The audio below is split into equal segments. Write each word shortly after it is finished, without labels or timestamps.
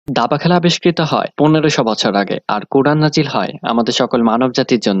দাবা খেলা আবিষ্কৃত হয় 1500 বছর আগে, আর কুরআন নাজিল হয় আমাদের সকল মানব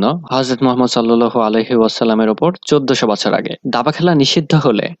জাতির জন্য হযরত মুহাম্মদ সাল্লাল্লাহু আলাইহি ওয়াসাল্লামের উপর 1400 বছর আগে। দাবা খেলা নিষিদ্ধ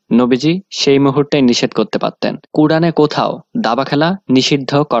হলে নবীজি সেই মুহূর্তেই নিষেধ করতে পারতেন। কুরআনে কোথাও দাবা খেলা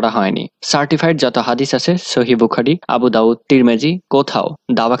নিষিদ্ধ করা হয়নি। সার্টিফাইড যত হাদিস আছে সহিহ বুখারী, আবু দাউদ, তিরমিজি, কোথাও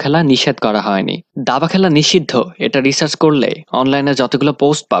দাবা খেলা নিষেধ করা হয়নি। দাবা খেলা নিষিদ্ধ এটা রিসার্চ করলে অনলাইনে যতগুলো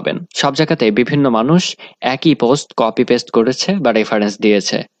পোস্ট পাবেন সব জায়গাতে বিভিন্ন মানুষ একই পোস্ট কপি পেস্ট করেছে বা রেফারেন্স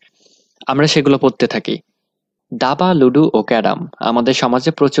দিয়েছে। আমরা সেগুলো পড়তে থাকি। দাবা, লুডো ও ক্যারাম আমাদের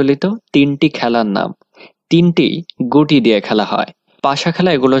সমাজে প্রচলিত 3টি খেলার নাম। 3টি গুটি দিয়ে খেলা হয়। পাশা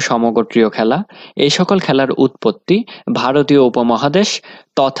খেলা এগুলো সমগোত্রীয় খেলা। এই সকল খেলার উৎপত্তি ভারতীয় উপমহাদেশ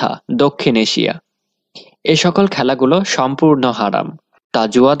তথা দক্ষিণ এশিয়া। এ সকল খেলাগুলো সম্পূর্ণ হারাম, তা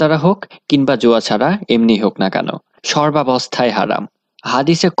জুয়া দ্বারা হোক কিংবা জুয়া ছাড়া এমনি হোক না কেন, সর্বাবস্থায় হারাম।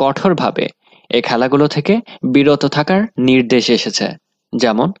 হাদিসে কঠোরভাবে এ খেলাগুলো থেকে বিরত থাকার নির্দেশ এসেছে।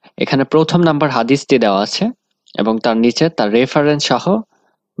 যেমন এখানে প্রথম নাম্বার হাদিসটি দেওয়া আছে এবং তার নিচে তার রেফারেন্স সহ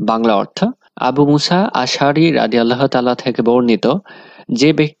বাংলা অর্থ। আবু মুসা আশআরী রাদিয়াল্লাহু তাআলা থেকে বর্ণিত, যে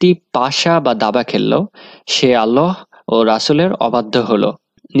ব্যক্তি পাশা বা দাবা খেলল সে আল্লাহ ও রাসূলের অবাধ্য হলো।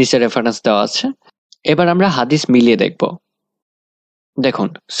 নিচে রেফারেন্স দেওয়া আছে। এবার আমরা হাদিস মিলিয়ে দেখব। দেখুন,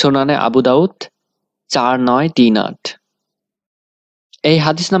 সুনানে আবু দাউদ 4938। এই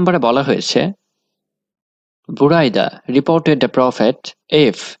হাদিস নাম্বারে বলা হয়েছে, Buraida reported the Prophet,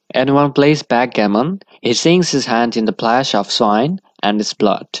 if anyone plays backgammon, he sinks his hand in the flesh of swine and its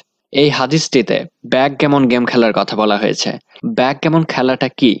blood. এই হাদিসটিতে ব্যাকগ্যামন গেম খেলার কথা বলা হয়েছে। ব্যাকগ্যামন খেলাটা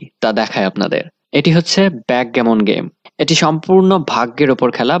কি তা দেখায় আপনাদের। এটি হচ্ছে ব্যাকগ্যামন গেম। এটি সম্পূর্ণ ভাগ্যের উপর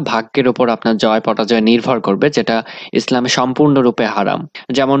খেলা। ভাগ্যের উপর আপনার জয় পরাজয় নির্ভর করবে, যেটা ইসলামে সম্পূর্ণরূপে হারাম।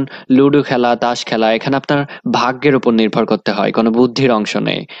 যেমন লুডো খেলা, তাস খেলা, এখানে আপনার ভাগ্যের উপর নির্ভর করতে হয়, কোনো বুদ্ধির অংশ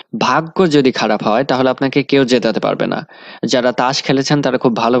নেই। ভাগ্য যদি খারাপ হয় তাহলে আপনাকে কেউ জেতাতে পারবে না। যারা তাস খেলেছেন তারা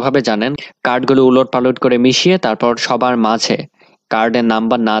খুব ভালোভাবে জানেন, কার্ডগুলো উলট পালট করে মিশিয়ে তারপর সবার মাঝে কার্ডের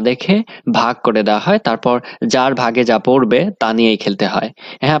নাম্বার না দেখে ভাগ করে দেওয়া হয়, তারপর যার ভাগে যা পড়বে তা নিয়েই খেলতে হয়।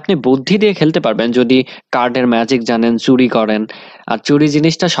 হ্যাঁ, আপনি বুদ্ধি দিয়ে খেলতে পারবেন যদি কার্ডের ম্যাজিক জানেন, চুরি করেন, আর চুরি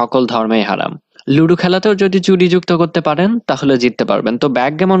জিনিসটা সকল ধর্মেই হারাম। লুডো খেলাতেও যদি চুরি যুক্ত করতে পারেন তাহলে জিততে পারবেন। তো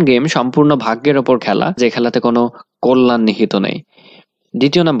ব্যাকগ্যামন গেম সম্পূর্ণ ভাগ্যের ওপর খেলা, যে খেলাতে কোনো কল্যাণ নিহিত নেই।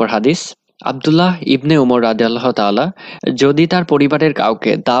 দ্বিতীয় নম্বর হাদিস, আব্দুল্লাহ ইবনে উমর রাদিয়াল্লাহু তাআলা যদি তার পরিবারের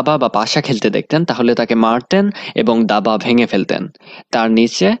কাউকে দাবা বা পাশা খেলতে দেখতেন তাহলে তাকে মারতেন এবং দাবা ভেঙে ফেলতেন। তার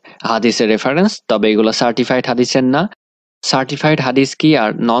নিচে হাদিসের রেফারেন্স, তবে এগুলো সার্টিফাইড হাদিসের না। সার্টিফাইড হাদিস কি আর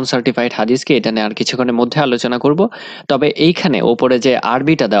নন সার্টিফাইড হাদিস কি এটা নিয়ে আর কিছুক্ষণের মধ্যে আলোচনা করব। তবে এইখানে ওপরে যে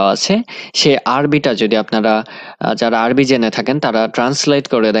আরবিটা দেওয়া আছে সে আরবিটা যদি আপনারা যারা আরবি জেনে থাকেন তারা ট্রান্সলেট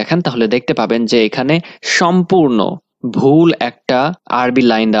করে দেখেন তাহলে দেখতে পাবেন যে এখানে সম্পূর্ণ ভুল একটা আরবি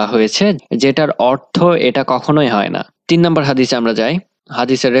লাইন দেওয়া হয়েছে, যেটার অর্থ এটা কখনোই হয় না। 3 নম্বর হাদিসে আমরা যাই।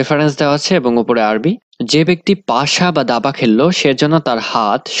 হাদিসের রেফারেন্স দেওয়া আছে এবং উপরে আরবি। যে ব্যক্তি পাশা বা দাবা খেললো সেজন্য তার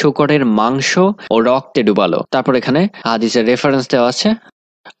হাত শূকরের মাংস ও রক্তে ডুবালো। তারপর এখানে হাদিসের রেফারেন্স দেওয়া আছে।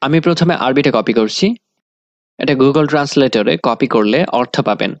 আমি প্রথমে আরবিটা কপি করছি। এটা গুগল ট্রান্সলেটরে কপি করলে অর্থ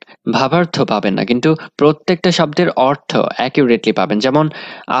পাবেন, ভাবার্থ পাবেন না, কিন্তু প্রত্যেকটা শব্দের অর্থ অ্যাকিউরেটলি পাবেন। যেমন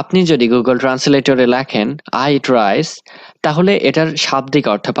আপনি যদি গুগল ট্রান্সলেটরে লেখেন আই ইট রাইস, তাহলে এটার শাব্দিক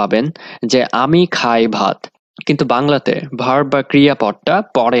অর্থ পাবেন যে আমি খাই ভাত, কিন্তু বাংলাতে ভার্ব বা ক্রিয়াপদটা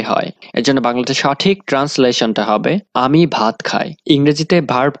পরে হয়। এর জন্য বাংলাতে সঠিক ট্রান্সলেশনটা হবে আমি ভাত খাই। ইংরেজিতে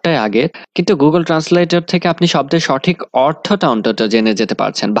ভার্বটাই আগে, কিন্তু গুগল ট্রান্সলেটর থেকে আপনি শব্দের সঠিক অর্থটা অন্তত জেনে যেতে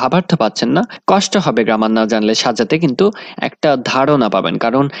পারছেন, ভাবার্থ পাচ্ছেন না। কষ্ট হবে গ্রামার না জানলে সাজাতে, কিন্তু একটা ধারণা পাবেন,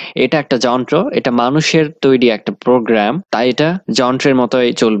 কারণ এটা একটা যন্ত্র, এটা মানুষের তৈরি একটা প্রোগ্রাম, তাই এটা যন্ত্রের মতোই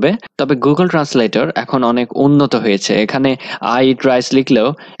চলবে। তবে গুগল ট্রান্সলেটর এখন অনেক উন্নত হয়েছে, এখানে আই ইট রাইস লিখলেও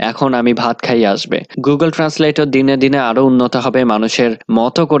এখন আমি ভাত খাই আসবে। গুগল ট্রান্সলেটর দিনে দিনে আরো উন্নত হবে, মানুষের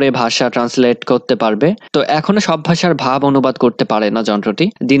মতো করে ভাষা ট্রান্সলেট করতে পারবে। তো এখনো সব ভাষার ভাব অনুবাদ করতে পারে না যন্ত্রটি,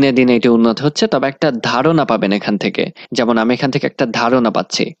 দিনে দিনে এটি উন্নত হচ্ছে। তবে একটা ধারণা পাবেন এখান থেকে, যেমন আমি এখান থেকে একটা ধারণা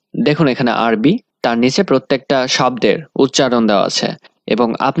পাচ্ছি। দেখুন এখানে আরবি, তার নিচে প্রত্যেকটা শব্দের উচ্চারণ দেওয়া আছে এবং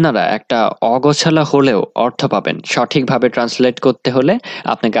আপনারা একটা অগোছালো হলেও অর্থ পাবেন। সঠিকভাবে ট্রান্সলেট করতে হলে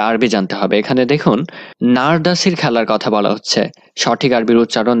আপনাকে আরবি জানতে হবে। এখানে দেখুন নারদাসির খেলার কথা বলা হচ্ছে, সঠিক আরবির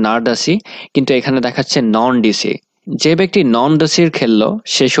উচ্চারণ নারদাসি, কিন্তু এখানে দেখাচ্ছে নন ডিসি। যে ব্যক্তি নন ডিসির খেললো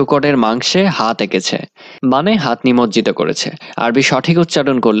সে শূকরের মাংসে হাত এঁকেছে, মানে হাত নিমজ্জিত করেছে। আরবি সঠিক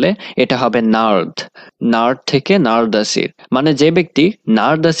উচ্চারণ করলে এটা হবে নার্দ, নার্দ থেকে নারদাসির, মানে যে ব্যক্তি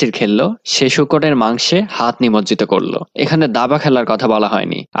নারদাসির খেললো সে শূকরের মাংসে হাত নিমজ্জিত করলো। এখানে দাবা খেলার কথা বলা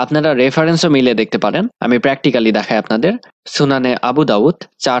হয়নি। আপনারা রেফারেন্সও মিলে দেখতে পারেন, আমি প্র্যাকটিক্যালি দেখাই আপনাদের। সুনানে আবু দাউদ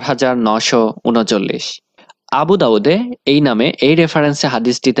 4939। আবু দাউদে এই নামে এই রেফারেন্সে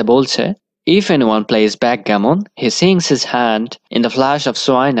হাদিসটিতে বলছে, If anyone plays backgammon, he sinks his hand in the flash of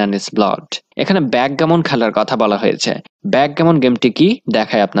swine and its blood. এখানে ব্যাকগ্যামন খেলার কথা বলা হয়েছে। ব্যাকগ্যামন গেমটি কি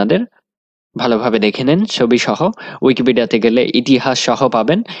দেখায় আপনাদের, ভালোভাবে দেখে নেন ছবি সহ। উইকিপিডিয়াতে গেলে ইতিহাস সহ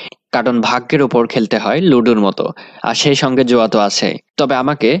পাবেন, কারণ ভাগ্যের উপর খেলতে হয় লুডোর মতো, আর সেই সঙ্গে জুয়া তো আছে। তবে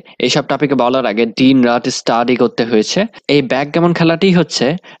আমাকে এইসব টপিকে বলার আগে দিন রাত স্টাডি করতে হয়েছে। এই ব্যাকগ্যামন খেলাটি হচ্ছে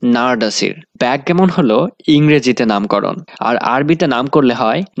নারদাসির। ব্যাকগ্যামন হলো ইংরেজিতে নামকরণ, আর আরবিতে নাম করলে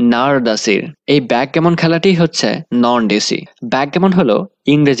হয় নারদাসির। এই ব্যাকগ্যামন খেলাটি হচ্ছে নন ডিসি। ব্যাকগ্যামন হলো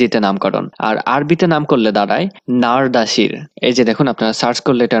ইংরেজিতে নামকরণ, আর আরবিতে নাম করলে দাঁড়ায় নারদাসির। এই যে দেখুন, আপনারা সার্চ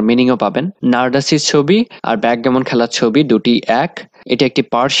করলে এটার মিনিংও পাবেন। নারদাসির ছবি আর ব্যাকগ্যামন খেলার ছবি দুটি এক। এটি একটি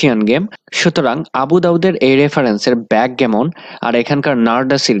পার্সিয়ান গেম। সুতরাং আবু দাউদের এই রেফারেন্সের ব্যাকগ্যামন আর এখানকার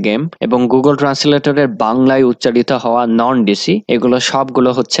নারদাসির গেম এবং গুগল ট্রান্সলেটরের বাংলায় উচ্চারিত হওয়া নন ডিসি, এগুলো সবগুলো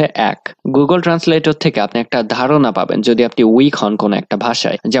হচ্ছে এক। গুগল ট্রান্সলেটর থেকে আপনি একটা ধারণা পাবেন যদি আপনি উইক হন কোনো একটা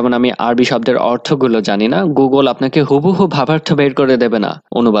ভাষায়। যেমন আমি আরবি শব্দের অর্থগুলো জানি না, গুগল আপনাকে হুবহু ভাবার্থ বের করে দেবে না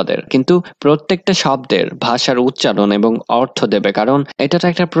অনুবাদের, কিন্তু প্রত্যেকটা শব্দের ভাষার উচ্চারণ এবং অর্থ দেবে, কারণ এটা তো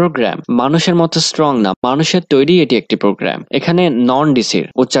একটা প্রোগ্রাম। মানুষের মতো স্ট্রং না, মানুষের তৈরি এটি একটি প্রোগ্রাম। এখানে নন ডিসির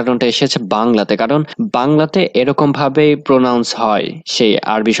উচ্চারণটা এসেছে বাংলাতে, কারণ বাংলাতে এরকম ভাবে প্রোনাউন্স হয় সেই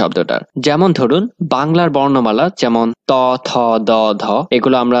আরবি শব্দটার। যেমন ধরুন বাংলার বর্ণমালা যেমন ত, থ, দ, ধ,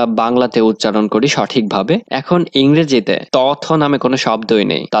 এগুলো আমরা বাংলাতে উচ্চারণ করি সঠিকভাবে। এখন ইংরেজিতে ত, থ নামে কোনো শব্দই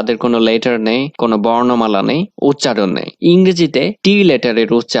নেই, তাদের কোনো লেটার নেই, কোনো বর্ণমালা নেই, উচ্চারণ নেই। ইংরেজিতে টি লেটারের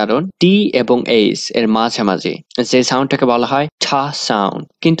উচ্চারণ টি এবং এইচ এর মাঝামাঝি, যে সাউন্ডটাকে বলা হয় ঠা সাউন্ড।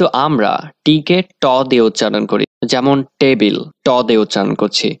 কিন্তু আমরা টি কে ট দিয়ে উচ্চারণ করি, যেমন টেবিল, ট দিয়ে উচ্চারণ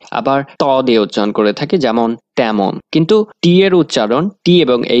করছি, আবার ত দিয়ে উচ্চারণ করে থাকি, যেমন তেমন। কিন্তু টি এর উচ্চারণ টি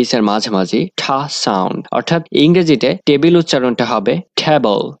এবং এইচ এর মাঝামাঝি ঠা সাউন্ড, অর্থাৎ ইংরেজিতে টেবিল উচ্চারণটা হবে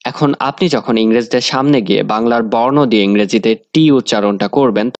টেবল। এখন আপনি যখন ইংরেজদের সামনে গিয়ে বাংলার বর্ণ দিয়ে ইংরেজিতে টি উচ্চারণটা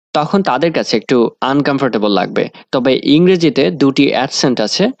করবেন, তখন তাদের কাছে একটু আনকমফোর্টেবল লাগবে। তবে ইংরেজিতে দুটি অ্যাকসেন্ট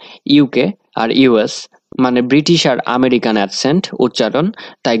আছে, ইউকে আর ইউএস, মানে ব্রিটিশ আর আমেরিকান অ্যাকসেন্ট উচ্চারণ।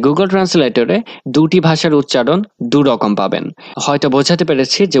 তাই গুগল ট্রান্সলেটরে দুটি ভাষার উচ্চারণ দুরকম পাবেন। হয়তো বোঝাতে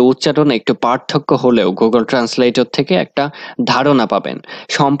পেরেছি যে উচ্চারণ একটু পার্থক্য হলেও গুগল ট্রান্সলেটর থেকে একটা ধারণা পাবেন।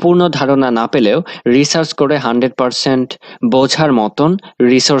 সম্পূর্ণ ধারণা না পেলেও রিসার্চ করে 100% বোঝার মতন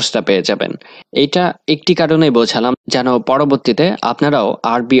রিসোর্সটা পেয়ে যাবেন। এটা একটি কারণেই বোঝালাম, যেন পরবর্তীতে আপনারাও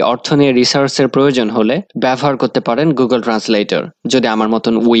আরবি অর্থ নিয়ে রিসার্চের প্রয়োজন হলে ব্যবহার করতে পারেন গুগল ট্রান্সলেটর, যদি আমার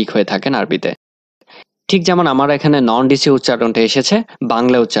মতন উইক হয়ে থাকেন আরবিতে। ঠিক যেমন আমার এখানে নন ডিসি উচ্চারণটা এসেছে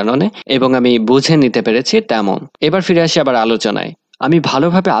বাংলা উচ্চারণে এবং আমি বুঝে নিতে পেরেছি তেমন। এবার ফিরে আসি আবার আলোচনায়। আমি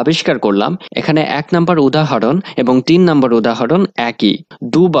ভালোভাবে আবিষ্কার করলাম এখানে 1 নম্বর উদাহরণ এবং 3 নম্বর উদাহরণ একই,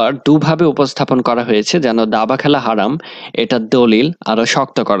 দুবার দুভাবে উপস্থাপন করা হয়েছে যেন দাবা খেলা হারাম এটা দলিল আরো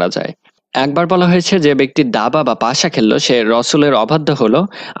শক্ত করা যায়। একবার বলা হয়েছে যে ব্যক্তি দাবা বা পাশা খেললো সে রসুলের অবাধ্য হলো,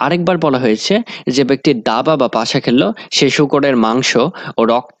 আরেকবার বলা হয়েছে যে ব্যক্তি দাবা বা পাশা খেললো সে শূকরের মাংস ও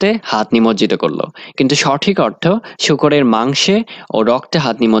রক্তে হাত নিমজ্জিত করলো। কিন্তু সঠিক অর্থ শূকরের মাংসে ও রক্তে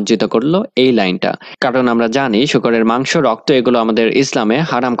হাত নিমজ্জিত করলো এই লাইনটা, কারণ আমরা জানি শূকরের মাংস, রক্ত এগুলো আমাদের ইসলামে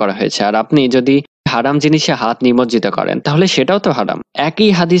হারাম করা হয়েছে। আর আপনি যদি হারাম জিনিসে হাত নিমজ্জিত করেন তাহলে সেটাও তো হারাম। একই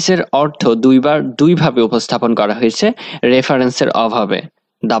হাদিসের অর্থ দুইবার দুইভাবে উপস্থাপন করা হয়েছে রেফারেন্সের অভাবে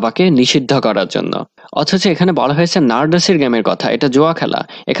দাবাকে নিষিদ্ধ করার জন্য। অথচ এখানে বলা হয়েছে নারদাসির গেমের কথা, এটা জুয়া খেলা।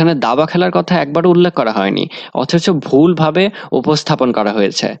 এখানে দাবা খেলার কথা একবারও উল্লেখ করা হয়নি, অথচ ভুলভাবে উপস্থাপন করা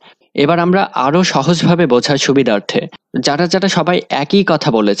হয়েছে। এবার আমরা আরো সহজভাবে বোঝার সুবিধার্থে যারা যারা সবাই একই কথা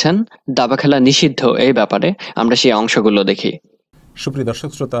বলেছেন দাবা খেলা নিষিদ্ধ এই ব্যাপারে, আমরা সেই অংশগুলো দেখি। সুপ্রিয়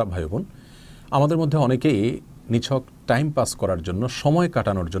দর্শক শ্রোতা ভাই বোন, আমাদের মধ্যে অনেকেই নিছক টাইম পাস করার জন্য, সময়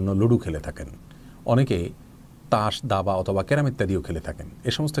কাটানোর জন্য লুডো খেলে থাকেন। অনেকে তাস, দাবা অথবা ক্যারাম ইত্যাদিও খেলে থাকেন।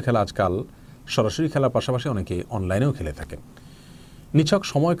 এ সমস্ত খেলা আজকাল সরাসরি খেলার পাশাপাশি অনেকে অনলাইনেও খেলে থাকেন। নিছক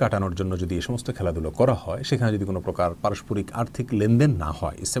সময় কাটানোর জন্য যদি এই সমস্ত খেলাধুলো করা হয়, সেখানে যদি কোনো প্রকার পারস্পরিক আর্থিক লেনদেন না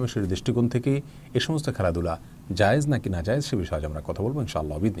হয়, ইসলামের শরীয়তের দৃষ্টিকোণ থেকে এ সমস্ত খেলাধুলা জায়েজ নাকি না জায়েজ সে বিষয়ে আমরা কথা বলবো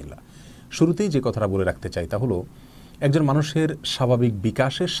ইনশাআল্লাহ বিইذনিল্লাহ। শুরুতেই যে কথাটা বলে রাখতে চাই তা হলো, একজন মানুষের স্বাভাবিক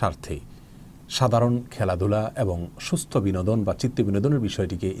বিকাশের স্বার্থে সাধারণ খেলাধুলা এবং সুস্থ বিনোদন বা চিত্ত বিনোদনের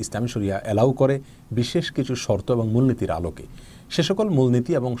বিষয়টিকে ইসলামী শরিয়া অ্যালাউ করে বিশেষ কিছু শর্ত এবং মূলনীতির আলোকে। সে সকল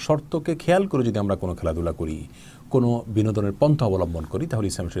মূলনীতি এবং শর্তকে খেয়াল করে যদি আমরা কোনো খেলাধুলা করি, কোনো বিনোদনের পন্থা অবলম্বন করি, তাহলে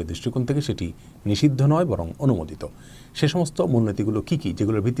ইসলামী শরিয়ার দৃষ্টিকোণ থেকে সেটি নিষিদ্ধ নয় বরং অনুমোদিত। সে সমস্ত মূলনীতিগুলো কী কী,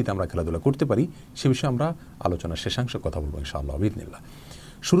 যেগুলোর ভিত্তিতে আমরা খেলাধুলা করতে পারি, সে বিষয়ে আমরা আলোচনার শেষাংশে কথা বলবো ইনশাআল্লাহ বিইذনিল্লাহ।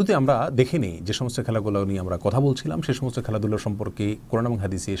 শুরুতে আমরা দেখে নিই যে সমস্ত খেলাগুলো নিয়ে আমরা কথা বলছিলাম, সে সমস্ত খেলাধুলা সম্পর্কে কোরআন এবং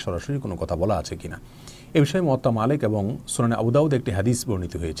হাদিসে সরাসরি কোনো কথা বলা আছে কিনা। এ বিষয়ে মুওয়াত্তা মালিক এবং সুনানে আবু দাউদ একটি হাদিস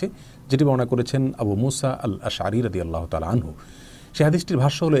বর্ণিত হয়েছে, যেটি বর্ণনা করেছেন আবু মুসা আল আশআরী রাদিয়াল্লাহু তাআলা আনহু। সে হাদিসটির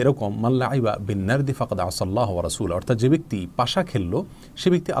ভাষ্য হলো এরকম, মাল্লা আইবা বিন নারদি ফাকাদ আসাল্লাহ ওয়া রাসূল, অর্থাৎ যে ব্যক্তি পাশা খেললো সে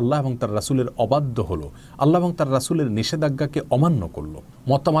ব্যক্তি আল্লাহ এবং তার রাসূলের অবাধ্য হলো, আল্লাহ এবং তার রাসূলের নিষেধাজ্ঞাকে অমান্য করলো।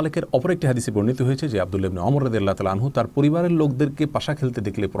 মুয়াত্তা মালিকের অপর একটি হাদিসে বর্ণিত হয়েছে যে আব্দুল্লাহ ইবনে ওমর রাদিয়াল্লাহু তাআলা আনহু তার পরিবারের লোকদেরকে পাশা খেলতে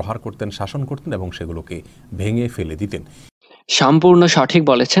দেখলে প্রহার করতেন, শাসন করতেন এবং সেগুলোকে ভেঙে ফেলে দিতেন। সম্পূর্ণ সঠিক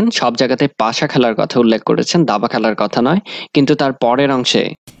বলেছেন। সব জায়গাতে পাশা খেলার কথা উল্লেখ করেছেন, দাবা খেলার কথা নয়। কিন্তু তার পরের অংশে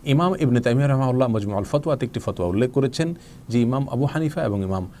ইমাম ইবনে তাইমিয়া রাহিমাহুল্লাহ মাজমুউল ফতওয়াতে একটি ফতোয়া উল্লেখ করেছেন যে ইমাম আবু হানিফা এবং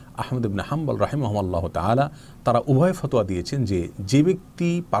ইমাম আহমদ ইবনে হাম্বল রাহিমাহুল্লাহ তাআলা তারা উভয় ফতোয়া দিয়েছেন যে যে ব্যক্তি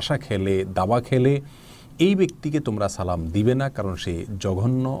পাশা খেলে, দাবা খেলে, এই ব্যক্তিকে তোমরা সালাম দিবে না, কারণ সে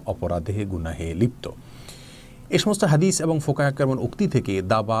জঘন্য অপরাধে গুনাহে লিপ্ত। এই সমস্ত হাদিস এবং ফোকাহে কেরামের উক্তি থেকে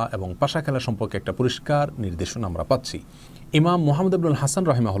দাবা এবং পাশা খেলা সম্পর্কে একটা পরিষ্কার নির্দেশনা আমরা পাচ্ছি। ইমাম মুহাম্মদ ইবনুল হাসান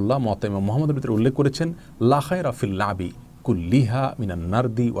রাহিমাহুল্লাহ মুওয়াত্তা ইমাম মুহাম্মদের ভিতরে উল্লেখ করেছেন, লা খায়রা ফিল লাবি কুল্লিহা মিনান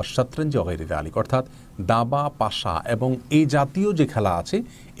নারদি ওয়া শাতরাঞ্জি ওয়া গায়রি যালিক, অর্থাৎ দাবা, পাশা এবং এই জাতীয় যে খেলা আছে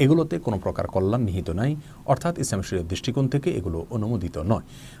এগুলোতে কোনো প্রকার কল্যাণ নিহিত নাই, অর্থাৎ ইসলাম শরীয়তের দৃষ্টিকোণ থেকে এগুলো অনুমোদিত নয়।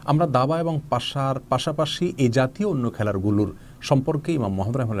 আমরা দাবা এবং পাশার পাশাপাশি এই জাতীয় অন্য খেলাগুলোর সম্পর্কে ইমাম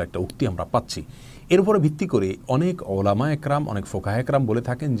মুহাম্মদ রাহিমাহুল্লাহ একটা উক্তি আমরা পাচ্ছি। এর উপরে ভিত্তি করে অনেক ওলামা একরাম, অনেক ফোকাহে একরাম বলে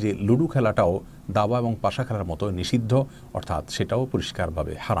থাকেন যে লুডু খেলাটাও দাবা এবং পাশা খেলার মতো নিষিদ্ধ, অর্থাৎ সেটাও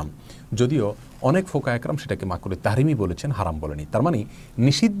পরিষ্কারভাবে হারাম। যদিও অনেক ফোকাহে একরাম সেটাকে মাকরুহ তাহরিমি বলেছেন, হারাম বলেনি। তার মানে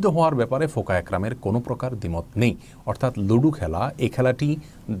নিষিদ্ধ হওয়ার ব্যাপারে ফোকাহে একরামের কোনো প্রকার দ্বিমত নেই, অর্থাৎ লুডু খেলা, এই খেলাটি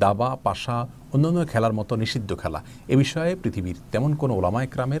দাবা, পাশা, অন্যান্য খেলার মতো নিষিদ্ধ খেলা, এ বিষয়ে পৃথিবীর তেমন কোনো ওলামা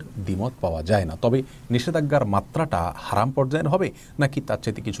একরামের দ্বিমত পাওয়া যায় না। তবে নিষেধাজ্ঞার মাত্রাটা হারাম পর্যায়ের হবে নাকি তার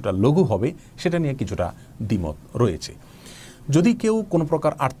চাইতে কিছুটা লঘু হবে সেটা নিয়ে কিছুটা দ্বিমত রয়েছে। যদি কেউ কোনো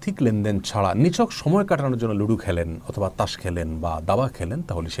প্রকার আর্থিক লেনদেন ছাড়া নিছক সময় কাটানোর জন্য লুডু খেলেন অথবা তাস খেলেন বা দাবা খেলেন,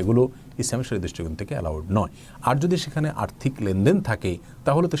 তাহলে সেগুলো ইসলামের শরীয়তের দৃষ্টিকোণ থেকে অ্যালাউড নয়। আর যদি সেখানে আর্থিক লেনদেন থাকে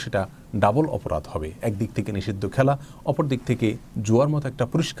তাহলে তো সেটা ডাবল অপরাধ হবে, একদিক থেকে নিষিদ্ধ খেলা, অপর দিক থেকে জুয়ার মতো একটা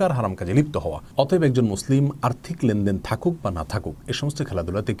পরিষ্কার হারাম কাজে লিপ্ত হওয়া। অতএব একজন মুসলিম আর্থিক লেনদেন থাকুক বা না থাকুক, এই সমস্ত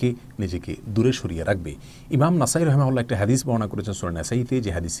খেলাধুলা থেকে নিজেকে দূরে সরিয়ে রাখবে। ইমাম নাসাই রাহিমাহুল্লাহ একটা হাদিস বর্ণনা করেছেন সূরা নাসাইতে,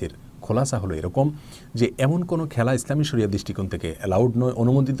 যে হাদিসের খোলাসা হলো এরকম যে এমন কোনো খেলা ইসলামী শরীয়তের দৃষ্টিকোণ থেকে অ্যালাউড নয়,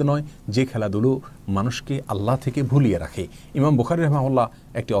 অনুমোদিত নয়, যে খেলাধুলো মানুষকে আল্লাহ থেকে ভুলিয়ে রাখে। ইমাম বুখারী রাহিমাহুল্লাহ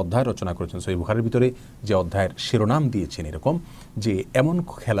একটি অধ্যায় রচনা করেছেন সহিহ বুখারীর ভিতরে, যে অধ্যায়ের শিরোনাম দিয়েছেন এরকম যে এমন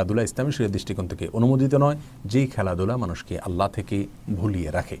খেলাধুলা ইসলামী শরীয়তের দৃষ্টিকোণ থেকে অনুমোদিত নয়, যেই খেলাধুলা মানুষকে আল্লাহ থেকে ভুলিয়ে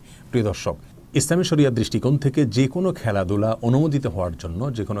রাখে। প্রিয় দর্শক, ইসলামী শরিয়ার দৃষ্টিকোণ থেকে যে কোনো খেলাধুলা অনুমোদিত হওয়ার জন্য,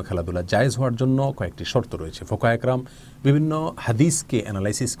 যে কোনো খেলাধুলা জায়েজ হওয়ার জন্য কয়েকটি শর্ত রয়েছে। ফোকাহে একরাম বিভিন্ন হাদিসকে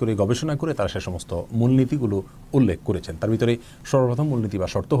অ্যানালাইসিস করে, গবেষণা করে তারা সে সমস্ত মূলনীতিগুলো উল্লেখ করেছেন। তার ভিতরে সর্বপ্রথম মূলনীতি বা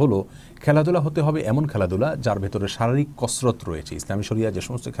শর্ত হলো, খেলাধুলা হতে হবে এমন খেলাধুলা যার ভেতরে শারীরিক কসরত রয়েছে। ইসলামী শরিয়া যে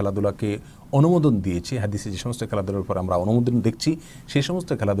সমস্ত খেলাধুলাকে অনুমোদন দিয়েছে, হাদিসে যে সমস্ত খেলাধুলার উপর আমরা অনুমোদন দেখছি, সেই সমস্ত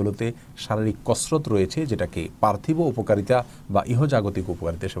খেলাধুলোতে শারীরিক কসরত রয়েছে, যেটাকে পার্থিব উপকারিতা বা ইহজাগতিক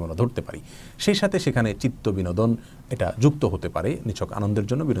উপকারিতা হিসেবে আমরা ধরতে পারি। সেই সাথে সেখানে চিত্ত বিনোদন এটা যুক্ত হতে পারে, নিছক আনন্দের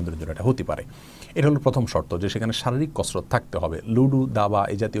জন্য, বিনোদনের জন্য এটা হতে পারে। এটা হলো প্রথম শর্ত, যে সেখানে শারীরিক কসরত থাকতে হবে। লুডু, দাবা,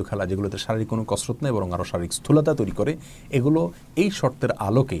 এই জাতীয় খেলা যেগুলোতে শারীরিক কোনো কসরত নেই বরং আরও শারীরিক স্থূলতা তৈরি করে, এগুলো এই শর্তের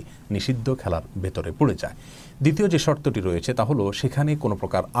আলোকে নিষিদ্ধ খেলার ভেতরে পড়ে যায়। দ্বিতীয় যে শর্তটি রয়েছে তা হলো, সেখানে কোনো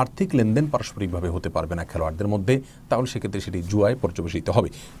প্রকার আর্থিক লেনদেন পারস্পরিকভাবে হতে পারবে না খেলোয়াড়দের মধ্যে, তাহলে সেক্ষেত্রে সেটি জুয়ায় পর্যবেসিত হবে।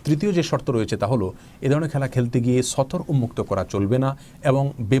 তৃতীয় যে শর্ত রয়েছে তা হলো, এ ধরনের খেলা খেলতে গিয়ে সতর উন্মুক্ত করা চলবে না এবং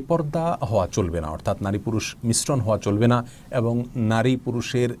বেপর্দা হওয়া চলবে না, অর্থাৎ নারী পুরুষ মিশ্রণ হওয়া চলবে না এবং নারী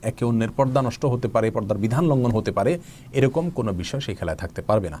পুরুষের একে অন্যের পর্দা নষ্ট হতে পারে, পর্দার বিধান লঙ্ঘন হতে পারে, এরকম কোনো বিষয় সেই খেলায় থাকতে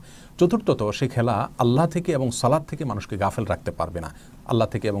পারবে না। চতুর্থত, সে খেলা আল্লাহ থেকে এবং সালাত থেকে মানুষকে গাফেল রাখতে পারবে না, আল্লাহ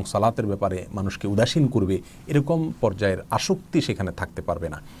থেকে এবং সালাতের ব্যাপারে মানুষকে উদাসীন করবে, এরকম পর্যায়ের আসক্তি সেখানে থাকতে পারবে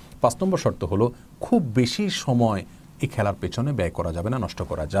না। 5 নম্বর শর্ত হলো, খুব বেশি সময় এই খেলার পেছনে ব্যয় করা যাবে না, নষ্ট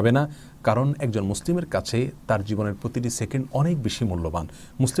করা যাবে না, কারণ একজন মুসলিমের কাছে তার জীবনের প্রতিটি সেকেন্ড অনেক বেশি মূল্যবান।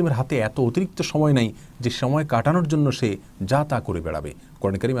 মুসলিমের হাতে এত অতিরিক্ত সময় নেই যে সময় কাটানোর জন্য সে যা তা করে বেড়াবে।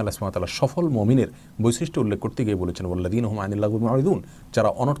 কোরআন কারীম আল্লাহ সুবহানাহু ওয়া তাআলা সফল মুমিনের বৈশিষ্ট্য উল্লেখ করতে গিয়ে বলেছেন, ওয়াল্লাযীনা হুম আনিল লাগwi মুরিদুন, যারা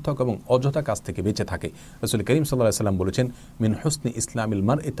অনর্থক এবং অযথা কাজ থেকে বেঁচে থাকে। রাসূল কারীম সাল্লাল্লাহু আলাইহি ওয়াসাল্লাম বলেছেন, মিন হুসনি ইসলামিল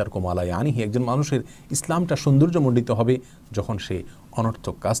মারই তারকু মা লা ইয়ানিহি, একজন মানুষের ইসলামটা সৌন্দর্যমণ্ডিত হবে যখন সে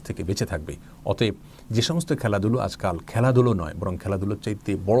অনর্থক কাজ থেকে বেঁচে থাকবে। অতএব যে সমস্ত খেলাধুলো আজকাল খেলাধুলো নয় বরং খেলাধুলোর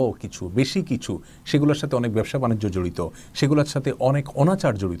চাইতে বড় কিছু, বেশি কিছু, সেগুলোর সাথে অনেক ব্যবসা বাণিজ্য জড়িত, সেগুলোর সাথে অনেক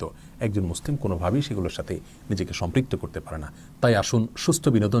অনাচার জড়িত, একজন মুসলিম কোনোভাবেই সেগুলোর সাথে নিজেকে সম্পৃক্ত করতে পারে না। তাই আসুন সুস্থ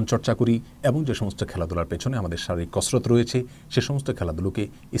বিনোদন চর্চা করি এবং যে সমস্ত খেলাধুলার পেছনে আমাদের শারীরিক কসরত রয়েছে, সে সমস্ত খেলাধুলোকে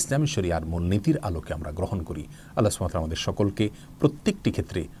ইসলামী শরিয়ার মূলনীতির আলোকে আমরা গ্রহণ করি। আল্লাহ সুবহানাহু ওয়া তাআলা আমাদের সকলকে প্রত্যেকটি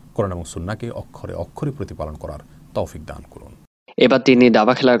ক্ষেত্রে কোরআন এবং সুন্নাহকে অক্ষরে অক্ষরে প্রতিপালন করার তৌফিক দান করুন। এবার তিনি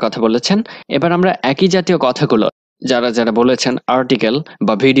দাবা খেলার কথা বলেছেন। এবার আমরা একই জাতীয় কথাগুলো যারা যারা বলেছেন আর্টিকেল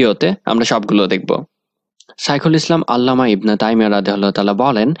বা ভিডিওতে, আমরা সবগুলো দেখব। শাইখুল ইসলাম আল্লামা ইবনে তাইমিয়া রাদিয়াল্লাহু তাআলা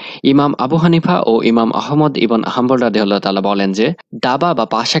বলেন, ইমাম আবু হানিফা ও ইমাম আহমদ ইবন হাম্বল রাদিয়াল্লাহু তাআলা বলেন যে দাবা বা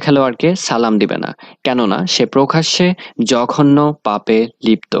পাশা খেলোয়াড়কে সালাম দিবে না, কেননা সে প্রকাশ্যে জঘন্য পাপে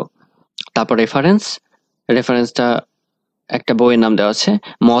লিপ্ত। তারপর রেফারেন্সটা একটা বইয়ের নাম দেওয়া আছে,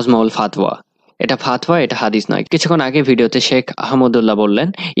 মজমাউল ফাতওয়া। এটা ফাতওয়া, এটা হাদিস নয়। কিছুক্ষণ আগে ভিডিওতে শেখ আহমদুল্লাহ বললেন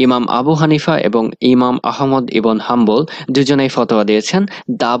ইমাম আবু হানিফা এবং ইমাম আহমদ ইবন হাম্বল দুজনেই ফতোয়া দিয়েছেন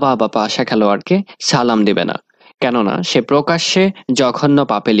দাবা বা পাশা খেলোয়াড়কে সালাম দিবে না, কেননা সে প্রকাশ্যে জঘন্য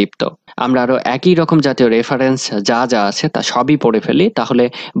পাপে লিপ্ত। আমরা আরো একই রকম জাতীয় রেফারেন্স যা যা আছে তা সবই পড়ে ফেলি, তাহলে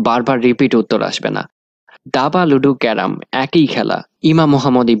বারবার রিপিট উত্তর আসবে না। দাবা, লুডো, ক্যারাম একই খেলা। ইমাম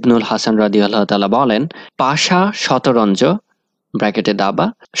মুহাম্মদ ইবনুল হাসান রাদিয়াল্লাহু তাআলা বলেন, পাশা শতরঞ্জ ব্র্যাকেটে দাবা,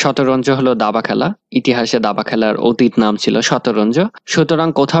 শতরঞ্জ হলো দাবা খেলা। ইতিহাসে দাবা খেলার অতীত নাম ছিল শতরঞ্জ। সুতরাং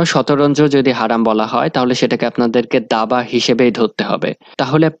কোথাও শতরঞ্জ যদি হারাম বলা হয় তাহলে সেটাকে আপনাদেরকে দাবা হিসেবেই ধরতে হবে।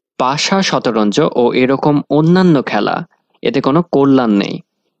 তাহলে পাশা শতরঞ্জ ও এরকম অন্যান্য খেলা, এতে কোনো কল্যাণ নেই।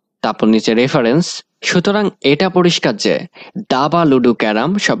 তারপর নিচে রেফারেন্স। সুতরাং এটা পরিষ্কার যে দাবা, লুডো,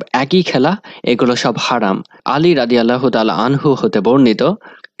 ক্যারাম সব একই খেলা, এগুলো সব হারাম। আলী রাদিয়াল্লাহু তাআলা আনহু হতে বর্ণিত,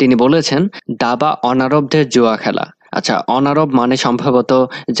 তিনি বলেছেন দাবা অনারবদের জুয়া খেলা। আচ্ছা, অনারব মানে সম্ভবত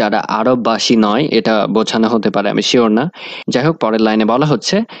যারা আরববাসী নয়, এটা বোঝানো হতে পারে, আমি শিওর না। যাই হোক, পরের লাইনে বলা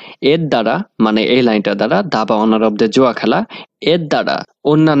হচ্ছে এর দ্বারা, মানে এই লাইনটার দ্বারা, দাবা অনারবদের জুয়া খেলা, এর দ্বারা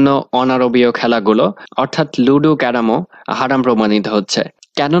অন্যান্য অনারবীয় খেলাগুলো অর্থাৎ লুডো, ক্যারামও হারাম প্রমাণিত হচ্ছে,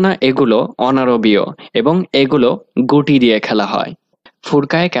 কেননা এগুলো অনারবীয় এবং এগুলো গুটি দিয়ে খেলা হয়।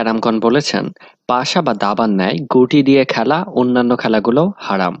 ফুরকায়ে ক্যারামগণ বলেছেন পাশা বা দাবার ন্যায় গুটি দিয়ে খেলা অন্যান্য খেলাগুলো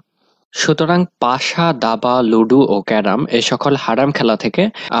হারাম। সুতরাং পাশা, দাবা, লুডো ও ক্যারাম এ সকল হারাম খেলা থেকে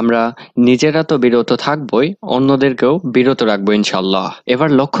আমরা নিজেরা তো বিরত থাকবই, অন্যদেরকেও বিরত রাখবো ইনশাল্লাহ। এবার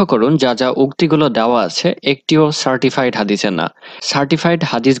লক্ষ্য করুন, যা যা উক্তিগুলো দেওয়া আছে একটিও সার্টিফাইড হাদিসে না। সার্টিফাইড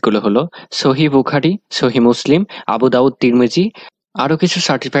হাদিসগুলো হলো সহিহ বুখারী, সহিহ মুসলিম, আবু দাউদ, তিরমিজি। আরো কিছু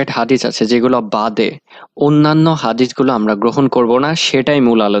সার্টিফাইড হাদিস আছে যেগুলো বাদে অন্যান্য হাদিসগুলো আমরা গ্রহণ করব না, সেটাই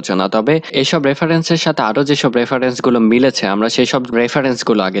মূল আলোচনা। তবে এসব রেফারেন্সের সাথে আরো যেসব রেফারেন্সগুলো মিলেছে, আমরা সেই সব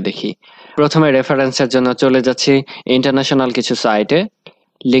রেফারেন্সগুলো আগে দেখি। প্রথমে রেফারেন্সের জন্য চলে যাচ্ছি ইন্টারন্যাশনাল কিছু সাইটে,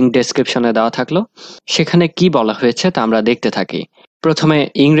 লিংক ডেসক্রিপশনে দেওয়া থাকলো। সেখানে কি বলা হয়েছে তা আমরা দেখতে থাকি। প্রথমে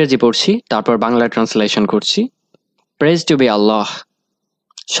ইংরেজি পড়ছি, তারপর বাংলা ট্রান্সলেশন করছি। প্রেজ টু বি আল্লাহ,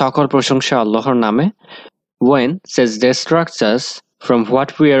 সকল প্রশংসা আল্লাহর নামে। When says distracts us from what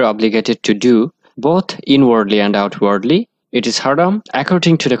we are obligated to do, both inwardly and outwardly, it is haram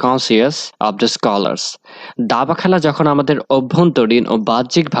according to the conscience of the scholars. দাবা খেলা যখন আমাদের অভ্যন্তরীণ ও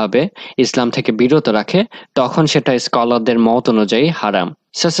বাহ্যিকভাবে ইসলাম থেকে বিরত রাখে, তখন সেটা স্কলারদের মত অনুযায়ী হারাম।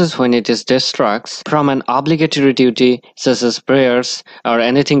 Such as when it is distracts from an obligatory duty such as prayers or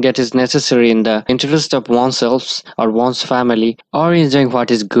anything that is necessary in the interest of oneself or one's family, or enjoying what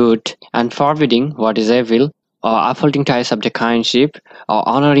is good and forbidding what is evil, or upholding ties of the kindship, or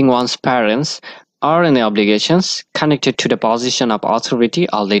honoring one's parents, or any obligations connected to the position of authority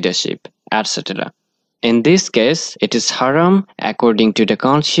or leadership, etc. In this case, it is haram according to the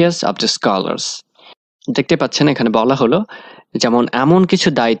conscience of the scholars. দেখতে পাচ্ছেন এখানে বলা হলো যেমন এমন কিছু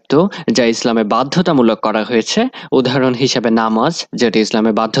দায়িত্ব যা ইসলামে বাধ্যতামূলক করা হয়েছে, উদাহরণ হিসেবে নামাজ যেটা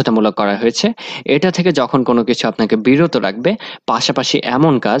ইসলামে বাধ্যতামূলক করা হয়েছে, এটা থেকে যখন কোনো কিছু আপনাকে বিরত রাখবে, পাশাপাশি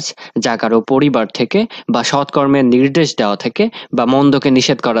এমন কাজ যা কারো পরিবার থেকে বা সৎকর্মের নির্দেশ দেওয়া থেকে বা মন্দকে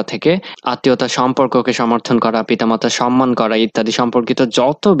নিষেধ করা থেকে, আত্মীয়তা সম্পর্ককে সমর্থন করা, পিতামাতার সম্মান করা ইত্যাদি সম্পর্কিত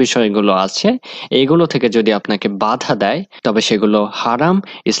যত বিষয়গুলো আছে, এগুলো থেকে যদি আপনাকে বাধা দেয় তবে সেগুলো হারাম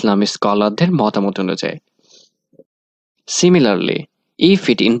ইসলামী স্কলারদের মতামত অনুযায়ী। Similarly, if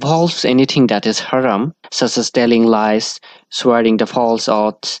it involves anything that is haram, such as telling lies, swearing the false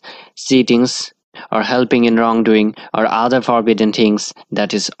oaths, cheatings, or helping in wrongdoing, or other forbidden things,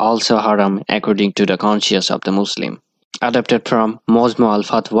 that is also haram according to the conscience of the Muslim. Adapted from Mojmu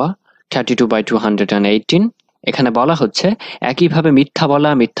al-Fatwa 32/218. এখানে বলা হচ্ছে একইভাবে মিথ্যা বলা,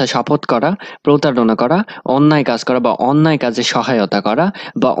 মিথ্যা শপথ করা, প্রতারণা করা, অন্যায় কাজ করা বা অন্যায় কাজে সহায়তা করা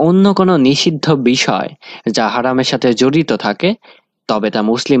বা অন্য কোনো নিষিদ্ধ বিষয় যা হারামের সাথে জড়িত থাকে, তবে তা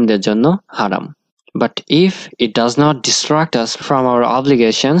মুসলিমদের জন্য হারাম। But if it does not distract us from our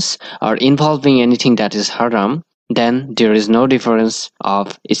obligations or involving anything that is haram, then there is no difference of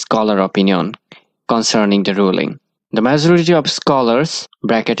scholar opinion concerning the ruling. The majority of scholars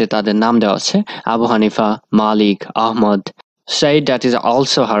ব্র্যাকেটে তাদের নাম দেওয়া আছে আবু হানিফা, মালিক, Ahmad, said that is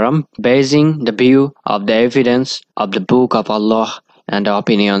also haram basing the view of the evidence of the book of Allah and the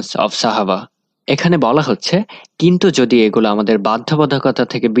opinions of Sahaba. এখানে বলা হচ্ছে কিন্তু যদি এগুলো আমাদের বাধ্যবাধকতা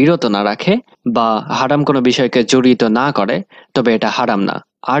থেকে বিরত না রাখে বা হারাম কোনো বিষয়কে জড়িত না করে, তবে এটা হারাম না।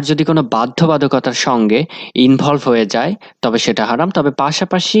 আর যদি কোনো বাধ্যবাধকতার সঙ্গে ইনভলভ হয়ে যায় তবে সেটা হারাম। তবে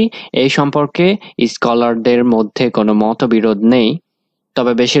পাশাপাশি এই সম্পর্কে স্কলারদের মধ্যে কোনো মতবিরোধ নেই।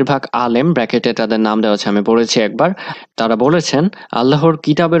 তবে বেশিরভাগ আলেম, ব্র্যাকেটে তাদের নাম দেওয়া আছে, আমি পড়েছি একবার, তারা বলেছেন আল্লাহর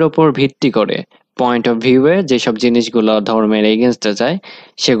কিতাবের ওপর ভিত্তি করে পয়েন্ট অফ ভিউয়ে যেসব জিনিসগুলো ধর্মের এগেনস্টে যায়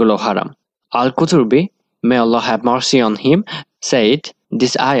সেগুলো হারাম। Al-Qurtubi, may Allah have mercy on him, said,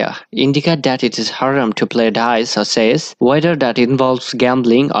 "This ayah indicate that it is haram to play dice or says whether that involves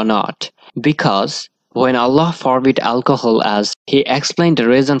gambling or not. Because when Allah forbid alcohol as he explained the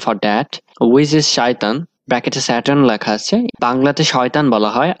reason for that, which is shaitan, ব্র্যাকেটে Saturn লেখা আছে, বাংলাতে শয়তান বলা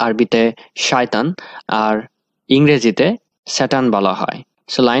হয়, আরবিতে শয়তান, আর ইংরেজিতে স্যাটার্ন বলা হয়।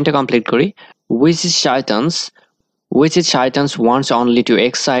 সো লাইনটা কমপ্লিট করি। which is Shaitan's wants only to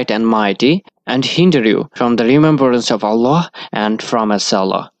excite and mighty and hinder you from the remembrance of Allah and from His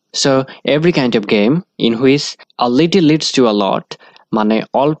Salah. So every kind of game in which a little leads to a lot, মানে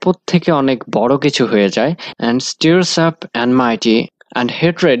অল্প থেকে অনেক বড় কিছু হয়ে যায়, and stirs up enmity and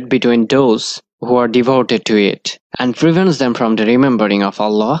hatred between those who are devoted to it and prevents them from the remembering of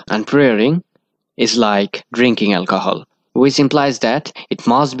Allah and praying, is like drinking alcohol, which implies that it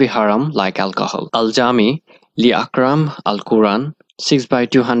must be haram like alcohol. Al-Jami li Akram al-Quran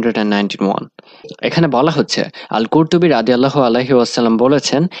 6/291। এখানে বলা হচ্ছে আল কুরতুবী রাদিয়াল্লাহু আলাইহি ওয়াসাল্লাম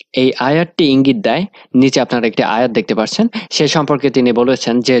বলেছেন, এই আয়াতটি ইঙ্গিত দেয়, নিচে আপনারা একটি আয়াত দেখতে পাচ্ছেন, সে সম্পর্কে তিনি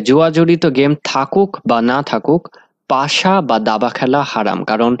বলেছেন যে জুয়া জড়িত গেম থাকুক বা না থাকুক, পাশা বা দাবা খেলা হারাম।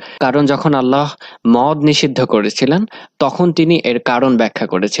 কারণ যখন আল্লাহ মদ নিষিদ্ধ করেছিলেন তখন তিনি এর কারণ ব্যাখ্যা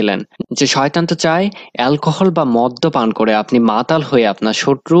করেছিলেন যে শয়তান তো চায় অ্যালকোহল বা মদ্য পান করে আপনি মাতাল হয়ে আপনার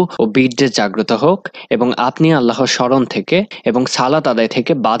শত্রু ও বীর্যের জাগ্রত হোক এবং আপনি আল্লাহর স্মরণ থেকে এবং সালাত আদায়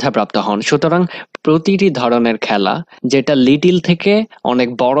থেকে বাধাপ্রাপ্ত হন। সুতরাং প্রতিটি ধরনের খেলা যেটা লিটিল থেকে অনেক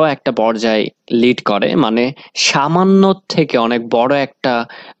বড় একটা পর্যায়ে লিড করে, মানে সামান্য থেকে অনেক বড় একটা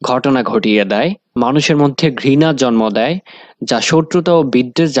ঘটনা ঘটিয়ে দেয়, মানুষের মধ্যে ঘৃণার জন্ম দেয়, যা শত্রুতা ও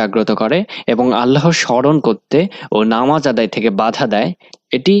বিদ্বেষ জাগ্রত করে এবং আল্লাহর স্মরণ করতে ও নামাজ আদায় থেকে বাধা দেয়,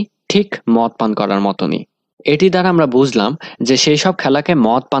 এটি ঠিক মদ পান করার মতনই। এটি দ্বারা আমরা বুঝলাম যে সেই সব খেলাকে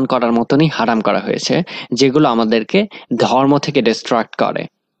মদ পান করার মতনই হারাম করা হয়েছে যেগুলো আমাদেরকে ধর্ম থেকে ডিস্ট্রাক্ট করে।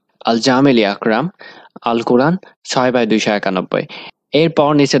 আল জামেলি আকরাম আল কুরআন 6/291। এরপর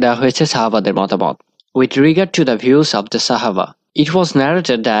নিচে দেওয়া হয়েছে সাহাবাদের মতামত। With regard to the views of the Sahaba, it was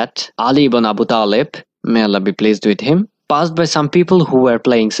narrated that Ali ibn Abu Talib, may Allah be pleased with him, passed by some people who were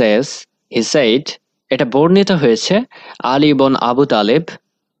playing chess. He said, এটা বর্ণিত হয়েছে আলী ইবন আবু তালেব,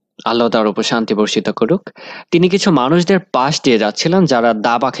 আল্লাহ তার উপর শান্তি বর্ষিত করুক, তিনি কিছু মানুষদের পাশ দিয়ে যাচ্ছিলেন যারা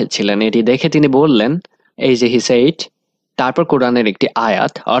দাবা খেলছিলেন। এটি দেখে তিনি বললেন, এই যে he said, তারপর কোরআনের একটি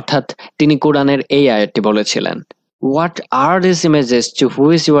আয়াত, অর্থাৎ তিনি কোরআনের এই আয়াতটি বলেছিলেন, What are these images to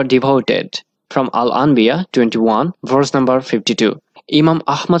which you are devoted? From Al-Anbiya 21, verse number 52. Imam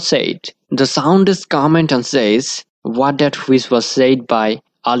Ahmad said, the soundest comment and says, what that which was said by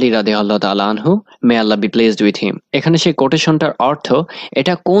Ali রাদিয়াল্লাহু তাআলা আনহু, মে আল্লাহ বি প্লেজড উইথ হিম। এখানে সেই কোটেশনটার অর্থ,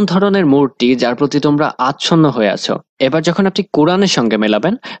 এটা কোন ধরনের মূর্তি যার প্রতি তোমরা আচ্ছন্ন হয়ে আছো। এবার যখন আপনি কোরআনের সঙ্গে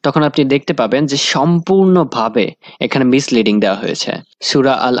মেলাবেন তখন আপনি দেখতে পাবেন যে সম্পূর্ণভাবে এখানে মিসলিডিং দেওয়া হয়েছে।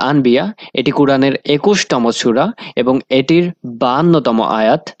 সূরা আল আনবিয়া, এটি কোরআনের 21তম সূরা এবং এটির 52তম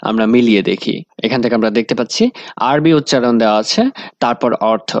আয়াত আমরা মিলিয়ে দেখি। এখান থেকে আমরা দেখতে পাচ্ছি আরবি উচ্চারণ দেওয়া আছে, তারপর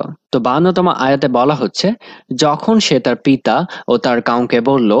অর্থ। তো 52তম আয়াতে বলা হচ্ছে, যখন সে তার পিতা ও তার কাউকে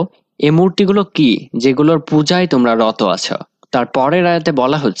বলল, এ মূর্তিগুলো কি যেগুলোর পূজায় তোমরা রত আছো। তার পরের আয়াতে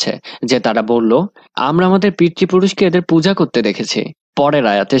বলা হচ্ছে যে তারা বলল, আমরা আমাদের পিতৃপুরুষকে এদের পূজা করতে দেখেছি। পরের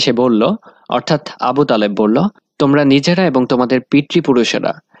আয়াতে সে বলল, অর্থাৎ আবু তালেব বলল, তোমরা নিজেরা এবং তোমাদের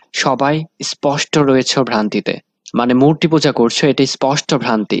পিতৃপুরুষেরা সবাই স্পষ্ট রয়েছে ভ্রান্তিতে, মানে মূর্তি পূজা করছো, এটি স্পষ্ট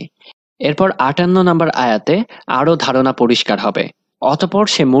ভ্রান্তি। এরপর 58 নম্বর আয়াতে আরো ধারণা পরিষ্কার হবে। অতঃপর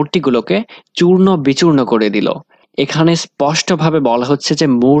সে মূর্তিগুলোকে চূর্ণ বিচূর্ণ করে দিল। এখানে স্পষ্টভাবে বলা হচ্ছে যে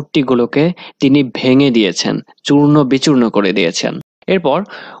মূর্তিগুলোকে তিনি ভেঙে দিয়েছেন, চূর্ণ বিচূর্ণ করে দিয়েছেন। এরপর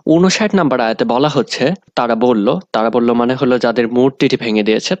 59 নম্বর আয়াতে বলা হচ্ছে, তারা বলল মানে হলো যাদের মূর্তিটি ভেঙে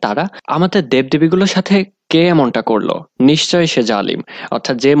দিয়েছে তারা, আমাদের দেবদেবীগুলোর সাথে কে এমনটা করলো, নিশ্চয়ই সে জালিম।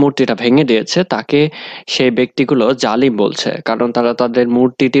 অর্থাৎ যে মূর্তিটা ভেঙে দিয়েছে তাকে সেই ব্যক্তিগুলো জালিম বলছে, কারণ তারা তাদের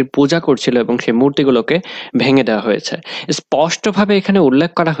মূর্তিটির পূজা করছিল এবং সেই মূর্তিগুলোকে ভেঙে দেওয়া হয়েছে। স্পষ্টভাবে এখানে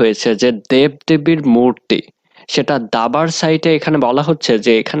উল্লেখ করা হয়েছে যে দেবদেবীর মূর্তি, সেটা দাবার সাইটে এখানে বলা হচ্ছে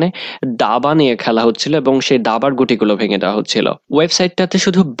যে এখানে দাবা নিয়ে খেলা হচ্ছিল এবং সেই দাবার গুটিগুলো ভেঙে দেওয়া হচ্ছিল। ওয়েবসাইটটাতে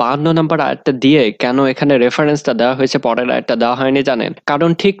শুধু 52 নম্বর আয়াতটা দিয়ে কেন এখানে রেফারেন্সটা দেওয়া হয়েছে, পরের আয়াতটা দেওয়া হয়নি জানেন? কারণ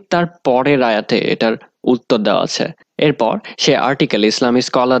ঠিক তার পরের আয়াতে এটার উত্তর দেওয়া আছে। এরপর সে আর্টিকেল ইসলামী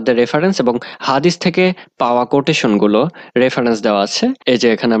স্কলারদের রেফারেন্স এবং হাদিস থেকে পাওয়া কোটেশনগুলো রেফারেন্স দেওয়া আছে। এই যে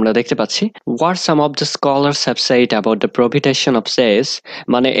এখানে আমরা দেখতে পাচ্ছি, what some of the scholars have said about the prohibition of sex,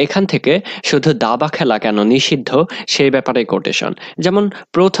 মানে এখান থেকে শুধু দাবা খেলা কেন নিষিদ্ধ সেই ব্যাপারে কোটেশন। যেমন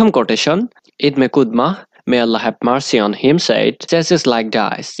প্রথম quotation, ইদমে কুদমা, may Allah have mercy on him, said, chess is like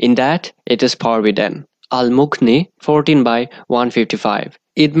dice, in that it is forbidden. Al-Mughni 14/155।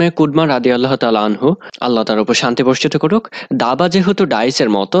 ইদমে কুদমা রাদিয়াল্লাহু তাআলা আনহু, আল্লাহ তার উপর শান্তি বর্ষিত করুক, দাবা যেহেতু ডাইসের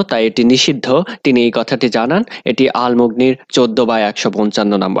মতো তাই এটি নিষিদ্ধ, তিনি এই কথাটি জানান। এটি আল মুগনির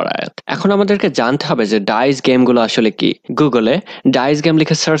 14/155 নম্বর আয়াত। এখন আমাদেরকে জানতে হবে যে ডাইস গেমগুলো আসলে কি। গুগলে ডাইস গেম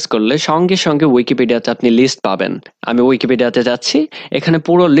লিখে সার্চ করলে সঙ্গে সঙ্গে উইকিপিডিয়াতে আপনি লিস্ট পাবেন। আমি উইকিপিডিয়াতে যাচ্ছি, এখানে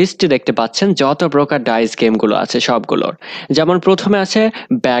পুরো লিস্টটি দেখতে পাচ্ছেন যত প্রকার ডাইস গেমগুলো আছে সবগুলোর। যেমন প্রথমে আছে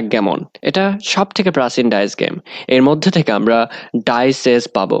ব্যাকগ্যামন, এটা সব থেকে প্রাচীন ডাইস গেম। এর মধ্যে থেকে আমরা ডাইসেস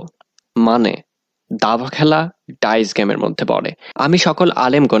পাবো, মানে দাবা খেলা ডাইস গেমের মধ্যে পড়ে। আমি সকল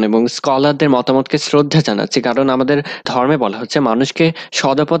আলেমগণ এবং স্কলারদের মতামতকে শ্রদ্ধা জানাচ্ছি, কারণ আমাদের ধর্মে বলা হচ্ছে মানুষকে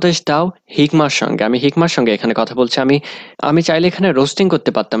সদুপদেশ দাও হিকমার সঙ্গে। আমি হিকমার সঙ্গে এখানে কথা বলছি। আমি চাইলে এখানে রোস্টিং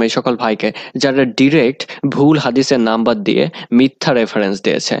করতে পারতাম এই সকল ভাইকে যারা ডিরেক্ট ভুল হাদিসের নাম্বার দিয়ে মিথ্যা রেফারেন্স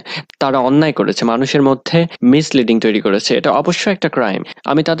দিয়েছে। তারা অন্যায় করেছে, মানুষের মধ্যে মিসলিডিং তৈরি করেছে, এটা অবশ্যই একটা ক্রাইম।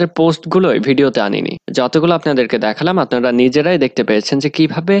 আমি তাদের পোস্টগুলোই ভিডিওতে আনিনি, যতগুলো আপনাদেরকে দেখালাম আপনারা নিজেরাই দেখতে পেয়েছেন যে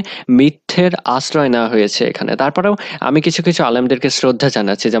কিভাবে মিথ্যের আশ্রয় নেওয়া হয়েছে এখানে। তারপরেও আমি কিছু কিছু আলেমদেরকে শ্রদ্ধা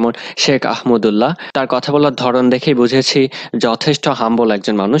জানাচ্ছি, যেমন শেখ আহমদুল্লাহ। তার কথা বলার ধরন দেখেই বুঝেছি যথেষ্ট হাম্বল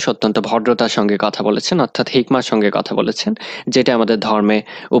একজন মানুষ, অত্যন্ত ভদ্রতার সঙ্গে কথা বলেছেন, অর্থাৎ হিকমার সঙ্গে কথা বলেছেন, যেটা আমাদের ধর্মে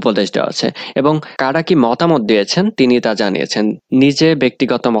উপদেশ দেওয়া আছে। এবং কারা কি মতামত দিয়েছেন তিনি তা জানিয়েছেন, নিজে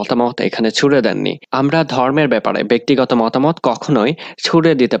ব্যক্তিগত মতামত এখানে ছুড়ে দেননি। আমরা ধর্মের ব্যাপারে ব্যক্তিগত মতামত কখনোই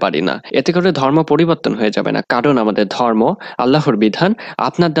ছুড়ে দিতে পারি না, এতে করে ধর্ম পরিবর্তন হয়ে যাবে না। কারণ আমাদের ধর্ম আল্লাহর বিধান,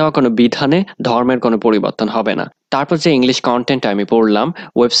 আপনার দেওয়া কোনো বিধানে ধর্মের কোনো পরিবর্তন হবে না। তারপর যে ইংলিশ কন্টেন্ট আমি পড়লাম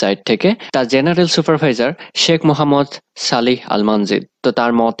ওয়েবসাইট থেকে, তার general supervisor Sheikh Mohammad Salih আল মানজিদ, তো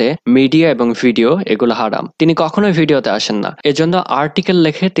তার মতে মিডিয়া এবং ভিডিও এগুলো হারাম। তিনি কখনোই ভিডিওতে আসেন না, এজন্য আর্টিকেল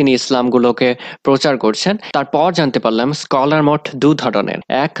লিখে তিনি ইসলামগুলোকে প্রচার করছেন। তারপর জানতে পারলাম স্কলার মোট দু ধরনের,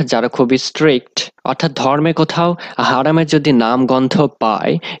 এক যারা খুবই স্ট্রিক্ট, অর্থাৎ ধর্মে কোথাও হারামের যদি নাম গন্ধ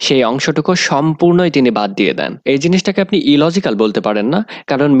পায় সেই অংশটুকু সম্পূর্ণই তিনি বাদ দিয়ে দেন। এই জিনিসটাকে আপনি ইলজিক্যাল বলতে পারেন না,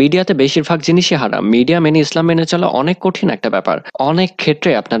 কারণ মিডিয়াতে বেশিরভাগ জিনিসই হারাম। মিডিয়া মেনে ইসলাম মেনে চলা অনেক কঠিন একটা ব্যাপার। অনেক ক্ষেত্রে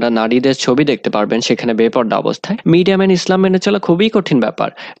আপনারা নারীদের ছবি দেখতে পারবেন সেখানে বেপর্দা অবস্থায়। মিডিয়া মেনে ইসলাম মেনে চলা খুবই কঠিন ব্যাপার।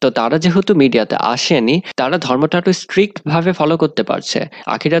 তো তারা যেহেতু মিডিয়াতে আসেনি, তারা ধর্মটা একটু স্ট্রিক্ট ভাবে ফলো করতে পারছে।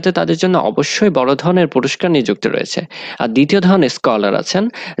 আখিরাতে তাদের জন্য অবশ্যই বড় ধরনের পুরস্কার নিযুক্ত রয়েছে। আর দ্বিতীয় ধরনের স্কলার আছেন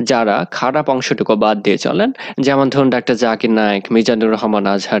যারা খারাপ অংশটুকু বাদ দিয়ে চলেন, যেমন ধরুন ডাক্তার জাকির নায়েক, মিজানুর রহমান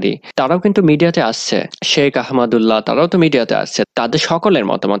আজহারি, তারাও কিন্তু মিডিয়াতে আসছে। শেখ আহমদুল্লাহ, তারাও তো মিডিয়াতে আসছে। তাদের সকলের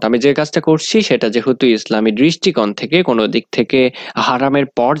মতামত, আমি যে কাজটা করছি সেটা যেহেতু ইসলামী দৃষ্টিকোণ থেকে কোনো দিক থেকে হারামের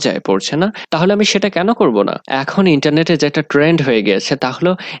পর্যায়ে পড়ছে না, তাহলে আমি সেটা কেন করব না। এখন ইন্টারনেটে যেটা ট্রেন্ড হয়ে গিয়েছে তা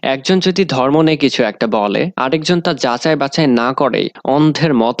হলো, একজন যদি ধর্ম নিয়ে কিছু একটা বলে, আরেকজন তা যাচাই বাছাই না করেই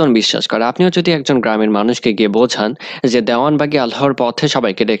অন্ধের মতন বিশ্বাস করে। আপনিও যদি একজন গ্রামের মানুষকে গিয়ে বোঝান যে দেওয়ানবাগী আল্লাহর পথে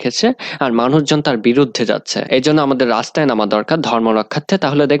সবাইকে রেখেছে আর মানুষজন তার বিরুদ্ধে যাচ্ছে, এই জন্য আমাদের রাস্তায় নামা দরকার ধর্ম রক্ষার্থে,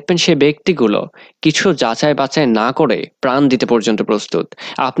 তাহলে দেখবেন সেই ব্যক্তিগুলো কিছু যাচাই বাছাই না করে প্রাণ দিতে পর্যন্ত প্রস্তুত।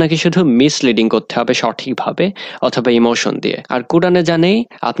 আপনাকে শুধু মিসলিডিং করতে হবে সঠিকভাবে অথবা ইমোশন দিয়ে। আর কোরআনে জানেই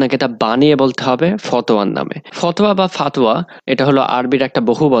আপনাকে তা বানিয়ে বলতে হবে ফতোয়ার নামে। ফতোয়া বা ফাতোয়া এটা হলো আরবির একটা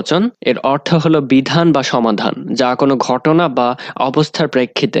বহুবচন, এর অর্থ হলো বিধান বা সমাধান, যা কোনো ঘটনা বা অবস্থার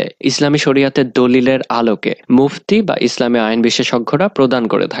প্রেক্ষিতে ইসলামী শরিয়াতের দলিলের আলোকে মুফতি বা ইসলামী আইন বিশেষজ্ঞরা প্রদান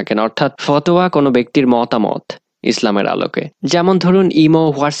করে থাকেন। অর্থাৎ ফতোয়া কোনো ব্যক্তির মতামত ইসলামের আলোকে। যেমন ধরুন ইমো,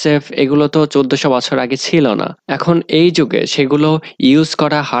 হোয়াটসঅ্যাপ এগুলো তো 1400 বছর আগে ছিল না। এখন এই যুগে সেগুলো ইউজ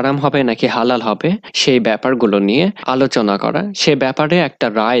করা হারাম হবে নাকি হালাল হবে সেই ব্যাপারগুলো নিয়ে আলোচনা করা, সে ব্যাপারে একটা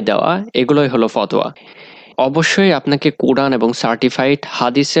রায় দেওয়া, এগুলোই হলো ফতোয়া। অবশ্যই আপনাকে কোরআন এবং সার্টিফাইড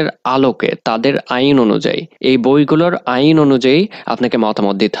হাদিসের আলোকে তাদের আইন অনুযায়ী, এই বইগুলোর আইন অনুযায়ী আপনাকে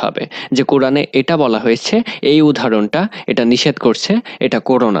মতামত দিতে হবে যে কোরআনে এটা বলা হয়েছে, এই উদাহরণটা এটা নিষেধ করছে, এটা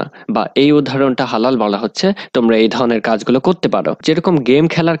করো না, বা এই উদাহরণটা হালাল বলা হচ্ছে, তোমরা এই ধরনের কাজগুলো করতে পারো। যেরকম গেম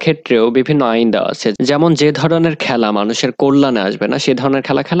খেলার ক্ষেত্রেও বিভিন্ন আইন দেওয়া আছে, যেমন যে ধরনের খেলা মানুষের কল্যাণে আসবে না সে ধরনের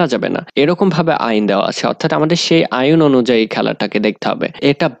খেলা খেলা যাবে না, এরকম ভাবে আইন দেওয়া আছে। অর্থাৎ আমাদের সেই আইন অনুযায়ী খেলাটাকে দেখতে হবে।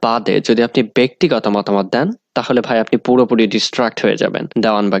 এটা বাদে যদি আপনি ব্যক্তিগত মতামত দেন তাহলে ভাই আপনি পুরোপুরি ডিস্ট্রাক্ট হয়ে যাবেন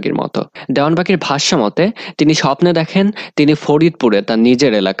দেওয়ানবাগীর মতো। দেওয়ানবাগীর ভাষ্য মতে তিনি স্বপ্নে দেখেন তিনি ফরিদপুরে তার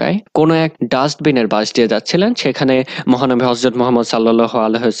নিজের এলাকায় কোনো এক ডাস্টবিনের পাশ দিয়ে যাচ্ছিলেন, সেখানে মহানবী হযরত মুহাম্মদ সাল্লাল্লাহু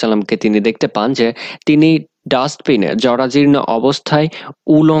আলাইহি ওয়াসাল্লামকে তিনি দেখতে পান যে তিনি ডাস্টবিনে জরাজীর্ণ অবস্থায়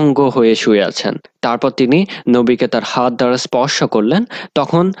উলঙ্গ হয়ে শুয়ে আছেন। তারপর তিনি নবীকে তার হাত দ্বারা স্পর্শ করলেন,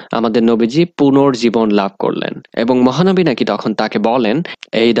 তখন আমাদের নবীজি পুনর্জীবন লাভ করলেন। এবং মহানবী নাকি তখন তাকে বলেন,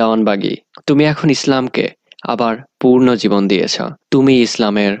 এই দেওয়ানবাগী, তুমি এখন ইসলামকে আবার পূর্ণ জীবন দিয়েছ, তুমি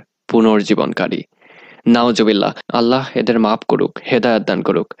ইসলামের পুনর্জীবনকারী। নাউজুবিল্লাহ, আল্লাহ এদের মাফ করুক, হেদায়েত দান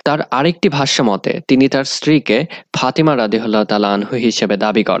করুক। তার আরেকটি ভাষ্য মতে তিনি তার স্ত্রীকে ফাতিমা রাদিয়াল্লাহু তাআলা আনহু হিসেবে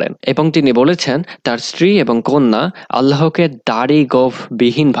দাবি করেন এবং তিনি বলেছেন তার স্ত্রী এবং কন্যা আল্লাহকে দাড়ি গোঁফ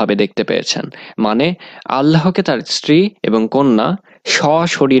বিহীনভাবে দেখতে পেয়েছেন। মানে আল্লাহকে তার স্ত্রী এবং কন্যা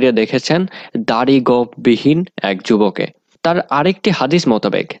সশরীরে দেখেছেন দাড়ি গোঁফ বিহীন এক যুবকে। তার আরেকটি হাদিস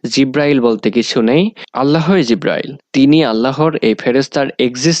মোতাবেক জিব্রাইল বলতে কিছু নেই, আল্লাহই জিব্রাইল। তিনি আল্লাহর এই ফেরেশতার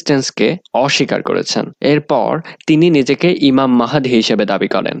এক্সিস্টেন্সকে অস্বীকার করেছেন। এরপর তিনি নিজেকে ইমাম মাহাদি হিসেবে দাবি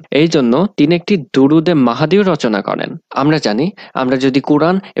করেন। এই জন্য তিনি একটি দুরুদে মাহাদিও রচনা করেন। আমরা জানি, আমরা যদি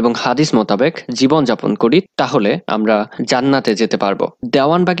কুরআন এবং হাদিস মোতাবেক জীবনযাপন করি তাহলে আমরা জান্নাতে যেতে পারবো।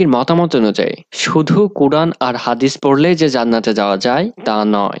 দেওয়ানবাগীর মতামত অনুযায়ী শুধু কুরআন আর হাদিস পড়লেই যে জান্নাতে যাওয়া যায় তা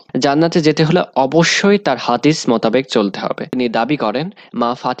নয়। জান্নাতে যেতে হলে অবশ্যই তার হাদিস মোতাবেক চলতে হবে। তিনি দাবি করেন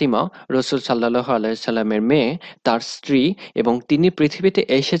মা ফাতিমা রাসূল সাল্লাল্লাহু আলাইহি সাল্লামের মেয়ে, তার স্ত্রী, এবং তিনি পৃথিবীতে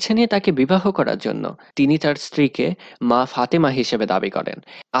এসেছেনই তাকে বিবাহ করার জন্য। তিনি তার স্ত্রীকে মা ফাতিমা হিসেবে দাবি করেন।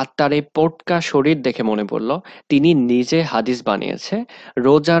 আর তার এই পোটকা শরীর দেখে মনে পড়ল তিনি নিজে হাদিস বানিয়েছে,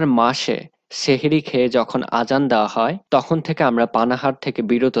 রোজার মাসে সেহরি খেয়ে যখন আজান দেওয়া হয় তখন থেকে আমরা পানাহার থেকে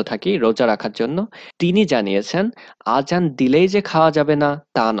বিরত থাকি রোজা রাখার জন্য। তিনি জানিয়েছেন আজান দিলেই যে খাওয়া যাবে না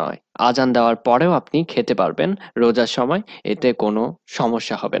তা নয়, আজান দেওয়ার পরেও আপনি খেতে পারবেন রোজার সময়, এতে কোনো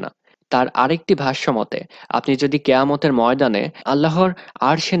সমস্যা হবে না। তার আরেকটি ভাষ্য মতে আপনি যদি কেয়ামতের ময়দানে আল্লাহর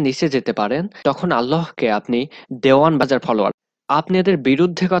আরশের নিচে যেতে পারেন তখন আল্লাহকে আপনি দেওয়ান বাজার ফলোয়ার, আপনি এদের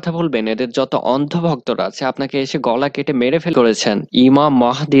বিরুদ্ধে কথা বলবেন, এদের যত অন্ধভক্তরা আছে আপনাকে এসে গলা কেটে মেরে ফেল করেছেন, ইমাম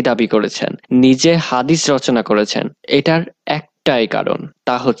মাহদি দাবি করেছেন, নিজে হাদিস রচনা করেছেন। এটার একটাই কারণ,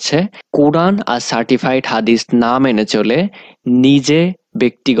 তা হচ্ছে কোরআন আর সার্টিফাইড হাদিস না মেনে চলে নিজে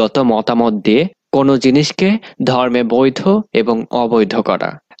ব্যক্তিগত মতামত দিয়ে কোনো জিনিসকে ধর্মে বৈধ এবং অবৈধ করা।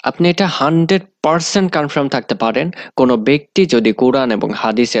 আপনি এটা 100% কনফার্ম থাকতে পারেন, কোনো ব্যক্তি যদি কোরআন এবং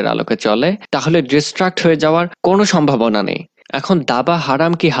হাদিসের আলোকে চলে তাহলে ডিস্ট্রাক্ট হয়ে যাওয়ার কোনো সম্ভাবনা নেই। এখন দাবা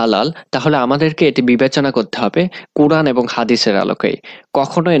হারাম কি হালাল, তাহলে আমাদেরকে এটি বিবেচনা করতে হবে কোরআন এবং হাদিসের আলোকেই,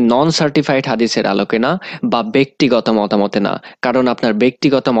 কখনোই নন সার্টিফাইড হাদিসের আলোকে না বা ব্যক্তিগত মতামতে না। কারণ আপনার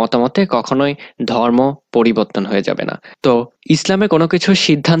ব্যক্তিগত মতামতে কখনোই ধর্ম পরিবর্তন হয়ে যাবে না। তো ইসলামে কোনো কিছু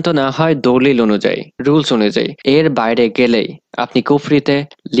সিদ্ধান্ত নেওয়া হয় দলিল অনুযায়ী, রুলস অনুযায়ী। এর বাইরে গেলেই আপনি কুফরিতে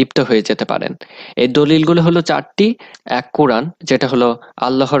লিপ্ত হয়ে যেতে পারেন। এই দলিলগুলো হলো 4টি। এক, কোরআন, যেটা হলো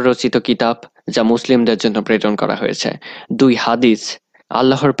আল্লাহর রচিত কিতাব যা মুসলিমদের জন্য প্রেরণ করা হয়েছে। 2, হাদিস,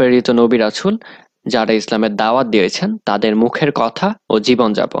 আল্লাহর প্রেরিত নবী রাসূল যারা ইসলামের দাওয়াত দিয়েছেন তাদের মুখের কথা ও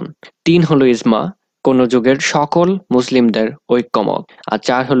জীবনযাপন। 3 হলো ইজমা, কোন যুগের সকল মুসলিমদের ঐক্যমত। আর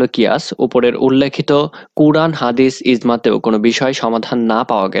 4 হলো কিয়াস, উপরের উল্লেখিত কুরআন, হাদিস, ইজমাতেও কোনো বিষয় সমাধান না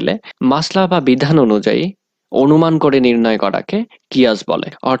পাওয়া গেলে মাসলা বা বিধান অনুযায়ী অনুমান করে নির্ণয় করাকে কিয়াস বলে।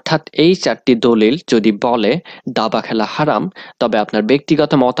 অর্থাৎ এই 4টি দলিল যদি বলে দাবা খেলা হারাম, তবে আপনার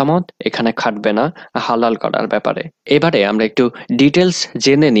ব্যক্তিগত মতামত এখানে খাটবে না হালাল করার ব্যাপারে। এবারে আমরা একটু ডিটেলস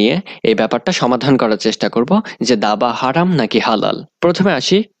জেনে নিয়ে এই ব্যাপারটা সমাধান করার চেষ্টা করব যে দাবা হারাম নাকি হালাল। প্রথমে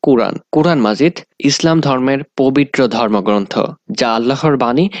আসি কুরআন। কুরআন মাজিদ ইসলাম ধর্মের পবিত্র ধর্মগ্রন্থ, যা আল্লাহর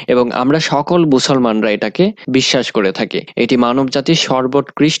বাণী এবং আমরা সকল মুসলমানরা এটাকে বিশ্বাস করে থাকি। এটি মানবজাতির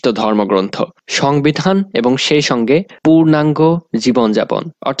সর্বোৎকৃষ্ট ধর্মগ্রন্থ, সংবিধান এবং সেই সঙ্গে পূর্ণাঙ্গ জীবনযাপন।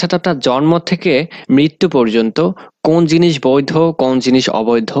 অর্থাৎ আপনার জন্ম থেকে মৃত্যু পর্যন্ত কোন জিনিস বৈধ কোন জিনিস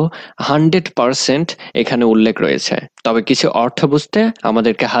অবৈধ 100% এখানে উল্লেখ রয়েছে। তবে কিছু অর্থ বুঝতে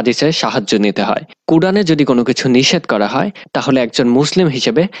আমাদেরকে হাদিসের সাহায্য নিতে হয়। কুরআনে যদি কোনো কিছু নিষেধ করা হয় তাহলে একজন মুসলিম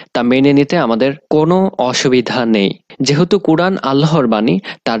হিসেবে তা মেনে নিতে আমাদের কোনো অসুবিধা নেই। যেহেতু কুরআন আল্লাহর বাণী,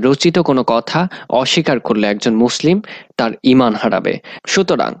 তার রচিত কোনো কথা অস্বীকার করলে একজন মুসলিম তার ঈমান হারাবে।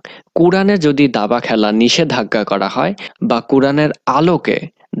 সুতরাং কুরআনে যদি দাবা খেলা নিষেধাজ্ঞা করা হয় বা কুরআনের আলোকে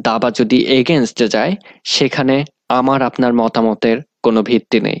দাবা যদি এগেনস্টে যায়, সেখানে আমার আপনার মতামতের কোনো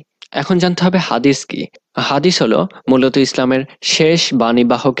ভিত্তি নেই। এখন জানতে হবে হাদিস কি। হাদিস হলো মূলত ইসলামের শেষ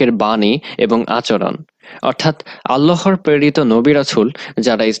বাণীবাহকের বাণী এবং আচরণ। অর্থাৎ আল্লাহর প্রেরিত নবী রাসূল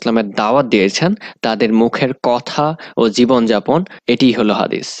যারা ইসলামের দাওয়াত দিয়েছেন তাদের মুখের কথা ও জীবনযাপন, এটিই হলো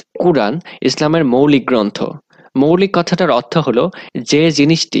হাদিস। কুরআন ইসলামের মৌলিক গ্রন্থ। মৌলিক কথাটার অর্থ হলো যে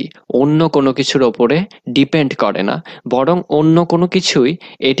জিনিসটি অন্য কোনো কিছুর ওপরে ডিপেন্ড করে না, বরং অন্য কোনো কিছুই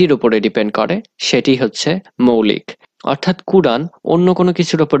এটির উপরে ডিপেন্ড করে, সেটি হচ্ছে মৌলিক। অর্থাৎ কুরআন অন্য কোনো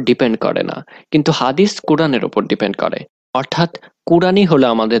কিছুর ওপর ডিপেন্ড করে না, কিন্তু হাদিস কুরআনের ওপর ডিপেন্ড করে। অর্থাৎ কুরআনই হলো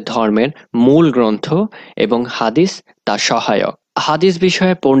আমাদের ধর্মের মূল গ্রন্থ এবং হাদিস তার সহায়ক। হাদিস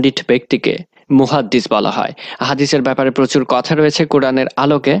বিষয়ে পণ্ডিত ব্যক্তিকে মুহাদ্দিস বলা হয়। হাদিসের ব্যাপারে প্রচুর কথা রয়েছে। কোরআনের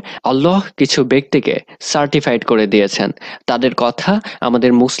আলোকে আল্লাহ কিছু ব্যক্তিকে সার্টিফাইড করে দিয়েছেন, তাদের কথা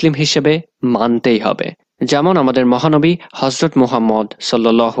আমাদের মুসলিম হিসেবে মানতেই হবে। যেমন আমাদের মহানবী হযরত মুহাম্মদ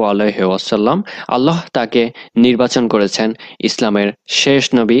সাল্লাল্লাহু আলাইহি ওয়াসাল্লাম, আল্লাহ তাকে নির্বাচন করেছেন ইসলামের শেষ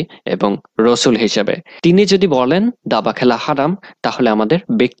নবী এবং রসুল হিসেবে। তিনি যদি বলেন দাবা খেলা হারাম, তাহলে আমাদের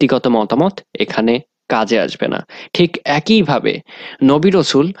ব্যক্তিগত মতামত এখানে কাজে আসবে না। ঠিক একইভাবে নবী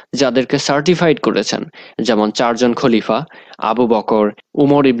রসুল যাদেরকে সার্টিফাইড করেছেন, যেমন 4 জন খলিফা, আবু বকর,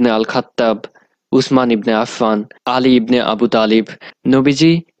 উমর ইবনে আল খাত্তাব, উসমান ইবনে আফফান, আলী ইবনে আবু তালিব,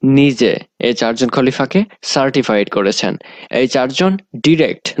 নবীজি নিজে এই 4 জন খলিফাকে সার্টিফাইড করেছেন। এই 4 জন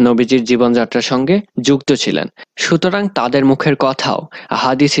ডিরেক্ট নবীজির জীবনযাত্রার সঙ্গে যুক্ত ছিলেন। সুতরাং তাদের মুখের কথাও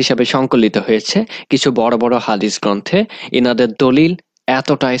হাদিস হিসেবে সংকলিত হয়েছে কিছু বড় বড় হাদিস গ্রন্থে। ইনাদের দলিল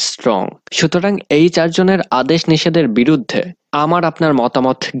এতটাই স্ট্রং। সুতরাং এই 4 জনের আদেশ নিষেধের বিরুদ্ধে আমার আপনার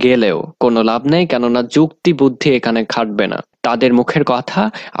মতামত গেলেও কোনো লাভ নেই, কেননা যুক্তি বুদ্ধি এখানে খাটবে না। তাদের মুখের কথা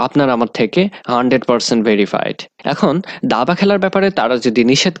আপনার আমার থেকে 100% ভেরিফাইড। এখন দাবা খেলার ব্যাপারে তারা যদি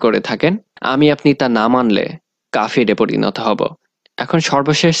নিষেধ করে থাকেন, আমি আপনি তা না মানলে কাফিরে পরিণত হব। এখন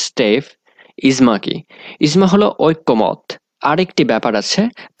সর্বশেষ স্টেপ, ইজমা কি? ইজমা হলো ঐক্যমত। আরেকটি ব্যাপার আছে,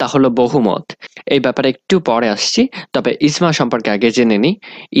 তা হলো বহুমত। এই ব্যাপারে একটু পরে আসছি, তবে ইজমা সম্পর্কে আগে জেনে নিই।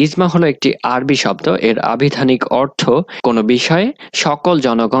 ইজমা হলো একটি আরবি শব্দ। এর আবিধানিক অর্থ কোনো বিষয়ে সকল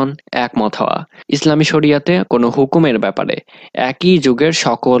জনগণ একমত হওয়া। ইসলামী শরিয়াতে কোনো হুকুমের ব্যাপারে একই যুগের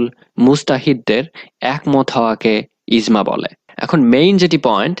সকল মুস্তাহিদদের একমত হওয়াকে ইজমা বলে। এখন মেইন যেটি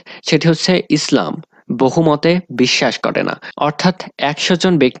পয়েন্ট, সেটি হচ্ছে ইসলাম বহুমতে বিশ্বাস করে না। অর্থাৎ 100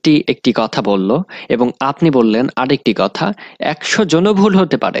 জন ব্যক্তি একটি কথা বলল এবং আপনি বললেন আরেকটি কথা, 100 জনও ভুল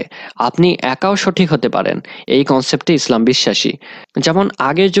হতে পারে, আপনি একাও সঠিক হতে পারেন। এই কনসেপ্টে ইসলাম বিশ্বাসী। যেমন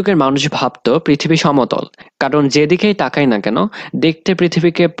আগের যুগের মানুষ ভাবত পৃথিবী সমতল, কারণ যেদিকেই তাকাই না কেন দেখতে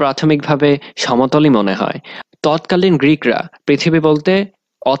পৃথিবীকে প্রাথমিকভাবে সমতলই মনে হয়। তৎকালীন গ্রিকরা পৃথিবী বলতে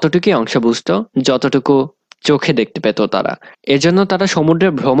অতটুকুই অংশ বুঝত যতটুকু চোখে দেখতে পেত তারা। এজন্য তারা সমুদ্রে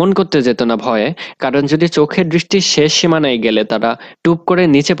ভ্রমণ করতে যেত না ভয়ে, কারণ যদি চোখের দৃষ্টির শেষ সীমানায় গেলে তারা টুপ করে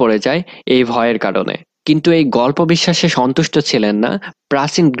নিচে পড়ে যায় এই ভয়ের কারণে। কিন্তু এই গল্প বিশ্বাসে সন্তুষ্ট ছিলেন না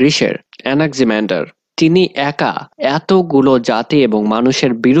প্রাচীন গ্রিসের অ্যানাক্সিম্যান্ডার। তিনি একা এতগুলো জাতি এবং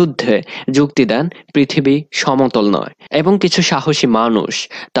মানুষের বিরুদ্ধে যুক্তি দেন পৃথিবী সমতল নয়, এবং কিছু সাহসী মানুষ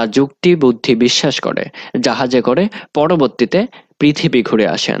তার যুক্তি বুদ্ধি বিশ্বাস করে জাহাজে করে পরবর্তীতে পৃথিবী ঘুরে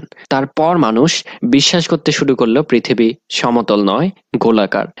আসেন। তারপর মানুষ বিশ্বাস করতে শুরু করলো পৃথিবী সমতল নয়,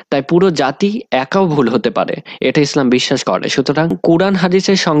 গোলাকার। তাই পুরো জাতি একাও ভুল হতে পারে, এটা ইসলাম বিশ্বাস করে। সুতরাং কুরআন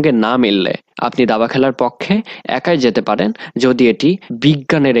হাদিসের সঙ্গে না মিললে আপনি দাবা খেলার পক্ষে একাই যেতে পারেন, যদি এটি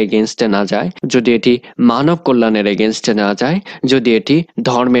বিজ্ঞানের এগেইনস্টে না যায়, যদি এটি মানব কল্যাণের এগেইনস্টে না যায়, যদি এটি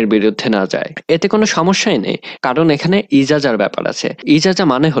ধর্মের বিরুদ্ধে না যায়। এতে কোনো সমস্যাই নেই, কারণ এখানে ইজাজার ব্যাপার আছে। ইজাজা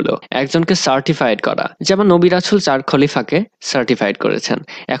মানে হলো একজনকে সার্টিফাইড করা। যেমন নবী রাসূল 4 খলিফাকে সার্টিফাইড করেছেন।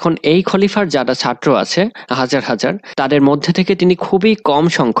 এখন এই খলিফার যারা ছাত্র আছে হাজার হাজার, তাদের মধ্যে থেকে তিনি খুবই কম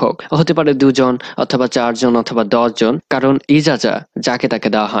সংখ্যক, হতে পারে 2 জন অথবা 4 জন অথবা 10 জন, কারণ ইজাজা যাকে তাকে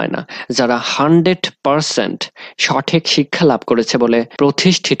দেওয়া হয় না। যারা 100% সঠিক শিক্ষা লাভ করেছে বলে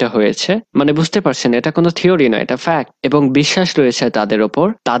প্রতিষ্ঠিত হয়েছে, মানে বুঝতে পারছেন এটা কোনো থিওরি নয়, এটা ফ্যাক্ট, এবং বিশ্বাস রয়েছে তাদের ওপর,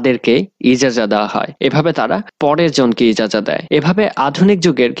 তাদেরকে ইজাজা দেওয়া হয়। এভাবে তারা পরের জনকে ইজাজা দেয়। এভাবে আধুনিক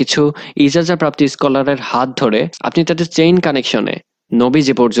যুগের কিছু ইজাজা প্রাপ্ত স্কলারের হাত ধরে আপনি তাদের চেইন কানেকশনে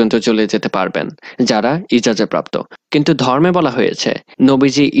নবীজি পর্যন্ত চলে যেতে পারবেন, যারা ইজাজা প্রাপ্ত। কিন্তু ধর্মে বলা হয়েছে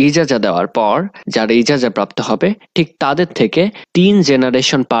নবীজি ইজাজা দেওয়ার পর যারা ইজাজা প্রাপ্ত হবে, ঠিক তাদের থেকে 3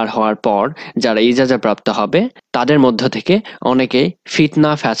 জেনারেশন পার হওয়ার পর যারা ইজাজা প্রাপ্ত হবে, তাদের মধ্য থেকে অনেকে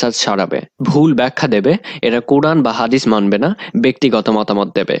ফিতনা ফ্যাসাদ ছড়াবে, ভুল ব্যাখ্যা দেবে। এরা কোরআন বা হাদিস মানবে না, ব্যক্তিগত মতামত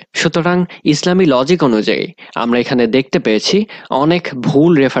দেবে। সুতরাং ইসলামী লজিক অনুযায়ী আমরা এখানে দেখতে পেয়েছি অনেক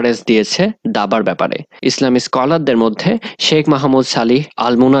ভুল রেফারেন্স দিয়েছে দাবার ব্যাপারে। ইসলামী স্কলারদের মধ্যে শেখ মাহমুদ সালিহ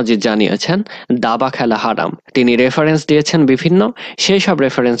আল মুনাজিদ জানিয়েছেন দাবা খেলা হারাম। তিনি রেফারেন্স দিয়েছেন বিভিন্ন, সেই সব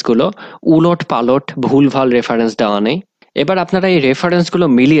রেফারেন্সগুলো উলট পালট ভুলভাল রেফারেন্স দেওয়া নেই। এবার আপনারা এই রেফারেন্সগুলো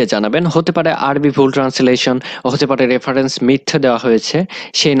মিলিয়ে জানাবেন। হতে পারে আরবি ভুল ট্রান্সলেশন, হতে পারে রেফারেন্স মিথ্যে দেওয়া হয়েছে,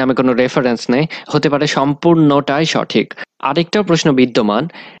 সেই নামে কোনো রেফারেন্স নেই, হতে পারে সম্পূর্ণটাই সঠিক। আরেকটাও প্রশ্ন বিদ্যমান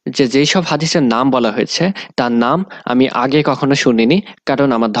যে যেসব হাদিসের নাম বলা হয়েছে তার নাম আমি আগে কখনো শুনিনি, কারণ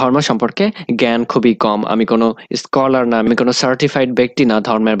আমার ধর্ম সম্পর্কে জ্ঞান খুবই কম। আমি কোনো স্কলার না, আমি কোনো সার্টিফাইড ব্যক্তি না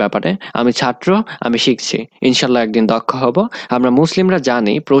ধর্মের ব্যাপারে। আমি ছাত্র, আমি শিখছি, ইনশাল্লাহ একদিন দক্ষ হব। আমরা মুসলিমরা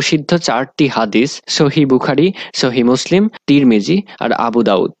জানি প্রসিদ্ধ 4টি হাদিস, সহি বুখারী, সহি মুসলিম, তিরমিজি আর আবু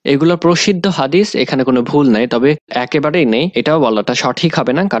দাউদ। এগুলো প্রসিদ্ধ হাদিস, এখানে কোনো ভুল নাই। তবে একেবারেই নেই এটাও বলাটা সঠিক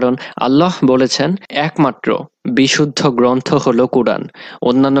হবে না, কারণ আল্লাহ বলেছেন একমাত্র বিশুদ্ধ গ্রন্থ হলো কুরআন।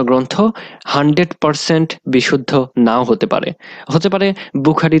 অন্যান্য গ্রন্থ 100% বিশুদ্ধ নাও হতে পারে। হতে পারে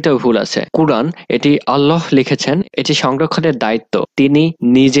বুখারীতেও ভুল আছে। কুরআন এটি আল্লাহ লিখেছেন, এটি সংরক্ষণের দায়িত্ব তিনি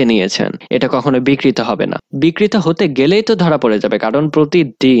নিজে নিয়েছেন। এটা কখনো বিকৃত হবে না। বিকৃত হতে গেলেই তো ধরা পড়ে যাবে, কারণ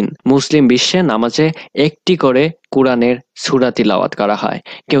প্রতিদিন মুসলিম বিশ্বে নামাজে একটি করে কুরআনের সূরা তিলাওয়াত করা হয়।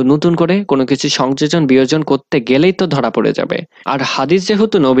 কেউ নতুন করে কোনো কিছু সংযোজন বিয়োজন করতে গেলেই তো ধরা পড়ে যাবে। আর হাদিস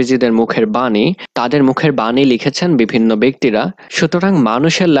যেহেতু নবীজিদের মুখের বাণী, তাদের মুখের বাণী লিখেছেন বিভিন্ন ব্যক্তিরা, সুতরাং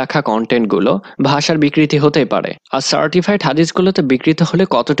মানুষের লেখা কন্টেন্টগুলো ভাষার বিকৃতি হতেই পারে। আর সার্টিফাইড হাদিসগুলোতে বিকৃত হলে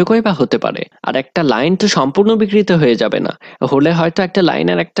কতটুকুই বা হতে পারে? আর একটা লাইন তো সম্পূর্ণ বিকৃত হয়ে যাবে না, হলে হয়তো একটা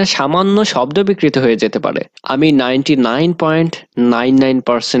লাইনের একটা সামান্য শব্দ বিকৃত হয়ে যেতে পারে। আমি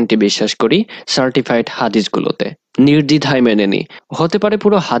 99.99% বিশ্বাস করি সার্টিফাইড হাদিসগুলোতে, নির্দ্বিধায় মেনে নিই। হতে পারে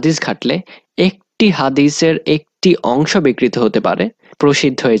পুরো হাদিস ঘাটলে একটি হাদিসের একটি অংশ বিকৃত হতে পারে,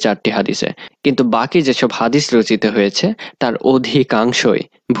 প্রসিদ্ধ এই 4টি হাদিসে, কিন্তু বাকি যেসব হাদিস রচিত হয়েছে তার অধিকাংশই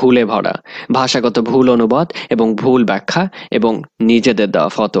ভুলে ভরা, ভাষাগত ভুল অনুবাদ এবং ভুল ব্যাখ্যা এবং নিজেদের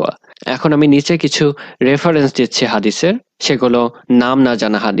দেওয়া ফতোয়া। এখন আমি নিচে কিছু রেফারেন্স দিচ্ছি হাদিসের, সেগুলো নাম না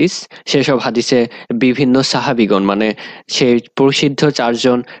জানা হাদিস। সেসব হাদিসে বিভিন্ন সাহাবীগণ, মানে সেই প্রসিদ্ধ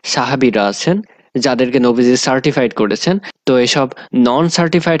 4জন সাহাবীরা আছেন যাদেরকে নবীজি সার্টিফাইড করেছেন। তো এসব নন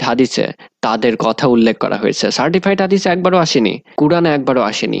সার্টিফাইড হাদিসে তাদের কথা উল্লেখ করা হয়েছে। সার্টিফাইড হাদিসে একবারও আসেনি, কুরআনে একবারও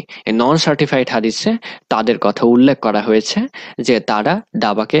আসেনি। এই নন সার্টিফাইড হাদিসে তাদের কথা উল্লেখ করা হয়েছে যে তারা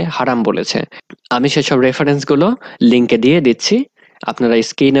দাবাকে হারাম বলেছে। আমি সেসব রেফারেন্সগুলো লিংকে দিয়ে দিচ্ছি, আপনারা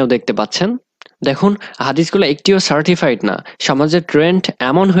স্ক্রিনেও দেখতে পাচ্ছেন। দেখুন, হাদিসগুলো একটিও সার্টিফাইড না। সমাজের ট্রেন্ড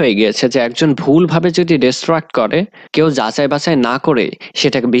এমন হয়ে গিয়েছে যে একজন ভুলভাবে যদি ডিস্ট্রাক্ট করে, কেউ যাচাই বাছাই না করে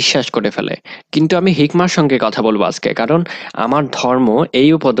সেটাকে বিশ্বাস করে ফেলে। কিন্তু আমি হিকমার সঙ্গে কথা বলবো আজকে, কারণ আমার ধর্ম এই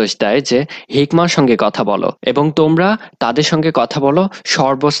উপদেশ দেয় যে হিকমার সঙ্গে কথা বলো এবং তোমরা তাদের সঙ্গে কথা বলো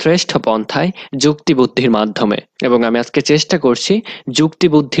সর্বশ্রেষ্ঠ পন্থায়, যুক্তি বুদ্ধির মাধ্যমে। এবং আমি আজকে চেষ্টা করছি যুক্তি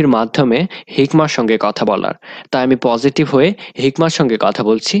বুদ্ধির মাধ্যমে হিকমার সঙ্গে কথা বলার। তাই আমি পজিটিভ হয়ে হিকমার সঙ্গে কথা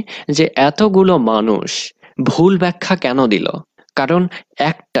বলছি যে এতগুলো মানুষ ভুল ব্যাখ্যা কেন দিল? কারণ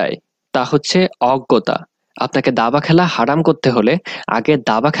একটাই, তা হচ্ছে অজ্ঞতা। আপনাকে দাবা খেলা হারাম করতে হলে আগে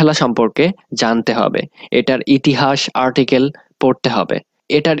দাবা খেলা সম্পর্কে জানতে হবে, এটার ইতিহাস আর্টিকেল পড়তে হবে,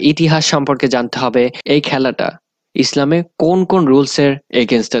 এটার ইতিহাস সম্পর্কে জানতে হবে, এই খেলাটা ইসলামে কোন কোন রুলসের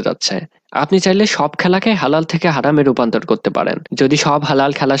এগেনস্টে যাচ্ছে। আপনি চাইলে সব খেলাকে হালাল থেকে হারামে রূপান্তর করতে পারেন যদি সব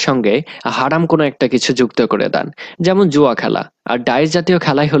হালাল খেলার সঙ্গে হারাম কোনো একটা কিছু যুক্ত করে দেন। যেমন জুয়া খেলা, আর ডাইস জাতীয়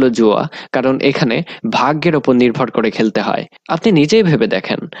খেলাই হলো জুয়া, কারণ এখানে ভাগ্যের ওপর নির্ভর করে খেলতে হয়। আপনি নিজেই ভেবে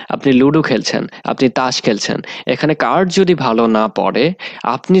দেখেন, আপনি লুডো খেলছেন, আপনি তাস খেলছেন, এখানে কার্ড যদি ভালো না পড়ে,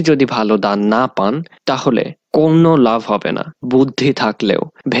 আপনি যদি ভালো দান না পান, তাহলে কোনো লাভ হবে না বুদ্ধি থাকলেও।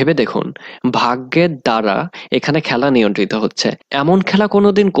 ভেবে দেখুন, ভাগ্যের দ্বারা এখানে খেলা নিয়ন্ত্রিত হচ্ছে। এমন খেলা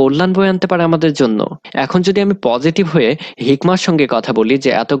কোনোদিন কল্যাণ বয়ে আনতে পারে আমাদের জন্য? এখন যদি আমি পজিটিভ হয়ে হিকমার সঙ্গে কথা বলি যে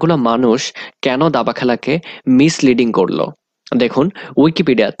এতগুলো মানুষ কেন দাবা খেলাকে মিসলিডিং করলো, দেখুন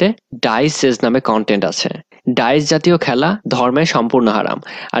উইকিপিডিয়াতে ডাইস সেজ নামে কন্টেন্ট আছে। ডাইস জাতীয় খেলা ধর্মে সম্পূর্ণ হারাম।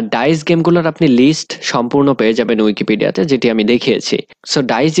 আর ডাইস গেমগুলোর আপনি লিস্ট সম্পূর্ণ পেয়ে যাবেন উইকিপিডিয়াতে, যেটি আমি দেখিয়েছি। সো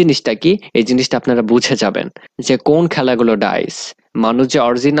ডাইস জিনিসটা কি, এই জিনিসটা আপনারা বুঝে যাবেন যে কোন খেলাগুলো ডাইস। মানুষ যে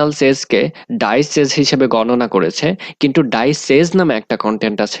অরিজিনাল সেজকে ডাইস সেজ হিসেবে গণনা করেছে, কিন্তু ডাইস সেজ নামে একটা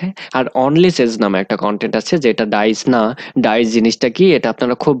কন্টেন্ট আছে আর অনলি সেজ নামে একটা কন্টেন্ট আছে যেটা ডাইস না। ডাইস জিনিসটা কি এটা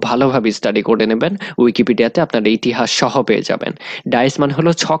আপনারা খুব ভালোভাবে স্টাডি করে নেবেন, উইকিপিডিয়াতে আপনারা ইতিহাস সহ পেয়ে যাবেন। ডাইস মানে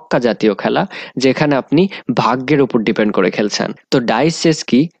হলো ছক্কা জাতীয় খেলা, যেখানে আপনি ভাগ্যের উপর ডিপেন্ড করে খেলছেন। তো ডাইস সেজ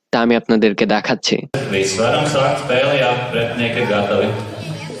কি তা আমি আপনাদেরকে দেখাচ্ছি। Viss varam sākt spēli, jā, pretinieki ir gatavi.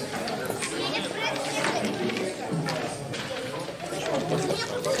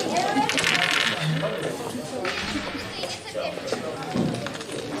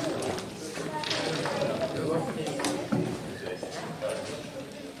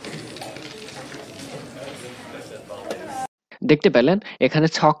 দেখতে পেলেন এখানে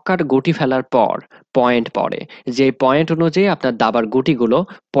ছক্কার গুটি ফেলার পর পয়েন্ট পড়ে, যে পয়েন্ট অনুযায়ী আপনার দাবার গুটিগুলো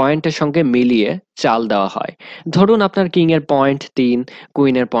পয়েন্টের সঙ্গে মিলিয়ে চাল দেওয়া হয়। ধরুন আপনার কিং এর পয়েন্ট 3,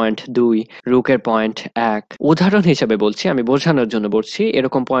 কুইনের পয়েন্ট 2, রুকের পয়েন্ট 1। উদাহরণ হিসেবে বলছি, আমি বোঝানোর জন্য বলছি,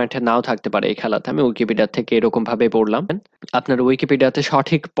 এরকম পয়েন্ট নাও থাকতে পারে এই খেলাতে। আমি উইকিপিডিয়া থেকে এরকম ভাবে পড়লাম, আপনার উইকিপিডিয়াতে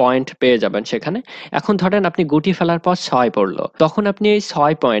সঠিক পয়েন্ট পেয়ে যাবেন সেখানে। এখন ধরেন আপনি গুটি ফেলার পর 6 পড়লো, তখন আপনি এই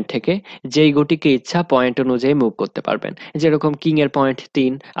 6 পয়েন্ট থেকে যেই গুটিকে ইচ্ছা পয়েন্ট অনুযায়ী মুভ করতে পারবেন। যেরকম কিং এর পয়েন্ট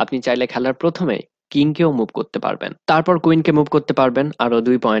 3, আপনি চাইলে খেলার প্রথমে কিংকেও মুভ করতে পারবেন, তারপর কুইনকে মুভ করতে পারবেন আরো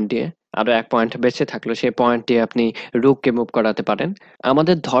 2 পয়েন্ট দিয়ে, আরো 1 পয়েন্ট বেঁচে থাকলো, সেই পয়েন্ট দিয়ে আপনি রুককে মুভ করাতে পারেন।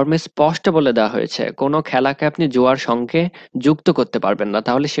 আমাদের ধর্মে স্পষ্ট বলে দেওয়া হয়েছে কোনো খেলাকে আপনি জুয়ার সঙ্গে যুক্ত করতে পারবেন না,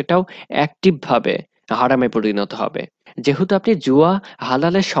 তাহলে সেটাও অ্যাক্টিভ ভাবে হারামে পরিণত হবে। যেহেতু আপনি জুয়া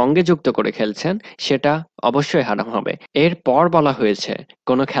হালালের সঙ্গে যুক্ত করে খেলছেন, সেটা অবশ্যই হারাম হবে। এরপর বলা হয়েছে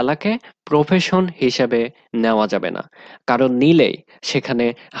কোনো খেলাকে প্রফেশন হিসেবে নেওয়া যাবে না, কারণ নিলেই সেখানে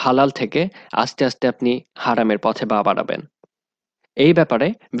হালাল থেকে আস্তে আস্তে আপনি হারামের পথে পা বাড়াবেন। এই ব্যাপারে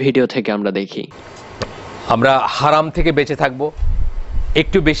ভিডিও থেকে আমরা দেখি। আমরা হারাম থেকে বেঁচে থাকব,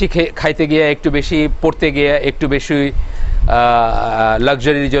 একটু বেশি খাইতে গিয়ে, একটু বেশি পড়তে গিয়ে, একটু বেশি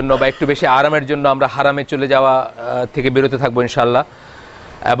লাক্সারির জন্য বা একটু বেশি আরামের জন্য আমরা হারামে চলে যাওয়া থেকে বিরত থাকবো ইনশাল্লাহ।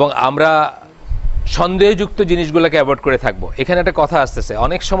 এবং আমরা সন্দেহযুক্ত জিনিসগুলোকে অ্যাভয়েড করে থাকবো। এখানে একটা কথা আসতেছে,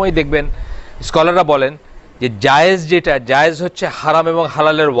 অনেক সময় দেখবেন স্কলাররা বলেন যে জায়েজ, যেটা জায়েজ হচ্ছে হারাম এবং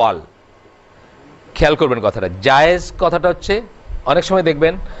হালালের ওয়াল। খেয়াল করবেন কথাটা, জায়েজ কথাটা হচ্ছে, অনেক সময়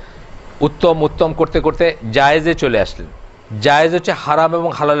দেখবেন উত্তম উত্তম করতে করতে জায়েজে চলে আসলেন, জায়েজ হচ্ছে হারাম এবং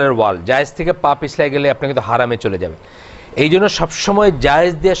হালালের ওয়াল। জায়েজ থেকে পা পিছলাই গেলে আপনি কিন্তু হারামে চলে যাবেন। এই জন্য সবসময়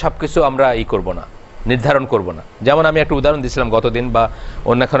জায়েজ দিয়ে সব কিছু আমরা করব না, নির্ধারণ করব না। যেমন আমি একটা উদাহরণ দিয়েছিলাম গতদিন, বা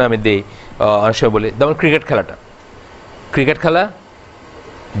অন্যখানে আমি দিই, অনেক সময় বলি, যেমন ক্রিকেট খেলাটা, ক্রিকেট খেলা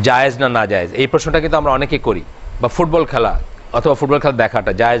জায়েজ না না জায়েজ, এই প্রশ্নটা কিন্তু আমরা অনেকেই করি। বা ফুটবল খেলা অথবা ফুটবল খেলা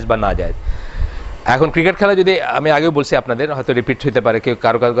দেখাটা জায়েজ বা না জায়েজ। এখন ক্রিকেট খেলা যদি, আমি আগেও বলছি আপনাদের, হয়তো রিপিট হতে পারে, কেউ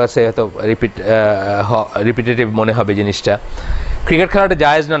কারো কারো কাছে হয়তো রিপিটেটিভ মনে হবে জিনিসটা। ক্রিকেট খেলাটা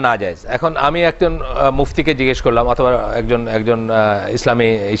জায়েজ না না জায়েজ, এখন আমি একজন মুফতিকে জিজ্ঞেস করলাম, অথবা একজন ইসলামী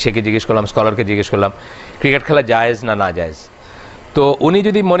ইসেকে জিজ্ঞেস করলাম, স্কলারকে জিজ্ঞেস করলাম, ক্রিকেট খেলা জায়েজ না না জায়েজ। তো উনি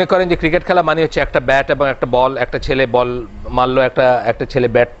যদি মনে করেন যে ক্রিকেট খেলা মানে হচ্ছে একটা ব্যাট এবং একটা বল, একটা ছেলে বল মারলো, একটা ছেলে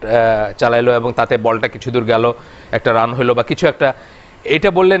ব্যাট চালাইলো এবং তাতে বলটা কিছু দূর গেল, একটা রান হলো বা কিছু একটা, এটা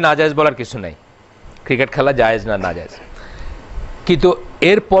বললে না জায়েজ বলার কিছু নাই, ক্রিকেট খেলা জায়েজ না না জায়েজ। কিন্তু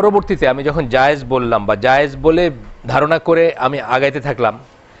এর পরবর্তীতে আমি যখন জায়েজ বললাম বা জায়েজ বলে ধারণা করে আমি আগাইতে থাকলাম,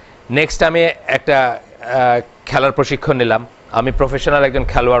 নেক্সট আমি একটা খেলার প্রশিক্ষণ নিলাম, আমি প্রফেশনাল একজন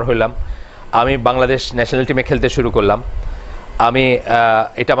খেলোয়াড় হইলাম, আমি বাংলাদেশ ন্যাশনাল টিমে খেলতে শুরু করলাম, আমি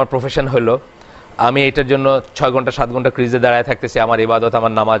এটা আমার প্রফেশন হলো, আমি এটার জন্য 6 ঘন্টা 7 ঘন্টা ক্রিজে দাঁড়ায় থাকতেছি, আমার ইবাদত,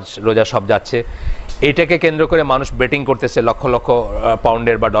 আমার নামাজ রোজা সব যাচ্ছে। এটাকে কেন্দ্র করে মানুষ বেটিং করতেছে, লক্ষ লক্ষ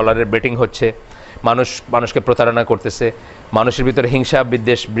পাউন্ডের বা ডলারের বেটিং হচ্ছে, মানুষকে প্রতারণা করতেছে, মানুষের ভিতরে হিংসা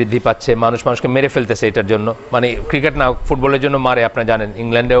বিদ্বেষ বৃদ্ধি পাচ্ছে, মানুষকে মেরে ফেলতেছে এটার জন্য। মানে ক্রিকেট না, ফুটবলের জন্য মারে, আপনারা জানেন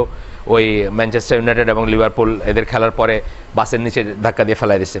ইংল্যান্ডেও ওই ম্যানচেস্টার ইউনাইটেড এবং লিভারপুল এদের খেলার পরে বাসের নিচে ধাক্কা দিয়ে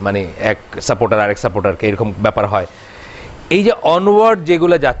ফেলাই দিচ্ছে, মানে এক সাপোর্টার আরেক সাপোর্টারকে, এরকম ব্যাপার হয়। এই যে অনওয়ার্ড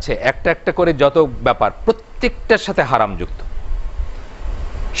যেগুলো যাচ্ছে একটা একটা করে যত ব্যাপার, প্রত্যেকটার সাথে হারাম যুক্ত।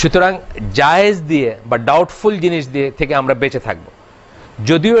 সুতরাং জায়েজ দিয়ে বা ডাউটফুল জিনিস দিয়ে থেকে আমরা বেঁচে থাকবো।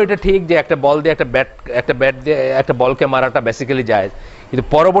 যদিও এটা ঠিক যে একটা বল দিয়ে একটা ব্যাট দিয়ে একটা বলকে মারাটা বেসিক্যালি জায়েজ, কিন্তু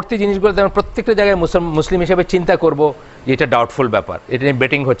পরবর্তী জিনিসগুলো আমরা প্রত্যেকটা জায়গায় মুসলিম হিসেবে চিন্তা করব যে এটা ডাউটফুল ব্যাপার, এটা নিয়ে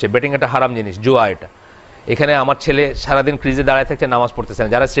বেটিং হচ্ছে, বেটিং একটা হারাম জিনিস, জুয়া এটা। এখানে আমার ছেলে সারাদিন ক্রিজে দাঁড়ায় থাকছে, নামাজ পড়তেছে না।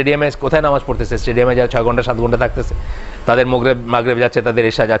 যারা স্টেডিয়ামে, কোথায় নামাজ পড়তেছে? স্টেডিয়ামে যারা 6 ঘন্টা 7 ঘন্টা থাকতেছে, তাদের মাগরিব যাচ্ছে, তাদের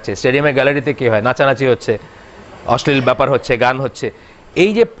এশা যাচ্ছে। স্টেডিয়ামে গ্যালারিতে কি হয়? নাচানাচি হচ্ছে, অশ্লীল ব্যাপার হচ্ছে, গান হচ্ছে।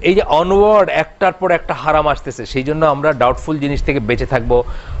 এই যে অনওয়ার্ড একটার পর একটা হারাম আসতেছে, সেই জন্য আমরা ডাউটফুল জিনিস থেকে বেঁচে থাকবো।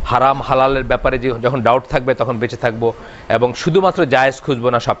 হারাম হালালের ব্যাপারে যখন ডাউট থাকবে তখন বেঁচে থাকবো, এবং শুধুমাত্র জায়েজ খুঁজবো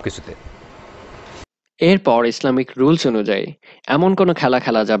না সব কিছুতে। এরপর ইসলামিক রুলস অনুযায়ী এমন কোনো খেলা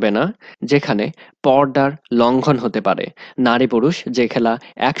খেলা যাবে না যেখানে পর্দার লঙ্ঘন হতে পারে। নারী পুরুষ যে খেলা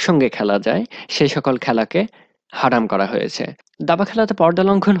একসঙ্গে খেলা যায় সেই সকল খেলাকে হারাম করা হয়েছে। দাবা খেলাতে পর্দা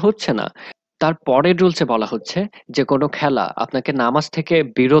লঙ্ঘন হচ্ছে না। তার পরের রুলসে বলা হচ্ছে যে কোনো খেলা আপনাকে নামাজ থেকে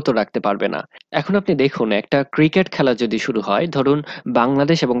বিরত রাখতে পারবে না। এখন আপনি দেখুন, একটা ক্রিকেট খেলা যদি শুরু হয়, ধরুন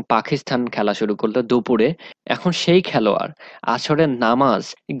বাংলাদেশ এবং পাকিস্তান খেলা শুরু করলো দুপুরে, এখন সেই খেলোয়াড় আসরের নামাজ,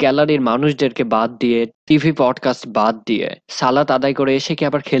 গ্যালারির মানুষদেরকে বাদ দিয়ে, টিভি পডকাস্ট বাদ দিয়ে সালাত আদায় করে এসে কি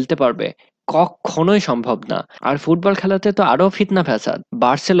আবার খেলতে পারবে? কখনোই সম্ভব না। আর ফুটবল খেলাতে তো আরো ফিতনা ফ্যাসাদ।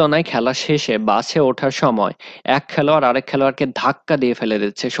 বার্সেলোনায় খেলা শেষে বাসে ওঠার সময় এক খেলোয়াড় আরেক খেলোয়াড়কে ধাক্কা দিয়ে ফেলে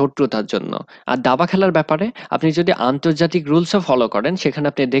দিচ্ছে শত্রুতার জন্য। আর দাবা খেলার ব্যাপারে আপনি যদি আন্তর্জাতিক রুলসও ফলো করেন, সেখানে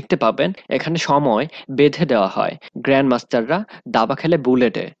আপনি দেখতে পাবেন এখানে সময় বেঁধে দেওয়া হয়। গ্র্যান্ড মাস্টাররা দাবা খেলে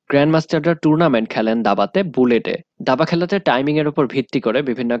বুলেটে, গ্র্যান্ড মাস্টাররা টুর্নামেন্ট খেলেন দাবাতে বুলেটে। দাবা খেলাতে টাইমিং এর উপর ভিত্তি করে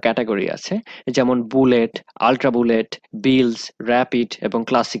বিভিন্ন ক্যাটাগরি আছে, যেমন বুলেট, আল্ট্রা বুলেট, বিলস, র্যাপিড এবং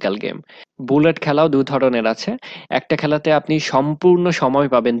ক্লাসিক্যাল গেম। বুলেট খেলাও 2 ধরনের আছে। একটা খেলাতে আপনি সম্পূর্ণ সময়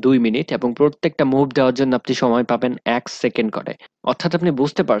পাবেন 2 মিনিট এবং প্রত্যেকটা মুভ দেওয়ার জন্য আপনি সময় পাবেন 1 সেকেন্ড করে। অর্থাৎ আপনি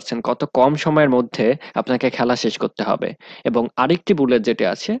বুঝতে পারছেন কত কম সময়ের মধ্যে আপনাকে খেলা শেষ করতে হবে। এবং আরেকটি বুলেট যেটি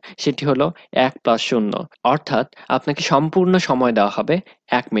আছে সেটি হলো 1+0, অর্থাৎ আপনাকে সম্পূর্ণ সময় দেওয়া হবে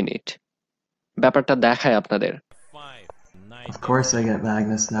 1 মিনিট। ব্যাপারটা দেখায় আপনাদের। Of course I get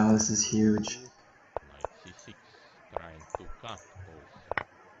Magnus now, this is huge.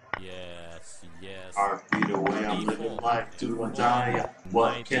 Yes. 4 feet away, I'm living life to a die.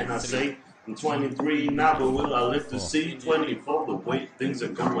 What can I say? I'm 23 now, but will I live to see 24? The way things are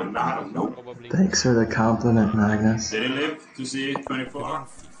going, I don't know. Thanks for the compliment, Magnus. Did he live to see 24?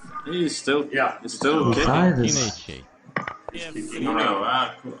 He's still, Yeah, he's still kicking. 5 is Kicking around.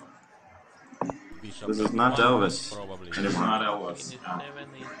 Ah, cool. This is not Elvis. And it's not Elvis.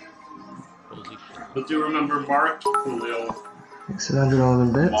 But do you remember Mark Julio?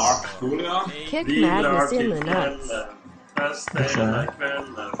 611 bits. Mark Julio? Kick Magnus in the nuts.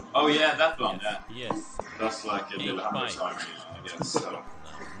 Oh yeah, that one. Yeah, Yes. That's like a little hammer song, I guess. So.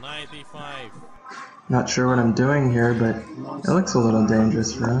 95. Not sure what I'm doing here, but it looks a little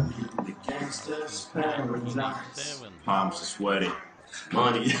dangerous for him. The gangster's paradise. 7. Palms are sweaty.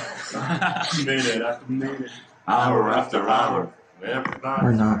 Money. Minute after minute. Hour after hour. Everybody.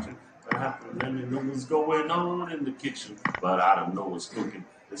 Or not. What happened? Let me know what's going on in the kitchen. But I don't know what's cooking.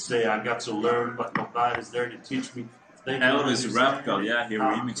 They say I got to learn, but nobody's there to teach me. Elvis Rap God. Yeah, he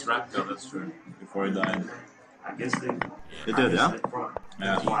remixed Rap God. That's true. Before he died. I guess they. He did, yeah.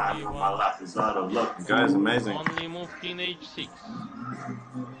 That's why my life is out of luck. The guy is amazing. Only move teenage 6.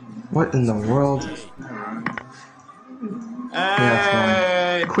 What in the world?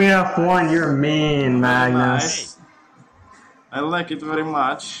 Hey, Queen F1, you're mean, Magnus. nice. I like it very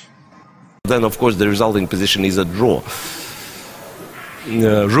much. Then, of course, the resulting position is a draw.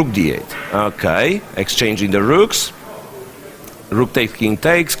 Rook d8. Okay, exchanging the rooks. Rook takes, king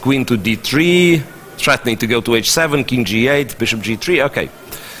takes, queen to d3, threatening to go to h7, king g8, bishop g3. Okay,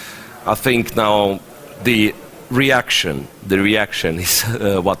 I think now the reaction is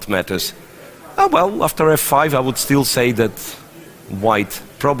what matters. Well, after f5, I would still say that white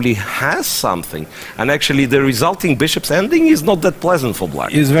probably has something, and actually the resulting bishop's ending is not that pleasant for black.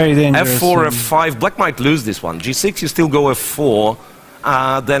 It's very dangerous. f4, f5, black might lose this one. g6, you still go f4.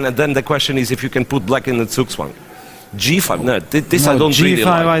 Then the question is if you can put black in the Zugzwang. G5, no, this No, I don't G5 really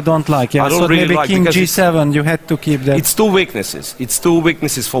like. I don't like. Yeah, I don't so really maybe like king because G7, you had to keep that. It's two weaknesses. It's two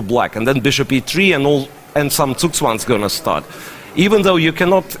weaknesses for black, and then bishop e3 and some Zugzwang's gonna start. Even though you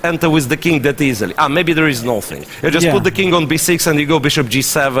cannot enter with the king that easily. Maybe there is nothing. You just Yeah. put the king on b6 and you go bishop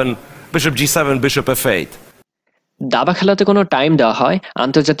g7, bishop f8. দাবা খেলাতে কোনো time দেওয়া হয়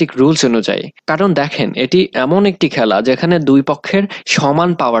আন্তর্জাতিক rules অনুযায়ী, কারণ দেখেন এটি এমন একটি খেলা যেখানে দুই পক্ষের সমান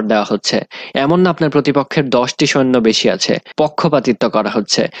পাওয়ার দেওয়া হচ্ছে। এমন না আপনার প্রতিপক্ষের 10টি সৈন্য বেশি আছে, পক্ষপাতিত্ব করা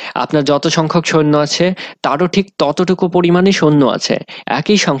হচ্ছে। আপনার যত সংখ্যক সৈন্য আছে তারও ঠিক ততটুকু পরিমাণে সৈন্য আছে,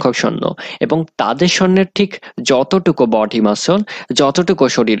 একই সংখ্যক সৈন্য, এবং তাদের সৈন্যের ঠিক যতটুকু বডি মাসল, যতটুকু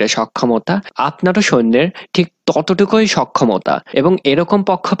শরীরে সক্ষমতা, আপনারও সৈন্যের ঠিক ততটুকুই সক্ষমতা। এবং এরকম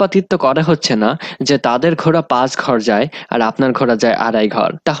পক্ষপাতিত্ব করা হচ্ছে না যে তাদের ঘোড়া 5 ঘর যায় আর আপনার ঘোড়া যায় 2.5 ঘর।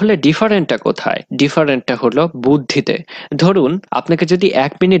 তাহলে ডিফারেন্টটা কোথায়? ডিফারেন্টটা হলো বুদ্ধিতে। ধরুন আপনাকে যদি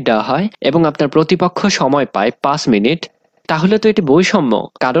 1 মিনিট দেওয়া হয় এবং আপনার প্রতিপক্ষ সময় পায় 5 মিনিট, তাহলে তো এটি বৈষম্য,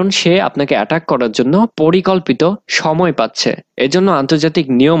 কারণ সে আপনাকে অ্যাটাক করার জন্য পরিকল্পিত সময় পাচ্ছে। এজন্য আন্তর্জাতিক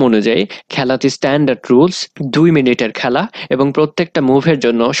নিয়ম অনুযায়ী খেলাটি স্ট্যান্ডার্ড রুলস 2 মিনিটের খেলা এবং প্রত্যেকটা মুভের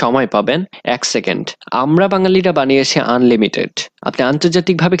জন্য সময় পাবেন 1 সেকেন্ড। আমরা বাঙালিরা বানিয়েছি আনলিমিটেড। আপনি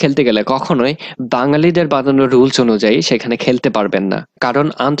আন্তর্জাতিকভাবে খেলতে গেলে কখনোই বাঙালিদের বানানো রুলস অনুযায়ী সেখানে খেলতে পারবেন না, কারণ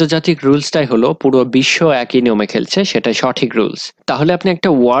আন্তর্জাতিক রুলসটাই হলো পুরো বিশ্ব একই নিয়মে খেলছে, সেটাই সঠিক রুলস। তাহলে আপনি একটা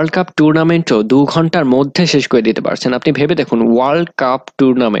ওয়ার্ল্ড কাপ টুর্নামেন্টও 2 ঘন্টার মধ্যে শেষ করে দিতে পারছেন। আপনি ভেবে দেখুন, ওয়ার্ল্ড কাপ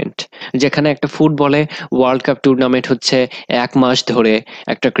টুর্নামেন্ট, যেখানে একটা ফুটবলে ওয়ার্ল্ড কাপ টুর্নামেন্ট হচ্ছে 1 মাস ধরে,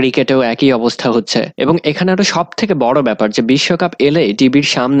 একটা ক্রিকেটেও একই অবস্থা হচ্ছে। এবং এখানে আরো সব থেকে বড় ব্যাপার যে বিশ্বকাপ এলে টিভির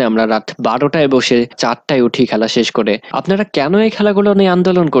সামনে আমরা রাত 12টায় বসে 4টায় উঠি খেলা শেষ করে। আপনারা কেন এই খেলাগুলো নিয়ে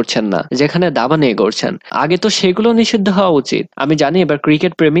আন্দোলন করছেন না, যেখানে দাবা নিয়ে করছেন? আগে তো সেগুলো নিষিদ্ধ হওয়া উচিত। আমি জানি এবার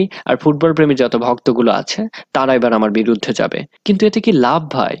ক্রিকেট প্রেমী আর ফুটবল প্রেমী যত ভক্তগুলো আছে তারা এবার আমার বিরুদ্ধে যাবে, কিন্তু এতে কি লাভ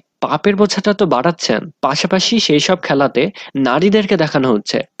ভাই? পাপের বোঝাটা তো বাড়াচ্ছেন। পাশাপাশি সেই সব খেলাতে নারীদেরকে দেখানো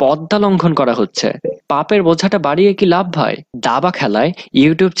হচ্ছে, পর্দা লঙ্ঘন করা হচ্ছে। পাপের বোঝাটা বাড়িয়ে কি লাভ ভাই? দাবা খেলায়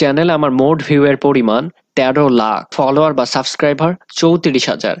ইউটিউব চ্যানেলে আমার মোট ভিউ এর পরিমাণ 13 লাখ, ফলোয়ার বা সাবস্ক্রাইবার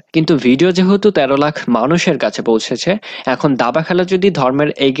 34,000, কিন্তু ভিডিও যেহেতু 13 লাখ মানুষের কাছে পৌঁছেছে, এখন দাবা খেলা যদি ধর্মের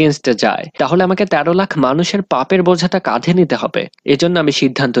এগেইনস্টে যায় তাহলে আমাকে 13 লাখ মানুষের পাপের বোঝাটা কাঁধে নিতে হবে। এজন্য আমি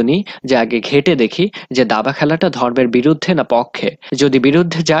সিদ্ধান্ত নিই যে আগে ঘেটে দেখি যে দাবা খেলাটা ধর্মের বিরুদ্ধে না পক্ষে। যদি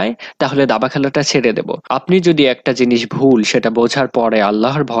বিরুদ্ধে যায় তাহলে দাবা খেলাটা ছেড়ে দেব। আপনি যদি একটা জিনিস ভুল সেটা বোঝার পরে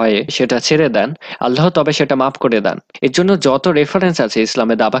আল্লাহর ভয়ে সেটা ছেড়ে দেন, আল্লাহ তবে সেটা মাফ করে দেন। এর জন্য যত রেফারেন্স আছে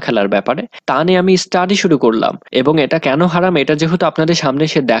ইসলামে দাবা খেলার ব্যাপারে তা নিয়ে আমি স্টাডি শুরু করলাম, এবং এটা কেন হারাম এটা যেহেতু আপনাদের সামনে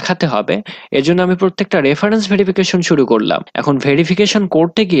এসে দেখাতে হবে, এজন্য আমি প্রত্যেকটা রেফারেন্স ভেরিফিকেশন শুরু করলাম। এখন ভেরিফিকেশন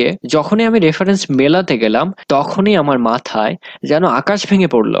করতে গিয়ে যখনই আমি রেফারেন্স মেলাতে গেলাম, তখনই আমার মাথায় যেন আকাশ ভেঙে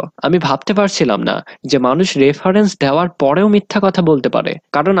পড়লো। আমি ভাবতে পারছিলাম না যে মানুষ রেফারেন্স দেওয়ার পরেও মিথ্যা কথা বলতে পারে,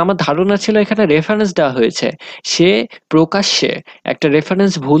 কারণ আমার ধারণা ছিল এখানে রেফারেন্স দেওয়া হয়েছে, সে প্রকাশ্যে একটা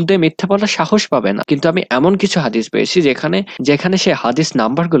রেফারেন্স ভুল দিয়ে মিথ্যা বলার সাহস পাবে না। কিন্তু আমি এমন কিছু হাদিস পেয়েছি যেখানে সে হাদিস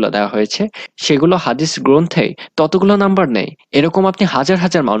নাম্বারগুলো দেওয়া হয়েছে, সেগুলো হাদিস গ্রন্থে ততগুলো নাম্বার নেই। এরকম আপনি হাজার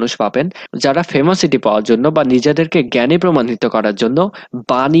হাজার মানুষ পাবেন যারা ফেমাসিটি পাওয়ার জন্য বা নিজেদেরকে জ্ঞানী প্রমাণিত করার জন্য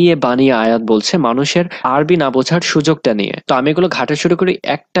বানিয়ে বানিয়ে আয়াত বলছে মানুষের আরবি না বোঝার সুযোগটা নিয়ে। তো আমি এগুলো ঘাটা শুরু করি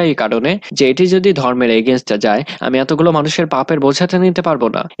একটাই কারণে, যে এটি যদি ধর্মের এগেনস্টে যায়, আমি এতগুলো মানুষের পাপের বোঝাটা নিতে পারবো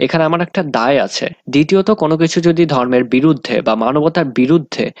না, এখানে আমার একটা দায় আছে। দ্বিতীয়ত, কোনো কিছু যদি ধর্মের বিরুদ্ধে বা মানবতার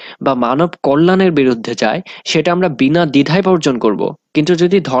বিরুদ্ধে বা মানব কল্যাণের বিরুদ্ধে যায়, সেটা আমরা বিনা দ্বিধায় বর্জন করব। কিন্তু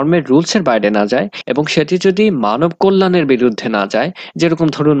যদি ধর্মের রুলসের বাইরে না যায় এবং সেটি যদি মানব কল্যাণের বিরুদ্ধে না যায়, যেরকম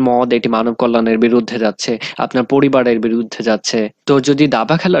ধরুন মদ, এটি মানব কল্যাণের বিরুদ্ধে যাচ্ছে, আপনার পরিবারের বিরুদ্ধে যাচ্ছে। তো যদি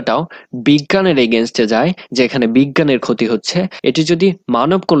দাবা খেলাটাও বিজ্ঞানের এগেনস্টে যায়, যেখানে বিজ্ঞানের ক্ষতি হচ্ছে, এটি যদি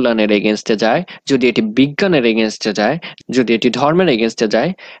মানব কল্যাণের এগেনস্টে যায়, যদি এটি বিজ্ঞানের এগেনস্টে যায়, যদি এটি ধর্মের এগেনস্টে যায়,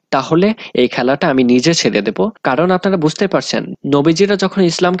 তাহলে এই খেলাটা আমি নিজে ছেড়ে দেব। কারণ আপনারা বুঝতে পারছেন, নবীজিরা যখন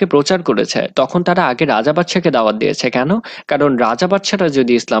ইসলামকে প্রচার করেছে তখন তারা আগে রাজা বাদশাকে দাওয়াত দিয়েছে। কেন? কারণ রাজা বাদশারা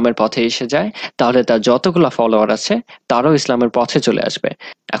যদি ইসলামের পথে এসে যায়, তাহলে তার যতগুলো ফলোয়ার আছে তারাও ইসলামের পথে চলে আসবে।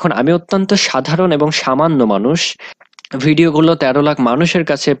 এখন আমি অত্যন্ত সাধারণ এবং সামান্য মানুষ, ভিডিওগুলো 13 লাখ মানুষের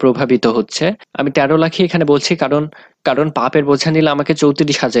কাছে প্রভাবিত হচ্ছে। আমি 13 লাখই এখানে বলছি কারণ পাপের বোঝা নিলে আমাকে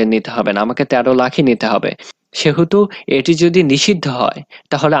 34,000 নিতে হবে না, আমাকে 13 লাখই নিতে হবে। সেহেতু এটি যদি নিষিদ্ধ হয়,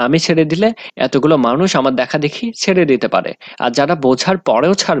 তাহলে আমি ছেড়ে দিলে এতগুলো মানুষ আমার দেখা দেখি ছেড়ে দিতে পারে। আর যারা বোঝার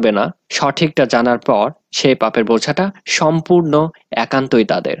পরেও ছাড়বে না, সঠিকটা জানার পর, সেই পাপের বোঝাটা সম্পূর্ণ একান্তই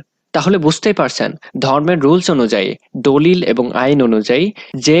তাদের। তাহলে বুঝতেই পারছেন, ধর্মের রুলস অনুযায়ী, দলিল এবং আইন অনুযায়ী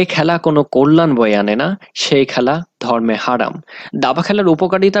যে খেলা কোনো কল্যাণ বয়ে আনে না, সেই খেলা ধর্মে হারাম। দাবা খেলার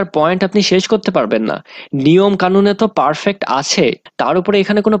উপকারিতার পয়েন্ট আপনি শেষ করতে পারবেন না। নিয়ম কানুনে তো পারফেক্ট আছে, তার উপরে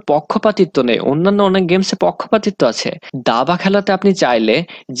এখানে কোনো পক্ষপাতিত্ব নেই। অন্যান্য অনেক গেমসে পক্ষপাতিত্ব আছে। দাবা খেলাতে আপনি চাইলে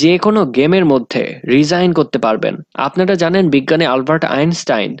যে কোনো গেমের মধ্যে রিজাইন করতে পারবেন। আপনারা জানেন বিজ্ঞানী আলবার্ট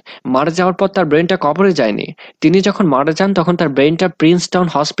আইনস্টাইন মারা যাওয়ার পর তার ব্রেনটা কবরে যায়নি। তিনি যখন মারা যান তখন তার ব্রেনটা প্রিন্সটাউন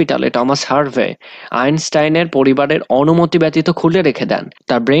হসপিটালে টমাস হার্ভে আইনস্টাইনের পরিবারের অনুমতি ব্যতীত খুলে রেখে দেন।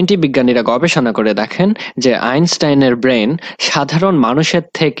 তার ব্রেনটি বিজ্ঞানীরা গবেষণা করে দেখেন যে আইনস্টাইনের ব্রেন সাধারণ মানুষের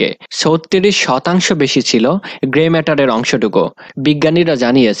থেকে 36% বেশি ছিল গ্রে ম্যাটারের অংশটুকু। বিজ্ঞানীরা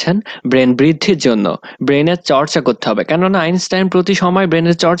জানিয়েছেন ব্রেন বৃদ্ধির জন্য ব্রেনের চর্চা করতে হবে, কেননা আইনস্টাইন প্রতি সময়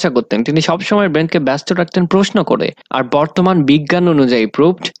ব্রেনের চর্চা করতেন। তিনি সবসময় ব্রেনকে ব্যস্ত রাখতেন প্রশ্ন করে। আর বর্তমান বিজ্ঞান অনুযায়ী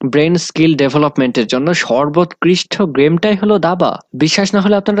প্রুভড, ব্রেন স্কিল ডেভেলপমেন্টের জন্য সর্বোৎকৃষ্ট গেমটাই হলো দাবা। বিশ্বাস না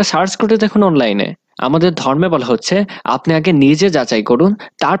হলে আপনারা সার্চ করে দেখুন অনলাইনে। আমাদের ধর্মে বলা হচ্ছে আপনি আগে নিজে যাচাই করুন,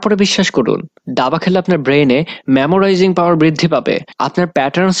 তারপরে বিশ্বাস করুন। দাবা খেলে আপনার ব্রেনে মেমোরাইজিং পাওয়ার বৃদ্ধি পাবে, আপনার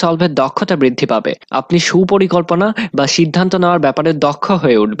প্যাটার্ন সলভের দক্ষতা বৃদ্ধি পাবে, আপনি সুপরিকল্পনা বা সিদ্ধান্ত নেওয়ার ব্যাপারে দক্ষ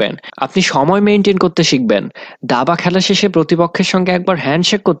হয়ে উঠবেন, আপনি সময় মেনটেন করতে শিখবেন। দাবা খেলা শেষে প্রতিপক্ষের সঙ্গে একবার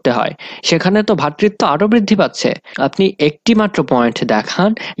হ্যান্ডশেক করতে হয়, সেখানে তো ভ্রাতৃত্ব আরো বৃদ্ধি পাচ্ছে। আপনি একটি মাত্র পয়েন্ট দেখান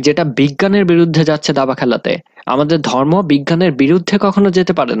যেটা বিজ্ঞানের বিরুদ্ধে যাচ্ছে দাবা খেলাতে। আমাদের ধর্ম বিজ্ঞানের বিরুদ্ধে কখনো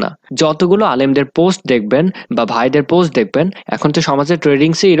যেতে পারে না। যতগুলো আলেমদের পোস্ট দেখবেন বা ভাইদের পোস্ট দেখবেন, এখন তো সমাজের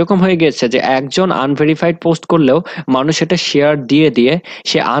ট্রেডিংসে এরকম হয়ে গেছে যে একজন আনভেরিফাইড পোস্ট করলেও মানুষ এটা শেয়ার দিয়ে দিয়ে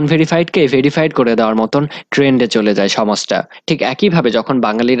সে আনভেরিফাইডকে ভেরিফাইড করে দেওয়ার মতন ট্রেন্ডে চলে যায় সমাজটা। ঠিক একইভাবে যখন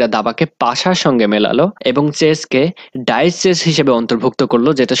বাঙালিরা দাবাকে পাশার সঙ্গে মেলালো এবং চেসকে ডাইস চেস হিসেবে অন্তর্ভুক্ত করলো,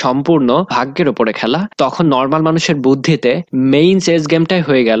 যেটা সম্পূর্ণ ভাগ্যের উপরে খেলা, তখন নর্মাল মানুষের বুদ্ধিতে মেইন চেস গেমটাই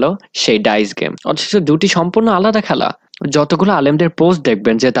হয়ে গেল সেই ডাইস গেম। অথচ দুটি সম্পূর্ণ আলাদা খেলা। যতগুলো আলেমদের পোস্ট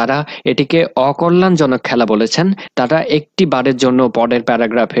দেখবেন যে তারা এটিকে অকল্যাণজনক খেলা বলেছেন, তারা একটি বারের জন্য পরের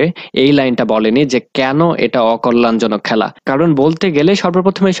প্যারাগ্রাফে এই লাইনটা বলেনি যে কেন এটা অকল্যাণজনক খেলা। কারণ বলতে গেলে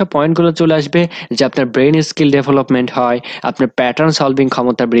সর্বপ্রথম এইসব পয়েন্টগুলো চলে আসবে যে আপনার ব্রেন স্কিল ডেভেলপমেন্ট হয়, আপনার প্যাটার্ন সলভিং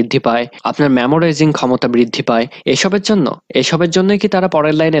ক্ষমতা বৃদ্ধি পায়, আপনার মেমোরাইজিং ক্ষমতা বৃদ্ধি পায়। এসবের জন্যই কি তারা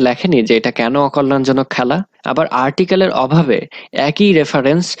পরের লাইনে লেখেনি যে এটা কেন অকল্যাণজনক খেলা? আবার আর্টিকেলের অভাবে একই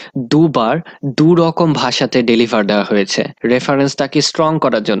রেফারেন্স দুবার দুরকম ভাষাতে ডেলিভার দেওয়া হয়েছে, রেফারেন্সটাকে স্ট্রং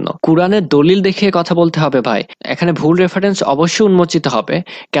করার জন্য। কুরআনের দলিল দেখিয়ে কথা বলতে হবে ভাই। এখানে ভুল রেফারেন্স অবশ্যই উন্মোচিত হবে,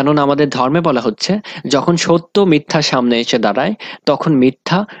 কেননা আমাদের ধর্মে বলা হচ্ছে যখন সত্য মিথ্যা সামনে এসে দাঁড়ায় তখন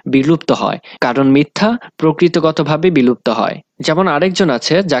মিথ্যা বিলুপ্ত হয়, কারণ মিথ্যা প্রকৃতিগতভাবে বিলুপ্ত হয়। যেমন আরেকজন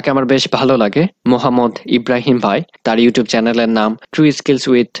আছে যাকে আমার বেশ ভালো লাগে, মোহাম্মদ ইব্রাহিম ভাই। তার ইউটিউব চ্যানেলের নাম true skills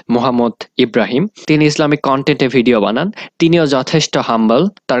with Mohammad Ibrahim. তিনি ইসলামিক কন্টেন্টে ভিডিও বানান। তিনিও যথেষ্ট হাম্বল,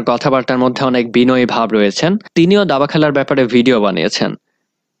 তার কথাবার্তার মধ্যে অনেক বিনয়ী ভাব রয়েছেন। তিনিও দাবা খেলার ব্যাপারে ভিডিও বানিয়েছেন।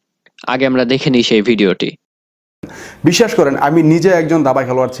 আগে আমরা দেখে নিই সেই ভিডিওটি। বিশ্বাস করেন আমি নিজে একজন দাবা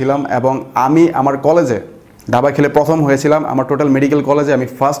খেলোয়াড় ছিলাম এবং আমি আমার কলেজে দাবা খেলে প্রথম হয়েছিলাম। আমার টোটাল মেডিকেল কলেজে আমি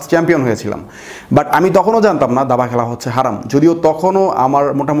ফার্স্ট চ্যাম্পিয়ন হয়েছিলাম। বাট আমি তখনও জানতাম না দাবা খেলা হচ্ছে হারাম, যদিও তখনও আমার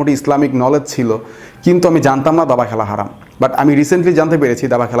মোটামুটি ইসলামিক নলেজ ছিল, কিন্তু আমি জানতাম না দাবা খেলা হারাম। বাট আমি রিসেন্টলি জানতে পেরেছি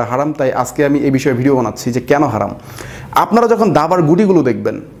দাবা খেলা হারাম, তাই আজকে আমি এই বিষয়ে ভিডিও বানাচ্ছি যে কেন হারাম। আপনারা যখন দাবার গুটিগুলো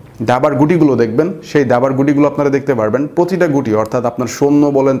দেখবেন, সেই দাবার গুটিগুলো আপনারা দেখতে পারবেন, প্রতিটা গুটি অর্থাৎ আপনার সৈন্য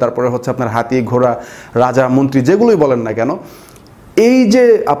বলেন, তারপরে হচ্ছে আপনার হাতি, ঘোড়া, রাজা, মন্ত্রী, যেগুলোই বলেন না কেন, এই যে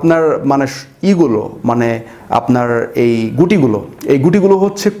আপনার মানে মানে আপনার এই গুটিগুলো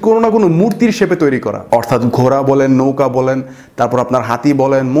হচ্ছে কোনো না কোনো মূর্তির শেপে তৈরি করা। অর্থাৎ ঘোড়া বলেন, নৌকা বলেন, তারপর আপনার হাতি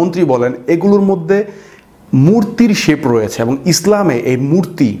বলেন, মন্ত্রী বলেন, এগুলোর মধ্যে মূর্তির শেপ রয়েছে। এবং ইসলামে এই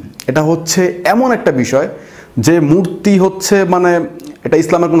মূর্তি এটা হচ্ছে এমন একটা বিষয় যে মূর্তি হচ্ছে মানে এটা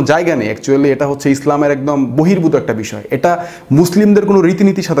ইসলামের কোনো জায়গা নেই। অ্যাকচুয়ালি এটা হচ্ছে ইসলামের একদম বহির্ভূত একটা বিষয়, এটা মুসলিমদের কোনো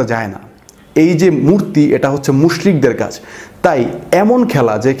রীতিনীতির সাথে যায় না। এই যে মূর্তি এটা হচ্ছে মুশরিকদের কাজ। তাই এমন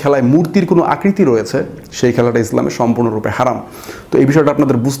খেলা যে খেলায় মূর্তির কোনো আকৃতি রয়েছে সেই খেলাটা ইসলামে সম্পূর্ণরূপে হারাম। তো এই বিষয়টা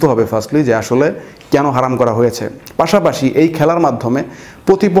আপনাদের বুঝতে হবে ফার্স্টলি যে আসলে কেন হারাম করা হয়েছে। পাশাপাশি এই খেলার মাধ্যমে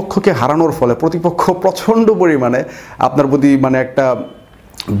প্রতিপক্ষকে হারানোর ফলে প্রতিপক্ষ প্রচণ্ড পরিমাণে আপনার প্রতি মানে একটা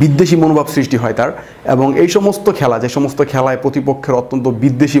বিদ্বেষী মনোভাব সৃষ্টি হয় তার। এবং এই সমস্ত খেলা, যে সমস্ত খেলায় প্রতিপক্ষের অত্যন্ত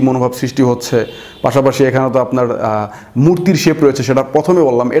বিদ্বেষী মনোভাব সৃষ্টি হচ্ছে, পাশাপাশি এখানে তো আপনার মূর্তির শেপ রয়েছে, সেটা প্রথমে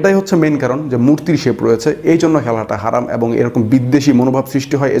বললাম, এটাই হচ্ছে মেইন কারণ যে মূর্তির শেপ রয়েছে, এই জন্য খেলাটা হারাম এবং এরকম বিদ্বেষী মনোভাব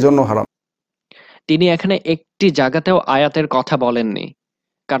সৃষ্টি হয়, এজন্য হারাম। তিনি এখানে একটি জায়গাতেও আয়াতের কথা বলেননি,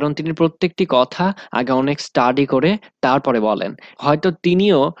 কারণ তিনি প্রত্যেকটি কথা আগে অনেক স্টাডি করে তারপরে বলেন। হয়তো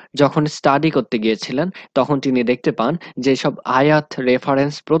তিনিও যখন স্টাডি করতে গিয়েছিলেন তখন তিনি দেখতে পান যে সব আয়াত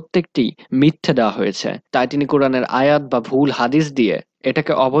রেফারেন্স প্রত্যেকটি মিথ্যে দেওয়া হয়েছে, তাই তিনি কোরআনের আয়াত বা ভুল হাদিস দিয়ে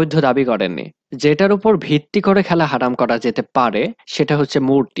এটাকে অবৈধ দাবি করেননি। যেটার উপর ভিত্তি করে খেলা হারাম করা যেতে পারে সেটা হচ্ছে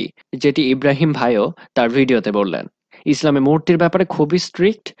মূর্তি, যেটি ইব্রাহিম ভাইও তার ভিডিওতে বললেন। ইসলামে মূর্তির ব্যাপারে খুবই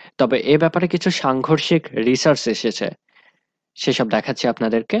স্ট্রিক্ট, তবে এ ব্যাপারে কিছু সাংঘর্ষিক রিসার্চ এসেছে, সেসব দেখাচ্ছি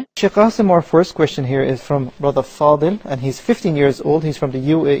আপনাদেরকে। Sheikh Qasim, our first question here is from Brother Fadil, and he's 15 years old. He's from the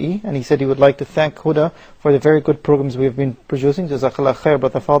UAE, and he said he would like to thank Huda for the very good programs we have been producing. Jazakallah khair,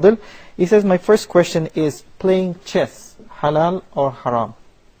 Brother Fadil. He says, my first question is, playing chess, halal or haram?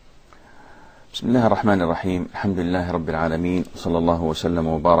 بسم الله الرحمن الرحيم الحمد لله رب العالمين وصلى الله وسلم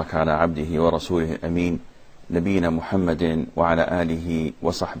وبارك على عبده ورسوله الأمين نبينا محمد وعلى آله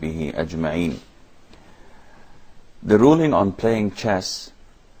وصحبه أجمعين. The ruling on playing chess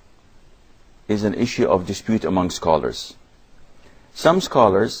is an issue of dispute among scholars. Some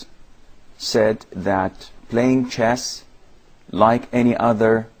scholars said that playing chess, like any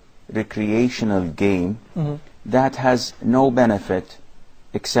other recreational game, that has no benefit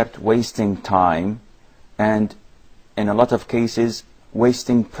except wasting time and, in a lot of cases,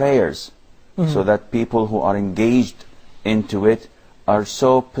 wasting prayers, so that people who are engaged into it are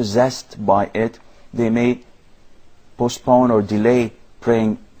so possessed by it, they may postpone or delay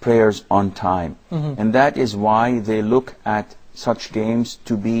praying prayers on time. And that is why they look at such games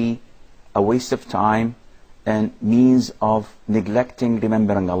to be a waste of time and means of neglecting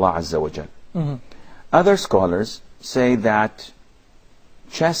remembering Allah Azza wa Jal. Other scholars say that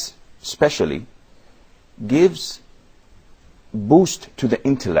chess especially gives boost to the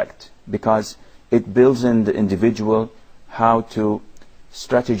intellect because it builds in the individual how to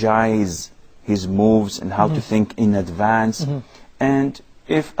strategize his moves and how to think in advance. And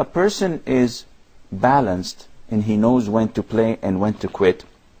if a person is balanced and he knows when to play and when to quit,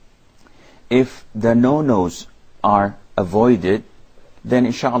 if the no-nos are avoided, then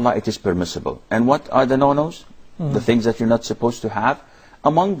inshallah it is permissible. And what are the no-nos? The things that you're not supposed to have.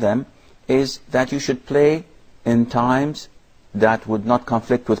 Among them is that you should play in times that would not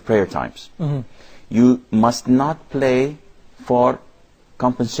conflict with prayer times. You must not play for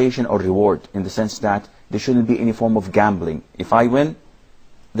compensation or reward, in the sense that there shouldn't be any form of gambling. If I win,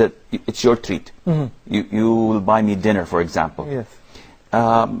 it's your treat. You will buy me dinner, for example. Yes.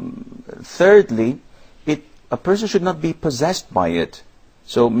 Thirdly, a person should not be possessed by it.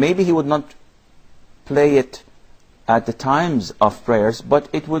 So maybe he would not play it at the times of prayers, but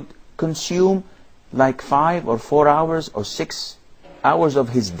it would consume like 5 or 4 hours or 6 hours of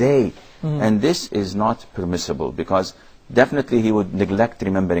his day. And this is not permissible because definitely he would neglect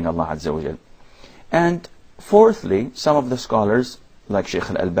remembering Allah Azza wa Jal. And fourthly, some of the scholars, like Sheikh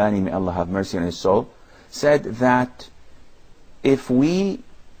Al-Albani, may Allah have mercy on his soul, said that if we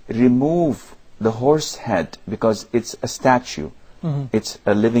remove the horse head, because it's a statue, it's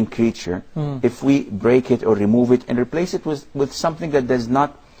a living creature, if we break it or remove it and replace it with something that does not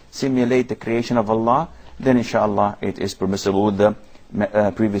simulate the creation of Allah, then inshallah it is permissible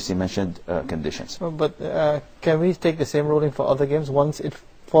previously mentioned conditions. But can we take the same ruling for other games? Once it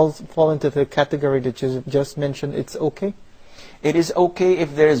fall into the category that you just mentioned, it's okay? It is okay if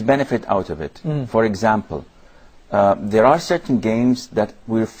there is benefit out of it. For example, there are certain games that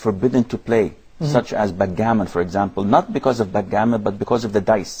we're forbidden to play, such as backgammon, for example, not because of backgammon, but because of the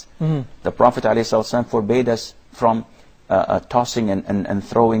dice. The Prophet ﷺ forbade us from tossing and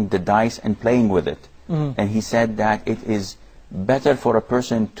throwing the dice and playing with it. And he said that it is better for a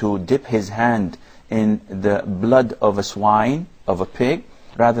person to dip his hand in the blood of a swine, of a pig,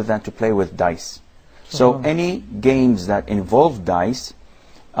 rather than to play with dice. So any games that involve dice,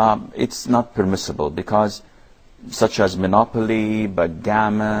 it's not permissible, because such as Monopoly,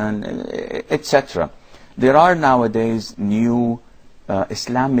 backgammon, etc. There are nowadays new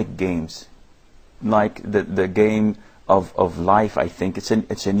Islamic games, like the game of life, I think.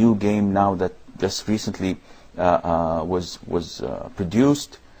 It's a new game now that just recently was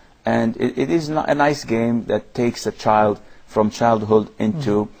produced, and it is a nice game that takes a child from childhood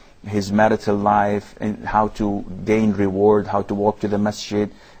into his marital life, and how to gain reward, how to walk to the masjid.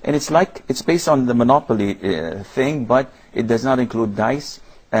 And it's based on the Monopoly thing, but it does not include dice,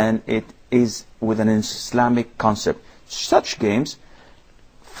 and it is with an Islamic concept. Such games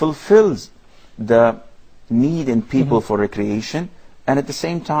fulfills the need in people for recreation, and at the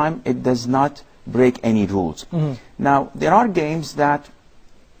same time it does not break any rules. Now, there are games that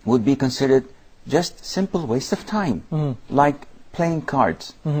would be considered just simple waste of time, like playing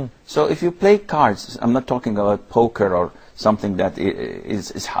cards. So if you play cards, I'm not talking about poker or something that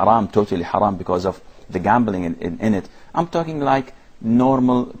is haram, totally haram because of the gambling in it. I'm talking like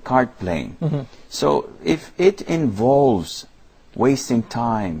normal card playing. So if it involves wasting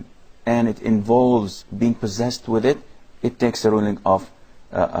time and it involves being possessed with it, it takes the ruling of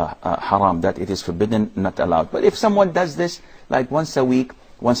haram, that it is forbidden, not allowed. But if someone does this like once a week,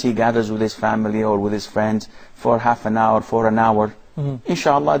 once he gathers with his family or with his friends for half an hour, for an hour,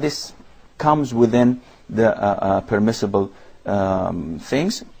 inshallah, this comes within the permissible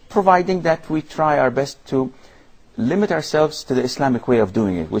things, providing that we try our best to limit ourselves to the Islamic way of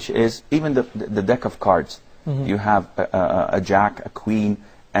doing it, which is even the deck of cards. You have a jack, a queen,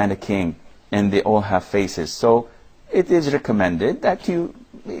 and a king, and they all have faces. So it is recommended that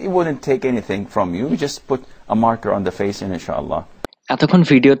it wouldn't take anything from you. You just put a marker on the face, and inshallah. এতক্ষণ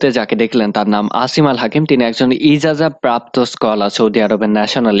ভিডিওতে যাকে দেখলেন তার নাম আসিম আল হাকিম। তিনি একজন ইজাজা প্রাপ্ত scholar, Saudi আরবের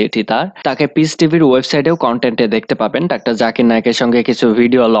ন্যাশনালিটি তাকে পিস টিভির ওয়েবসাইটেও কন্টেন্টে দেখতে পাবেন। ডাক্তার জাকির নায়েকের সঙ্গে কিছু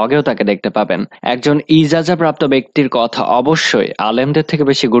ভিডিও লগেও তাকে দেখতে পাবেন। একজন ইজাজা প্রাপ্ত ব্যক্তির কথা অবশ্যই আলেমদের থেকে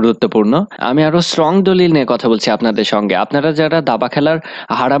বেশি গুরুত্বপূর্ণ। আমি আরো স্ট্রং দলিল নিয়ে কথা বলছি আপনাদের সঙ্গে। আপনারা যারা দাবা খেলার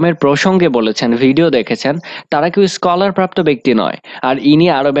হারামের প্রসঙ্গে বলেছেন, ভিডিও দেখেছেন, তারা কেউ স্কলার প্রাপ্ত ব্যক্তি নয়। আর ইনি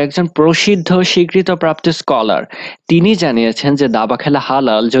আরবে একজন প্রসিদ্ধ স্বীকৃত প্রাপ্ত স্কলার। তিনি জানিয়েছেন যে দাবা খেলা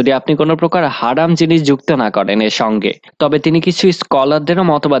হালাল যদি আপনি কোনো প্রকার হারাম জিনিস যুক্ত না করেন এর সঙ্গে। তবে তিনি কিছু স্কলারদেরও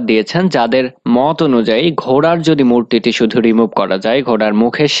মতবাদ দিয়েছেন, যাদের মত অনুযায়ী ঘোড়ার যদি মূর্তিটি শুধু রিমুভ করা যায়, ঘোড়ার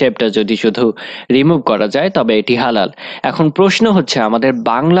মুখের শেপটা যদি শুধু রিমুভ করা যায়, তবে এটি হালাল। এখন প্রশ্ন হচ্ছে, আমাদের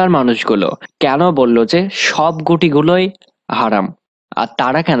বাংলার মানুষগুলো কেন বলল যে সব গুটিগুলোই হারাম, আর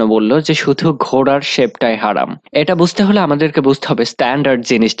তারা কেন বললো যে শুধু ঘোড়ার শেপটাই হারাম? এটা বুঝতে হলে আমাদেরকে বুঝতে হবে স্ট্যান্ডার্ড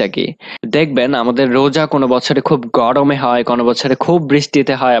জিনিসটা কি। দেখবেন আমাদের রোজা কোনো বছরে খুব গরমে হয়, কোনো বছরে খুব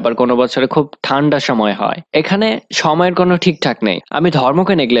বৃষ্টিতে হয়, আবার কোনো বছরে খুব ঠান্ডা সময় হয়। এখানে সময়ের কোনো ঠিকঠাক নেই। আমি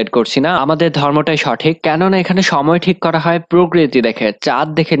ধর্মকে নেগলেক্ট করছি না, আমাদের ধর্মটাই সঠিক। কেননা এখানে সময় ঠিক করা হয় প্রকৃতি দেখে, চাঁদ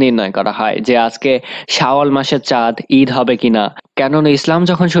দেখে নির্ণয় করা হয় যে আজকে শাওয়াল মাসের চাঁদ, ঈদ হবে কিনা। কেননা ইসলাম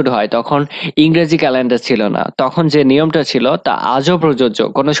যখন শুরু হয় তখন ইংরেজি ক্যালেন্ডার ছিল না, তখন যে নিয়মটা ছিল তা আজও প্রযোজ্য,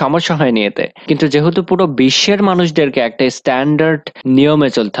 কোনো সমস্যা হয়নি এতে। কিন্তু যেহেতু পুরো বিশ্বের মানুষদেরকে একটা স্ট্যান্ডার্ড নিয়মে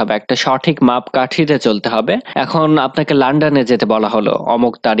চলতে হবে, একটা সঠিক মাপকাঠিতে চলতে হবে। এখন আপনাকে লন্ডনে যেতে বলা হলো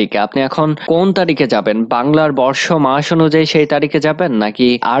অমুক তারিখে, আপনি এখন কোন তারিখে যাবেন? বাংলার বর্ষ মাস অনুযায়ী সেই তারিখে যাবেন, নাকি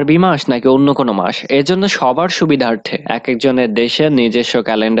আরবি মাস, নাকি অন্য কোনো মাস? এজন্য সবার সুবিধার্থে এক একজনের দেশের নিজস্ব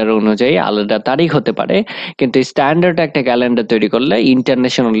ক্যালেন্ডার অনুযায়ী আলাদা তারিখ হতে পারে, কিন্তু স্ট্যান্ডার্ড একটা ক্যালেন্ডার তৈরি করলে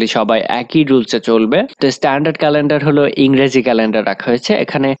ইন্টারন্যাশনালি সবাই একই রুলসে চলবে। তো স্ট্যান্ডার্ড ক্যালেন্ডার হলো ইংরেজি ক্যালেন্ডার রাখা হয়েছে।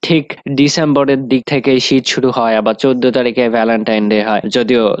 এখানে ঠিক ডিসেম্বরের দিক থেকে শীত শুরু হয়, আবার 14 তারিখে ভ্যালেন্টাইন ডে হয়।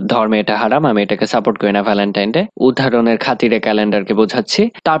 যদিও ধর্মে এটা হারাম, আমি এটাকে সাপোর্ট করি না ভ্যালেন্টাইন ডে, উদাহরণের খাতিরে ক্যালেন্ডারকে বোঝাচ্ছি।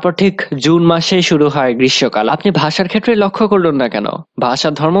 তারপর ঠিক জুন মাসেই শুরু হয় গ্রীষ্মকাল। আপনি ভাষার ক্ষেত্রে লক্ষ্য করলেন না কেন? ভাষা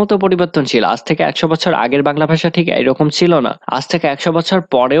ধর্মও তো পরিবর্তনশীল। আজ থেকে 100 বছর আগের বাংলা ভাষা ঠিক এরকম ছিল না, আজ থেকে 100 বছর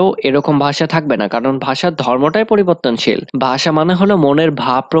পরেও এরকম ভাষা থাকবে না, কারণ ভাষার ধর্মটাই পরিবর্তনশীল। ভাষা মানে হলো মনের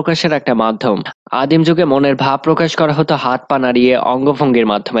ভাব প্রকাশের একটা মাধ্যম। আদিম যুগে মনের ভাব প্রকাশ করা হতো হাত পা নাড়িয়ে, অঙ্গভঙ্গির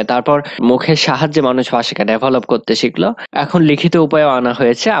মাধ্যমে। তারপর মুখের সাহায্যে মানুষ ভাষাকে ডেভেলপ করতে শিখলো। এখন লিখিত উপায়ও আনা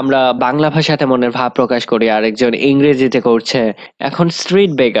হয়েছে। আমরা বাংলা ভাষাতে মনের ভাব প্রকাশ করি, আরেকজন ইংরেজিতে করছে। এখন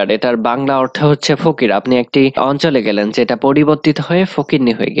স্ট্রিট বেগার, এটার বাংলা অর্থ হচ্ছে ফকির। আপনি একটি অঞ্চলে গেলেন যেটা পরিবর্তিত হয়ে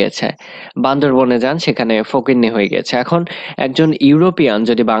ফকিরনি হয়ে গিয়েছে। বান্দরবনে যান, সেখানে ফকিরনি হয়ে গেছে। এখন একজন ইউরোপিয়ান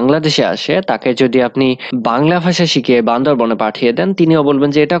যদি বাংলাদেশে আসে, তাকে যদি আপনি বাংলা ভাষা শিখিয়ে বান্দরবনে পাঠিয়ে দেন, তিনিও বলবেন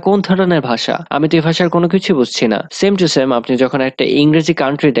যে এটা কোন ধরনের ভাষা, আমি তো এই ভাষার কোনো কিছু বুঝছি না। সেম টু সেম আপনি যখন একটা ইংরেজি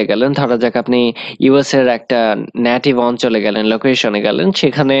কান্ট্রিতে গেলেন, ধরা যাক আপনি ইউএস এর একটা নেটিভ অঞ্চলে গেলেন, লোকেশনে গেলেন,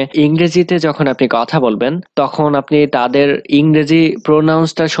 সেখানে ইংরেজিতে যখন আপনি কথা বলবেন, তখন আপনি তাদের ইংরেজি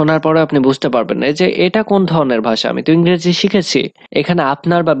প্রোনাউন্সটা শোনার পরে আপনি বুঝতে পারবেন না যে এটা কোন ধরনের ভাষা, আমি তো ইংরেজি শিখেছি। এখানে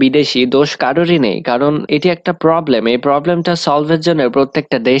আপনার বা বিদেশি দোষ কারোরই নেই, কারণ এটি একটা প্রবলেম। এই প্রবলেমটা সলভের জন্য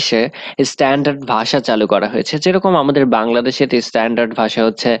প্রত্যেকটা দেশে স্ট্যান্ডার্ড ভাষা চালু করা হয়েছে। যেরকম আমাদের বাংলাদেশে স্ট্যান্ডার্ড ভাষা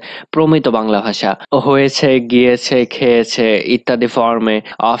হচ্ছে প্রমিত বাংলা ভাষা। হয়েছে, গিয়েছে, খেয়েছে ইত্যাদি ফর্মে,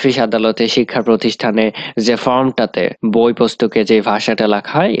 অফিস আদালতে, শিক্ষা প্রতিষ্ঠানে যে ফর্মটাতে বই পুস্তকে যে ভাষাটা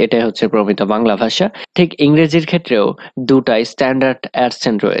লেখা হয়, এটাই হচ্ছে প্রমিত বাংলা ভাষা। ঠিক ইংরেজির ক্ষেত্রেও দুটা স্ট্যান্ডার্ড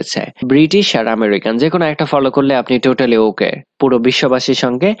অ্যাকসেন্ট রয়েছে, ব্রিটিশ আর আমেরিকান। যে কোনো একটা ফলো করলে আপনি টোটালি ওকে পুরো বিশ্ববাসীর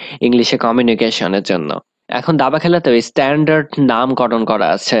সঙ্গে ইংলিশে কমিউনিকেশনের জন্য। এখন দাবা খেলাতেও স্ট্যান্ডার্ড নামকরণ করা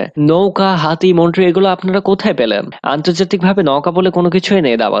আছে। নৌকা, হাতি, মন্ত্রী, এগুলো আপনারা কোথায় পেলেন? আন্তর্জাতিকভাবে নৌকা বলে কোনো কিছুই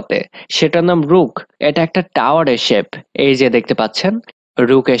নেই দাবাতে। সেটার নাম রুক। এটা একটা টাওয়ারের শেপ, এই যে দেখতে পাচ্ছেন,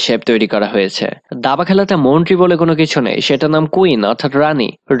 রুকের শেপ তৈরি করা হয়েছে। দাবা খেলাতে মন্ত্রী বলে কোনো কিছু নেই, সেটার নাম কুইন অর্থাৎ রানী।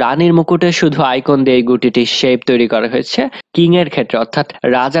 রানীর মুকুটে শুধু আইকন দিয়ে এই গুটিটির শেপ তৈরি করা হয়েছে। কিং এর ক্ষেত্রে অর্থাৎ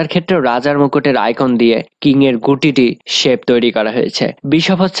রাজার ক্ষেত্রে রাজার মুকুটের আইকন দিয়ে কিং এর গুটিটি শেপ তৈরি করা হয়েছে।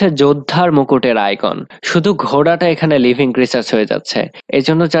 বিশপ হচ্ছে যোদ্ধার মুকুটের আইকন। শুধু ঘোড়াটা এখানে লিভিং ক্রিচার্স হয়ে যাচ্ছে।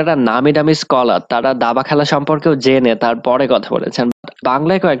 এজন্য যারা নামি দামি স্কলার, তারা দাবা খেলা সম্পর্কেও জেনে তারপরে কথা বলেছেন।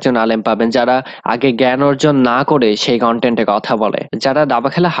 বাংলায় কয়েকজন আলেম পাবেন যারা আগে জ্ঞান অর্জন না করে সেই কন্টেন্টে কথা বলে। যারা দাবা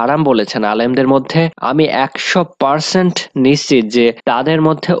খেলা হারাম বলেছেন আলেমদের মধ্যে, আমি 100% নিশ্চিত যে তাদের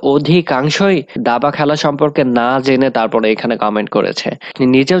মধ্যে অধিকাংশই দাবা খেলা সম্পর্কে না জেনে তারপরে এখানে কমেন্ট করেছে।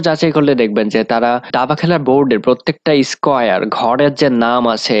 নিজেও যাচাই করলে দেখবেন যে তারা দাবা খেলার বোর্ডের প্রত্যেকটা স্কোয়ার, ঘরের যে নাম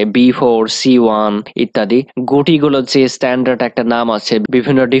আছে B4, C1 ইত্যাদি, গুটিগুলোর যে স্ট্যান্ডার্ড একটা নাম আছে,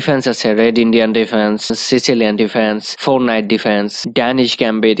 বিভিন্ন ডিফেন্স আছে, red Indian defence, Sicilian defence, 4 night defence, Danish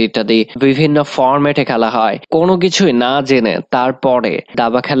gambit ইত্যাদি বিভিন্ন ফরম্যাটে খেলা হয়। কোনো কিছুই না জেনে তারপরে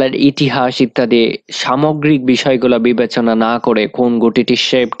দাবা খেলার ইতিহাস ইত্যাদি সামগ্রিক বিষয়গুলো বিবেচনা না করে, কোন গুটিটির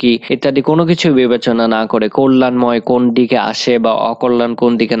শেপ কি ইত্যাদি কোনো কিছু বিবেচনা না করে, কল্যাণময় কোন দিকে আসে বা অকল্যাণ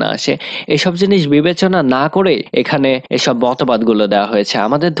কোন দিকে না আসে, এসব জিনিস বিবেচনা না করে এখানে এসব মতবাদগুলো দেওয়া হয়েছে।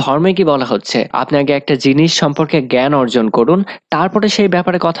 আমাদের ধর্মে কি বলা হচ্ছে? আপনি আগে একটা জিনিস সম্পর্কে জ্ঞান অর্জন করুন, তারপরে সেই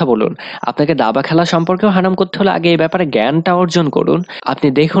ব্যাপারে কথা বলুন। আপনাকে দাবা খেলা সম্পর্কেও হারাম করতে হলে আগে এই ব্যাপারে জ্ঞানটা অর্জন করুন। আপনি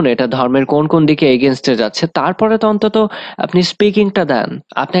দেখুন এটা ধর্মের কোন কোন দিকে এগেইনস্টে যাচ্ছে, তারপরে তো অন্তত আপনি স্পিকিংটা দেন।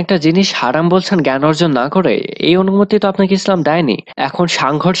 আপনি একটা জিনিস হারাম বলছেন জ্ঞান অর্জন না করে, এই অনুমতি তো আপনাকে ইসলাম দেয়নি। এখন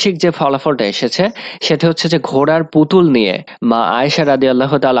সাংঘর্ষিক যে ফলাফলটা এসেছে সেটা হচ্ছে যে ঘোড়ার পুতুল নিয়ে মা আয়েশা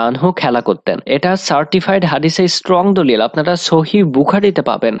রাদিয়াল্লাহু তাআলা আনহু খেলা করতেন। এটা সার্টিফাইড হাদিসে স্ট্রং দলিল, আপনারা সহিহ বুখারীতে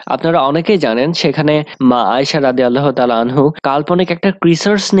পাবেন। আপনারা অনেকেই জানেন সেখানে মা আয়েশা রাদিয়াল্লাহু তাআলা আনহু কাল্পনিক একটা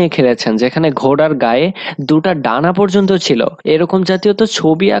ক্রিসার্স নিয়ে খেলেছেন, যেখানে ঘোড়ার গায়ে দুটা ডানা পর্যন্ত ছিল। এরকম জাতীয় তো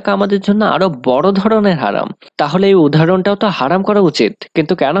ছবি আঁকা আমাদের জন্য আরো বড় ধরনের হারাম। তাহলে এই উদাহরণটাও তো হারাম করা উচিত,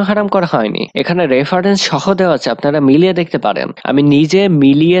 কিন্তু কেন হারাম করা হয়নি? এখানে রেফারেন্স সহ দেওয়া আছে, আপনারা মিলিয়ে দেখতে পারেন। আমি নিজে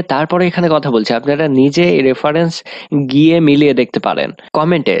মিলিয়ে তারপরে এখানে কথা বলছি, আপনারা নিজে এই রেফারেন্স গিয়ে মিলিয়ে দেখতে পারেন।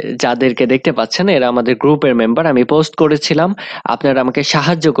 কমেন্টে যাদেরকে দেখতে পাচ্ছেন এরা আমাদের গ্রুপের মেম্বার, আমি পোস্ট করেছিলাম। আপনারা আমাকে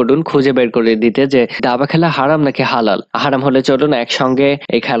সাহায্য করুন খুঁজে বের করে দিতে যে দাবা খেলা হারাম নাকি হালাল। হারাম হলে চলুন একসঙ্গে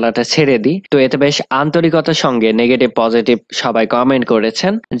এই খেলাটা ছেড়ে দিই। তো এতে বেশ আন্তরিকতার সঙ্গে নেগেটিভ পজিটিভ সবাই কমেন্ট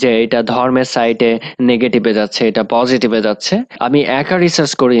করেছেন যে এটা ধর্মের সাইটে নেগেটিভে যাচ্ছে, এটা পজিটিভে যাচ্ছে। আমি একা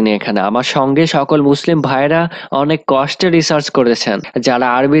রিসার্চ করিনি, এখানে আমার সঙ্গে সকল মুসলিম ভাইরা অনেক কষ্টে রিসার্চ করেছেন। যারা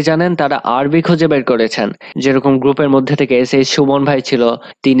আরবি জানেন তারা আরবি খুঁজে বের করেছেন। যেরকম গ্রুপের মধ্যে থেকে এই সুমন ভাই ছিল,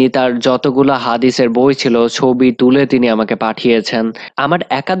 তিনি তার যতগুলো হাদিসের বই ছিল ছবি তুলে তিনি আমাকে পাঠিয়েছেন। আমার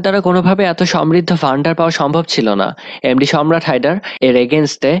একার দ্বারা কোনোভাবে এত সমৃদ্ধ ফান্ডার পাওয়া সম্ভব ছিল না। এমডি সম্রাট হায়দার এর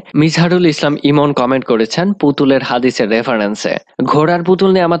এগেইনস্টে মিজহারুল ইসলাম ইমন কমেন্ট করেছেন পুতুলের হাদিসের রেফারেন্সে। ঘোড়ার পুতুল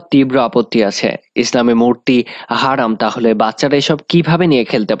নিয়ে আমার তীব্র আপত্তি আছে। ইসলামে মূর্তি হারাম, তাহলে বাচ্চারা এসব কিভাবে নিয়ে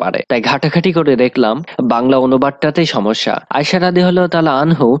খেলতে পারে? তাই ঘাটাঘাটি করে দেখলাম বাংলা অনুবাদটাতেই সমস্যা। আয়েশা রাদিয়াল্লাহু তাআলা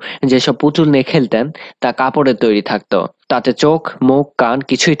আনহু যেসব পুতুল নিয়ে খেলতেন তা কাপড়ের তৈরি থাকতো। তাতে চোখ, মুখ, কান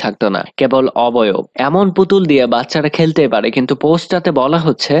কিছুই থাকতো না, কেবল অবয়ব। এমন পুতুল দিয়ে বাচ্চারা খেলতে পারে, কিন্তু পোস্টটাতে বলা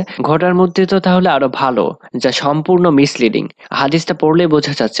হচ্ছে ঘোড়ার মূর্তি তো তাহলে আরো ভালো, যা সম্পূর্ণ মিসলিডিং। হাদিসটা পড়লে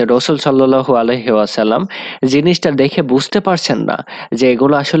বোঝা যাচ্ছে রাসূল সাল্লাল্লাহু আলাইহি ওয়াসাল্লাম জিনিসটা দেখে বুঝতে পারছেন না যে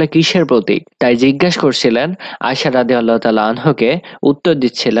এগুলো আসলে কিসের প্রতীক। তাই জিজ্ঞেস করছিলেন আয়েশা রাদিয়াল্লাহু তাআলা আনহাকে, উত্তর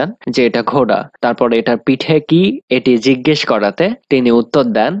দিচ্ছিলেন যে এটা ঘোড়া। তারপর এটার পিঠে কি এটি জিজ্ঞেস করাতে তিনি উত্তর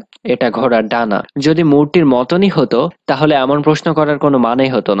দেন এটা ঘোড়ার ডানা। যদি মূর্তির মতনই হতো তাহলে এমন প্রশ্ন করার কোনো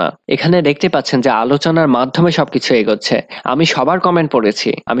মানেই হতো না। এখানে দেখতে পাচ্ছেন যে আলোচনার মাধ্যমে সবকিছু এগোচ্ছে। আমি সবার কমেন্ট পড়েছি,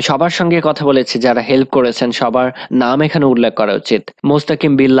 আমি সবার সঙ্গে কথা বলেছি, যারা হেল্প করেছেন সবার নাম এখানে উল্লেখ করা উচিত।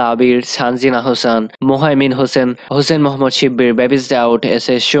 মোস্তাকিম বিল্লাহ আবির, সানজিনা Hossain, Mohaimin Hossain, Hossain Mohammad Shibbir, babies doubt, S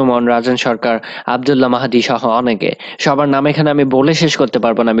Suman, রাজন সরকার, আব্দুল্লাহ মাহাদি সহ অনেকে। সবার নাম এখানে আমি বলে শেষ করতে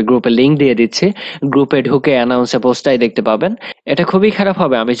পারবো না। আমি গ্রুপে লিংক দিয়ে দিচ্ছি, গ্রুপে ঢুকে অ্যানাউন্সে পোস্টটাই দেখতে পাবেন। এটা খুবই খারাপ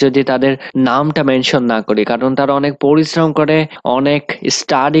হবে আমি যদি তাদের নামটা মেনশন না করি, কারণ তারা অনেক পরিশ্রম করে, অনেক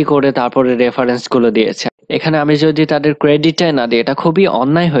স্টাডি করে তারপরে রেফারেন্স গুলো দিয়েছে। এখানে আমি যদি তাদের ক্রেডিটটাই না দিই এটা খুবই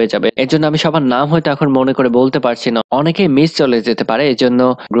অন্যায় হয়ে যাবে। এর জন্য আমি সবার নাম হয়তো এখন মনে করে বলতে পারছি না, অনেকেই মিস চলে যেতে পারে। এই জন্য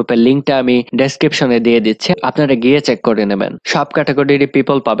গ্রুপের লিঙ্কটা আমি ডেসক্রিপশনে দিয়ে দিচ্ছি, আপনারা গিয়ে চেক করে নেবেন। সব ক্যাটাগরির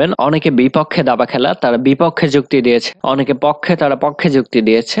পিপল পাবেন। অনেকে বিপক্ষে দাবা খেলা, তারা বিপক্ষে যুক্তি দিয়েছে, অনেকে পক্ষে, তারা পক্ষে যুক্তি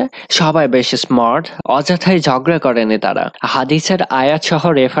দিয়েছে। সবাই বেশ স্মার্ট, অযথাই ঝগড়া করেনি তারা। হাদিসের আয়াত সহ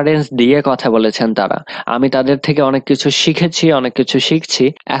রেফারেন্স দিয়ে কথা বলেছেন তারা। আমি তাদের থেকে অনেক কিছু শিখেছি, অনেক কিছু শিখছি।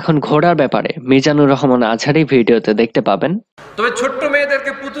 এখন ঘোড়ার ব্যাপারে মিজানুর রহমান আজহারি ভিডিওতে দেখতে পাবেন। তবে ছোট্ট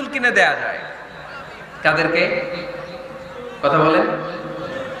মেয়েদেরকে পুতুল কিনে দেয়া যায়। কাদেরকে কথা বলেন?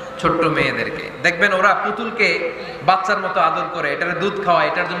 ছোট্ট মেয়েদেরকে দেখবেন ওরা পুতুলকে বাচ্চার মতো আদর করে, এটার দুধ খাওয়ায়,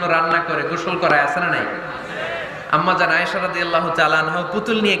 এটার জন্য রান্না করে, গোসল করায়, আছে না নাই? আম্মা জান আয়েশা রাদিয়াল্লাহু তাআলা আনহা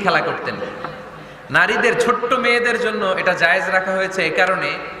পুতুল নিয়ে খেলা করতেন। নারীদের, ছোট্ট মেয়েদের জন্য এটা জায়েজ রাখা হয়েছে এই কারণে,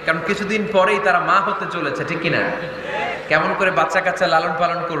 কারণ কিছুদিন পরেই তারা মা হতে চলেছে, ঠিক কিনা? কেমন করে বাচ্চা কাচ্চা লালন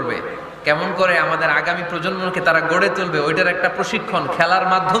পালন করবে, কেমন করে আমাদের আগামী প্রজন্মকে তারা গড়ে তুলবে, ওইটার একটা প্রশিক্ষণ খেলার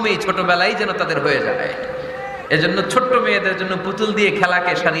মাধ্যমেই ছোটবেলায় যেন তাদের হয়ে যায়। এজন্য ছোট্ট মেয়েদের জন্য পুতুল দিয়ে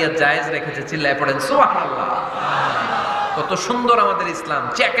খেলাকে শরিয়ত জায়েজ রেখেছে। চিল্লায় পড়েন সুবহানাল্লাহ। কত সুন্দর আমাদের ইসলাম,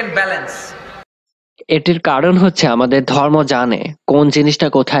 চেক এন্ড ব্যালেন্স। এটির কারণ হচ্ছে আমাদের ধর্ম জানে কোন জিনিসটা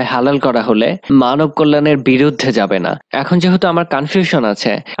কোথায় হালাল করা হলে মানব কল্যাণের বিরুদ্ধে যাবে না। এখন যেহেতু আমার কনফিউশন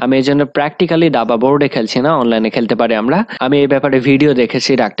আছে, আমি এই জন্য প্র্যাকটিক্যালি দাবা বোর্ডে খেলছি না, অনলাইনে খেলতে পারি আমরা। আমি এই ব্যাপারে ভিডিও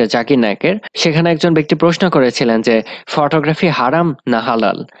দেখেছি ডাক্তার জাকির নায়েকের। সেখানে একজন ব্যক্তি প্রশ্ন করেছিলেন যে ফটোগ্রাফি হারাম না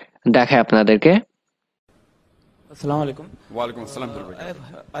হালাল। দেখায় আপনাদেরকে। Assalamu alaikum. Wa alaikum assalam.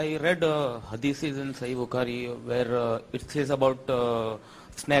 I read hadiths in Sahih Bukhari where it says about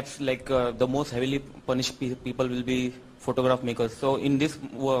snaps, like the most heavily punished people will be photograph makers. So in this,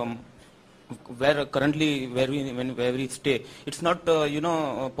 where currently where we stay, it's not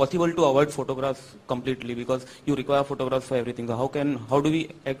possible to avoid photographs completely because you require photographs for everything. So how do we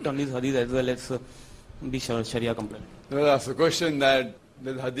act on these hadiths as well as be Sharia compliant? Well, that's the question that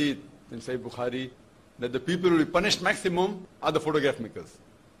the hadith in Sahih Bukhari, that the people who will be punished maximum are the photograph makers.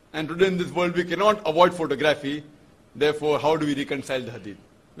 And today in this world we cannot avoid photography, therefore how do we reconcile the hadith?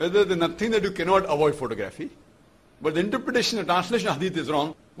 Whether there's nothing that you cannot avoid photography, but the interpretation, the translation of hadith is wrong.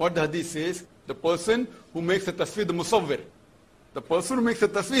 What the hadith says, the person who makes a tasveer, the musawwir, the person who makes a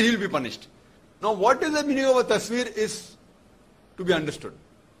tasveer, he will be punished. Now what is the meaning of a tasveer is to be understood.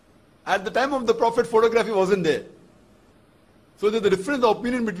 At the time of the Prophet, photography wasn't there. So there's a difference of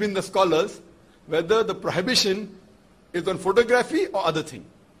opinion between the scholars whether the prohibition is on photography or other thing.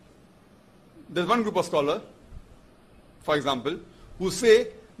 There's one group of scholars, for example, who say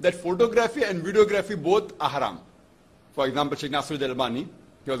that photography and videography both are haram. For example, Sheikh Nasruddin Albani,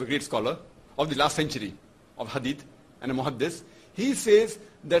 he was a great scholar of the last century of hadith and a muhaddis. He says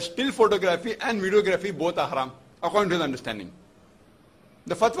that still photography and videography both are haram, according to his understanding.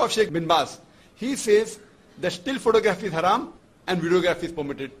 The fatwa of Sheikh bin Baz, he says that still photography is haram and videography is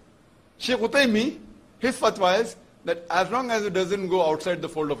permitted. Sheikh Utaymi, his fatwa is that as long as it doesn't go outside the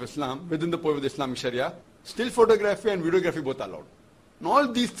fold of Islam, within the purview of the Islamic Sharia, still photography and videography both are allowed. Now all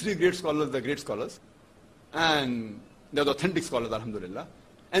these three great scholars, they're great scholars, and they're the authentic scholars, alhamdulillah,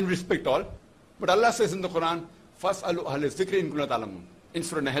 and we respect all. But Allah says in the Quran, فَاسْأَلُوا أَهْلَ الذِّكْرِ إِن كُنتُمْ لَا تَعْلَمُونَ, in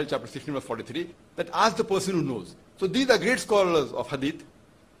Surah Nahl, chapter 16, verse 43, that ask the person who knows. So these are great scholars of hadith,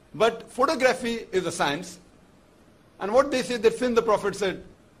 but photography is a science. And what they say, that since the Prophet said,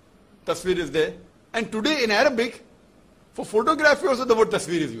 tasveer is there. And today in Arabic, for photography also the word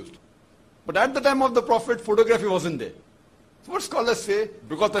tasveer is used. But at the time of the Prophet, photography wasn't there. So what scholars say,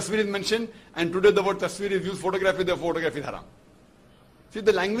 because tasveer is mentioned, and today the word tasveer is used, photography, therefore photography is haram. See,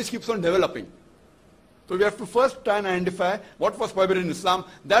 the language keeps on developing. So we have to first try and identify what was prohibited in Islam.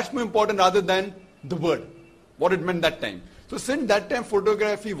 That's more important rather than the word. what it meant that time. So since that time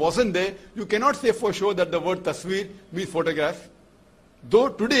photography wasn't there, you cannot say for sure that the word tasweer means photograph. Though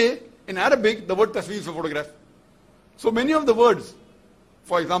today, in Arabic, the word tasweer is a photograph. So many of the words,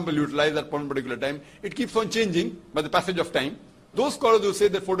 for example, utilized at one particular time, it keeps on changing by the passage of time. Those scholars who say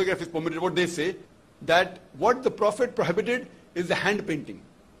that photograph is permitted, what they say, that what the Prophet prohibited is the hand painting.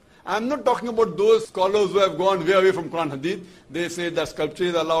 I'm not talking about those scholars who have gone way away from Quran Hadith. They say that sculpture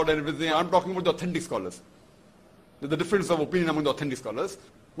is allowed and everything. I'm talking about the authentic scholars. There's a difference of opinion among the authentic scholars.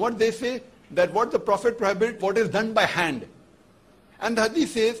 What they say, that what the Prophet prohibited, what is done by hand. And the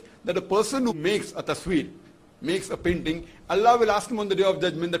Hadith says that a person who makes a tasweer, makes a painting, Allah will ask him on the day of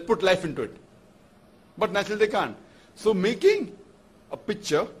judgment that put life into it. But naturally they can't. So making a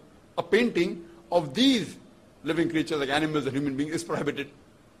picture, a painting of these living creatures like animals and human beings is prohibited.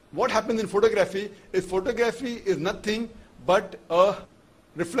 What happens in photography is nothing but a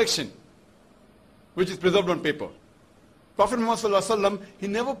reflection which is preserved on paper. Prophet Muhammad, he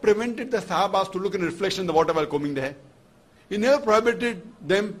never prevented the Sahabas to look in a reflection in the water while combing their hair. He never prohibited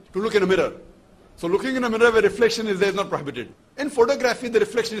them to look in a mirror. So looking in a mirror where reflection is there is not prohibited. In photography, the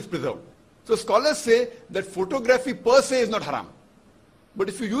reflection is preserved. So scholars say that photography per se is not haram. But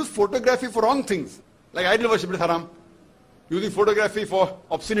if you use photography for wrong things, like idol worship is haram, using photography for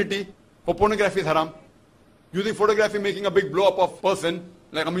obscenity, for pornography is haram, using photography making a big blow up of person,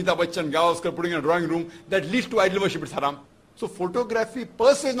 like Amitabh Bachchan, Gavaskar putting in a drawing room, that leads to idol worship is haram. So photography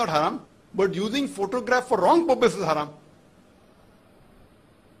per se is not haram, but using photograph for wrong purpose is haram.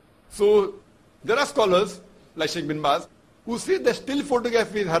 So there are scholars, like Sheikh bin Baz, who say that still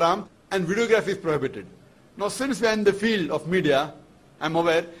photography is haram and videography is prohibited. Now since we are in the field of media, I am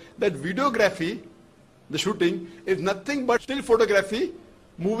aware that videography, the shooting, is nothing but still photography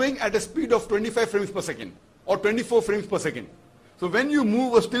moving at a speed of 25 frames per second or 24 frames per second. So when you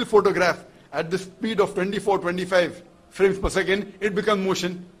move a still photograph at the speed of 24-25 frames per second, it becomes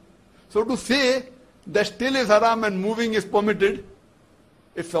motion. So to say that still is haram and moving is permitted,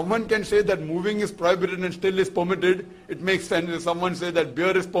 if someone can say that moving is prohibited and still is permitted, it makes sense. If someone says that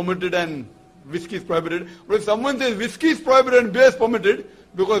beer is permitted and whiskey is prohibited, but if someone says whiskey is prohibited and beer is permitted,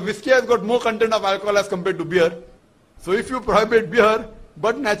 because whiskey has got more content of alcohol as compared to beer. So if you prohibit beer,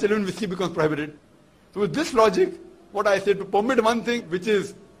 but naturally whiskey becomes prohibited. So with this logic, what I say, to permit one thing which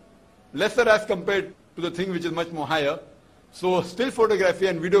is lesser as compared to the thing which is much more higher. So still photography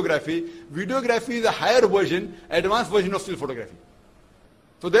and videography is a higher version, advanced version of still photography.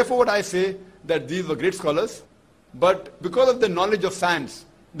 So therefore what I say, that these were great scholars, but because of the knowledge of science,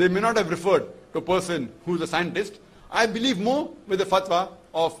 they may not have referred to a person who is a scientist. I believe more with the fatwa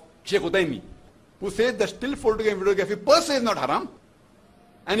of Sheikh Utaimi, who says that still photography and videography per se is not haram.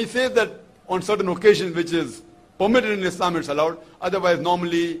 And he says that on certain occasions which is permitted in Islam it's allowed, otherwise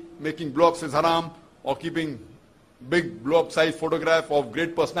normally making blow-ups is haram, or keeping big blow-up size photograph of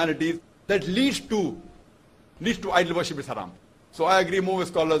great personalities that leads to idol worship is haram. So I agree more with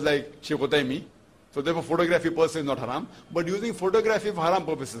scholars like Sheikh Utaimi. So therefore photography per se is not haram, but using photography for haram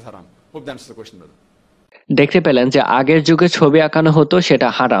purposes is haram. Hope that answers the question, brother. দেখতে পেলেন যে আগের যুগে ছবি আঁকানো হতো সেটা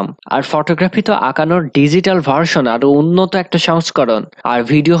হারাম, আর photography তো আঁকানোর ডিজিটাল ভার্সন আর উন্নত একটা সংস্করণ, আর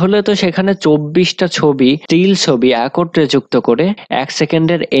ভিডিও হলে তো সেখানে 24টা ছবি, স্টিল ছবি একত্রে যুক্ত করে 1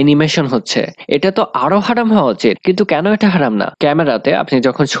 সেকেন্ডের অ্যানিমেশন হচ্ছে। এটা তো আরো হারাম হওয়া উচিত, কিন্তু কেন এটা হারাম না? ক্যামেরাতে আপনি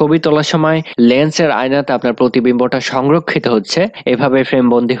যখন ছবি তোলার সময় লেন্সের আয়নাতে আপনার প্রতিবিম্বটা সংরক্ষিত হচ্ছে, এভাবে ফ্রেম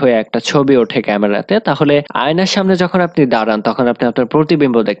বন্দী হয়ে একটা ছবি ওঠে ক্যামেরাতে, তাহলে আয়নার সামনে যখন আপনি দাঁড়ান তখন আপনি আপনার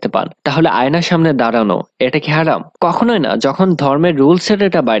প্রতিবিম্ব দেখতে পান। তাহলে আয়নার সামনে দাঁড়ানো এটা কি হারাম? কখনোই না। যখন ধর্মের রুলস এর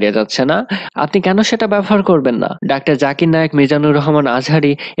এটা বাইরে যাচ্ছে না, আপনি কেন সেটা ব্যবহার করবেন না? ডাক্তার জাকির নায়েক, মিজানুর রহমান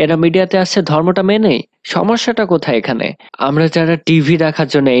আজহারি এরা মিডিয়াতে আসছে ধর্মটা মেনেই। সমস্যাটা কোথায় এখানে? আমরা যারা টিভি দেখার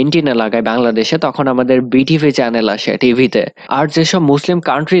জন্য এন্টিনা লাগাই বাংলাদেশে, তখন আমাদের বিটিভি চ্যানেল আসে টিভিতে। আর যেসব মুসলিম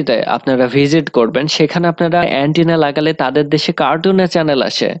কান্ট্রিতে আপনারা ভিজিট করবেন, সেখানে আপনারা অ্যান্টিনা লাগালে তাদের দেশে কার্টুনের চ্যানেল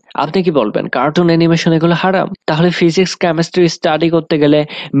আসে। আপনি কি বলবেন কার্টুন অ্যানিমেশন এগুলো হারাম? তাহলে ফিজিক্স, কেমিস্ট্রি স্টাডি করতে গেলে,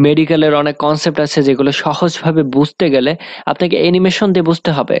 মেডিকেলের অনেক কনসেপ্ট আছে যেগুলো সহজভাবে বুঝতে গেলে আপনাকে অ্যানিমেশন দিয়ে বুঝতে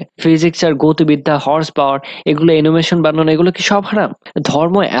হবে। ফিজিক্স আর গতিবিদ্যা, হর্স পাওয়ার, এগুলো অ্যানিমেশন বানানো, এগুলো কি সব হারাম?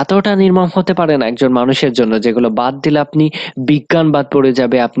 ধর্ম এতটা নির্মম হতে পারে না একজন মানুষের জন্য, যেগুলো বাদ দিলে আপনি বিজ্ঞান বাদ পড়ে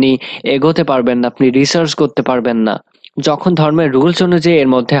যাবে, আপনি এগোতে পারবেন না, আপনি রিসার্চ করতে পারবেন না। যখন ধর্মের রুলস অনুযায়ী এর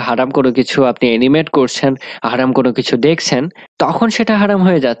মধ্যে হারাম কোনো কিছু আপনি অ্যানিমেট করছেন, হারাম কোনো কিছু দেখছেন, তখন সেটা হারাম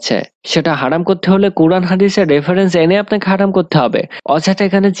হয়ে যাচ্ছে। সেটা হারাম করতে হলে কোরআন হাদিসের রেফারেন্স এনে আপনাকে হারাম করতে হবে। অযথা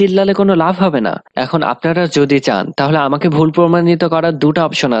এখানে চিল্লালে কোনো লাভ হবে না। এখন আপনারা যদি চান তাহলে আমাকে ভুল প্রমাণিত করার দুটো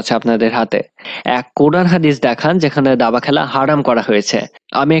অপশন আছে আপনাদের হাতে। এক, কোরআন হাদিস দেখান যেখানে দাবা খেলা হারাম করা হয়েছে।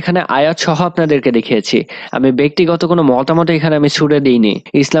 আমি এখানে আয়াত সহ আপনাদেরকে দেখিয়েছি। আমি ব্যক্তিগত কোনো মতামত এখানে আমি ছুড়ে দিইনি।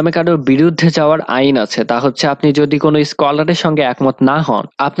 ইসলামে কারোর বিরুদ্ধে যাওয়ার আইন আছে, তা হচ্ছে আপনি যদি কোনো স্কলারের সঙ্গে একমত না হন,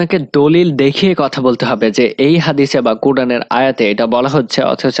 আপনাকে দলিল দেখিয়ে কথা বলতে হবে যে এই হাদিসে বা কোরআনের আয়াতে এটা বলা হচ্ছে,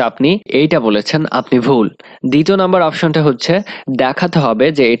 অথচ আপনি এইটা বলেছেন, আপনি ভুল। দ্বিতীয় নম্বর অপশনটা হচ্ছে দেখাতে হবে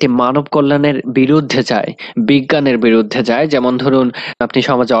যে এটি মানব কল্যাণের বিরুদ্ধে যায়, বিজ্ঞানের বিরুদ্ধে যায়। যেমন ধরুন, আপনি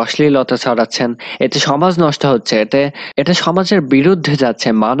সমাজে অশ্লীলতা ছড়াচ্ছেন, এতে সমাজ নষ্ট হচ্ছে, এটা সমাজের বিরুদ্ধে যাচ্ছে,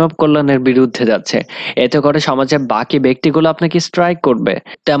 মানব কল্যাণের বিরুদ্ধে যাচ্ছে। এতে করে সমাজের বাকি ব্যক্তিগুলো আপনাকে স্ট্রাইক করবে।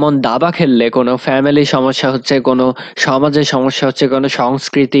 তেমন দাবা খেললে কোনো ফ্যামিলি সমস্যা হচ্ছে, কোনো সমাজের সমস্যা হচ্ছে, কোনো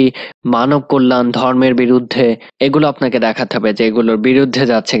সংস্কৃতি, মানব কল্যাণ, ধর্মের বিরুদ্ধে, এগুলো আপনাকে দেখাতে হবে যে এগুলোর বিরুদ্ধে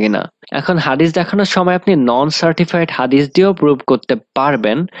যাচ্ছে কিনা। এখন হাদিস দেখানোর সময় আপনি নন সার্টিফাইড হাদিস দিয়েও প্রুভ করতে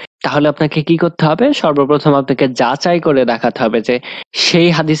পারবেন। তাহলে আপনাকে কি করতে হবে? সর্বপ্রথম আপনাকে যাচাই করে দেখাতে হবে যে সেই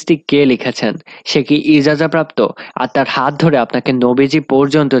হাদিসটি কে লিখেছেন, সে কি ইজাজাপ্রাপ্ত, আর তার হাত ধরে আপনাকে নবীজি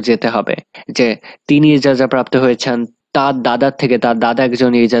পর্যন্ত যেতে হবে যে তিনি ইজাজাপ্রাপ্ত হয়েছেন, তার দাদার থেকে, তার দাদা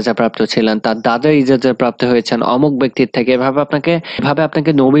একজন ইজাজাপ্রাপ্ত ছিলেন, তার দাদা ইজাজাপ্রাপ্ত হয়েছেন অমুক ব্যক্তির থেকে। এভাবে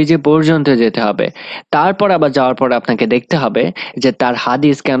আপনাকে নবীজি পর্যন্ত যেতে হবে। তারপর আবার যাওয়ার পর আপনাকে দেখতে হবে যে তার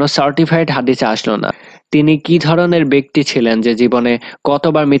হাদিস কেন সার্টিফাইড হাদিসে আসলো না। তিনি কি ধরনের ব্যক্তি ছিলেন যে জীবনে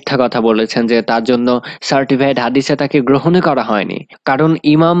কতবার মিথ্যা কথা বলেছেন যে তার জন্য সার্টিফাইড হাদিসে তাকে গ্রহণই করা হয়নি। কারণ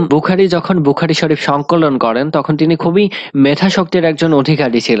ইমাম বুখারী যখন বুখারী শরীফ সংকলন করেন তখন তিনি খুবই মেধাশক্তির একজন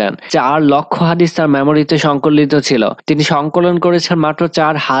অধিকারী ছিলেন। 4 লক্ষ হাদিস তার মেমোরিতে সংকলিত ছিল, তিনি সংকলন করেছেন মাত্র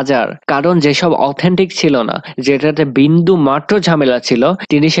 4000। কারণ যেসব অথেন্টিক ছিল না, যেটাতে বিন্দু মাত্র ঝামেলা ছিল,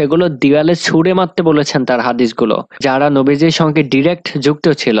 তিনি সেগুলো দেওয়ালে ছুঁড়ে মারতে বলেছেন তার হাদিসগুলো। যারা নবীজির সঙ্গে ডিরেক্ট যুক্ত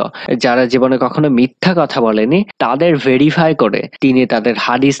ছিল, যারা জীবনে কখনো মিথ্যা কথা বলেনি, তাদের ভেরিফাই করে তিনি তাদের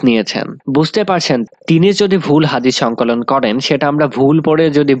হাদিস নিয়েছেন। বুঝতে পারছেন, তিনি যদি ভুল হাদিস সংকলন করেন, সেটা আমরা ভুল পড়ে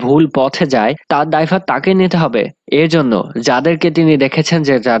যদি ভুল পথে যাই, তার দায়ভার তাকে নিতে হবে। এর জন্য যাদেরকে তিনি দেখেছেন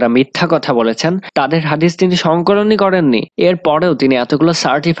যে যারা মিথ্যা কথা বলেছেন, তাদের হাদিস তিনি সংকলনই করেননি। এর পরেও তিনি এতগুলো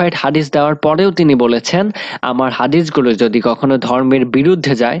সার্টিফাইড হাদিস দেওয়ার পরেও তিনি বলেছেন, আমার হাদিসগুলো যদি কখনো ধর্মের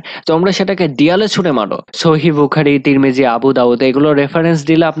বিরুদ্ধে যায়, তোমরা সেটাকে দেয়ালে ছুঁড়ে মারো। সহিহ বুখারী, তিরমিজি, আবু দাউদ, এগুলো রেফারেন্স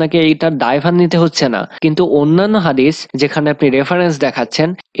দিলে আপনাকে এইটার দায়ভার নিতে হচ্ছে না। কিন্তু অন্যান্য হাদিস যেখানে আপনি রেফারেন্স দেখাচ্ছেন,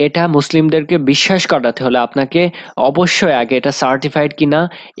 এটা মুসলিমদেরকে বিশ্বাস করাতে হলে আপনাকে অবশ্যই আগে এটা সার্টিফাইড কিনা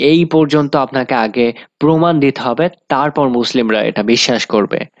এই পর্যন্ত আপনাকে আগে প্রমাণ দিতে হবে, তারপর মুসলিমরা এটা বিশ্বাস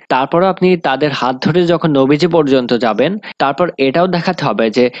করবে। তারপর আপনি তাদের হাত ধরে যখন নবীজি পর্যন্ত যাবেন, তারপর এটাও দেখাতে হবে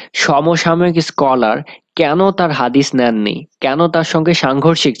যে সমসাময়িক স্কলার কেন তার হাদিস নেননি, কেন তার সঙ্গে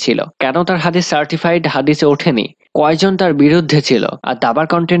সাংঘর্ষিক ছিল, কেন তার হাদিস সার্টিফাইড হাদিসে ওঠেনি, কয়জন তার বিরুদ্ধে ছিল। আর দাবার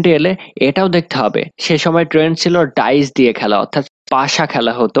কন্টেন্টে এলে এটাও দেখতে হবে, সে সময় ট্রেন্ড ছিল ডাইস দিয়ে খেলা, অর্থাৎ পাশা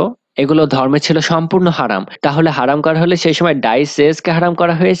খেলা হতো। এগুলো ধর্মে ছিল সম্পূর্ণ হারাম। তাহলে হারাম করা হলে সেই সময় ডাইস চেসকে হারাম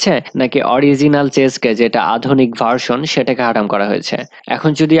করা হয়েছে, নাকি অরিজিনাল চেসকে, যেটা আধুনিক ভার্সন, সেটাকে হারাম করা হয়েছে? এখন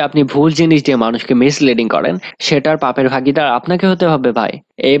যদি আপনি ভুল জিনিস দিয়ে মানুষকে মিসলিডিং করেন, সেটার পাপের ভাগীদার আপনাকে হতে হবে ভাই।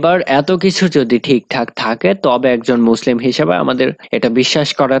 এবার এত কিছু যদি ঠিকঠাক থাকে, তবে একজন মুসলিম হিসেবে আমাদের এটা বিশ্বাস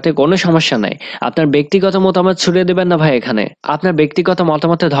করাতে কোনো সমস্যা নাই। আপনার ব্যক্তিগত মতামত ছুড়ে দেবেন না ভাই এখানে। আপনার ব্যক্তিগত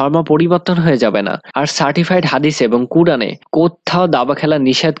মতামতে ধর্ম পরিবর্তন হয়ে যাবে না। আর সার্টিফাইড হাদিস এবং কুরআনে কোথাও দাবা খেলা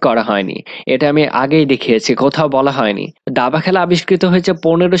নিষেধ করা হয়নি, এটা আমি আগেই দেখিয়েছি, কোথাও বলা হয়নি। দাবা খেলা আবিষ্কৃত হয়েছে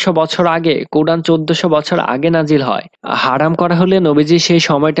 1500 বছর আগে, কুরআন 1400 বছর আগে নাজিল হয়। হারাম করা হলে নবীজি সেই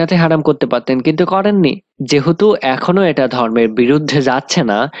সময়টাতে হারাম করতে পারতেন, কিন্তু করেননি। যেহেতু এখনো এটা ধর্মের বিরুদ্ধে যাচ্ছে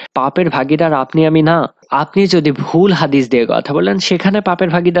না, পাপের ভাগীদার আপনি আমি না। আপনি যদি ভুল হাদিস দিয়ে কথা বলেন, সেখানে পাপের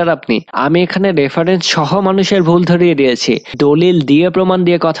ভাগীদার আপনি। আমি এখানে রেফারেন্স সহ মানুষের ভুল ধরিয়ে দিয়েছি, দলিল দিয়ে প্রমাণ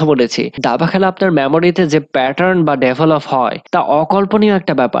দিয়ে কথা বলেছি। দাবা খেলা আপনার মেমোরিতে যে প্যাটার্ন বা ডেভেলপ হয়, তা অকল্পনীয়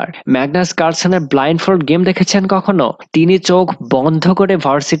একটা ব্যাপার। ম্যাগনাস কার্লসেনের ব্লাইন্ডফোল্ড গেম দেখেছেন কখনো? তিনি চোখ বন্ধ করে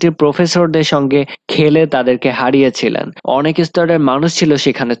ভার্সিটির প্রফেসরদের সঙ্গে খেলে তাদেরকে হারিয়েছিলেন। অনেক স্তরের মানুষ ছিল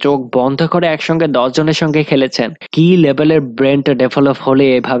সেখানে, চোখ বন্ধ করে একসঙ্গে 10 জনের সঙ্গে খেলেছেন। কি লেভেলের ব্রেনটা ডেভেলপ হলে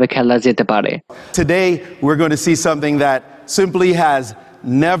এভাবে খেলা যেতে পারে? Today we're going to see something that simply has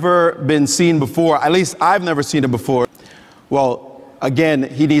never been seen before. At least I've never seen it before. Well, again,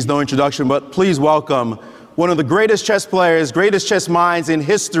 he needs no introduction, but please welcome one of the greatest chess players, greatest chess minds in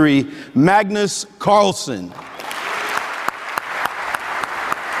history, Magnus Carlsen.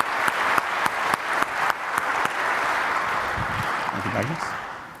 Thank you, Magnus.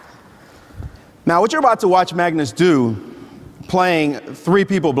 Now, what you're about to watch Magnus do, playing 3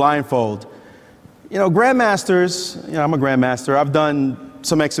 people blindfold, you know, grandmasters, you know, I'm a grandmaster. I've done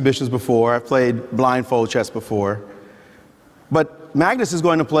some exhibitions before. I've played blindfold chess before. But Magnus is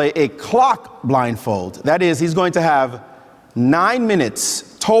going to play a clock blindfold. That is, he's going to have 9 minutes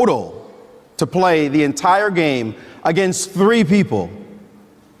total to play the entire game against 3 people.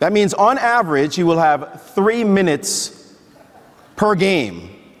 That means on average, he will have 3 minutes per game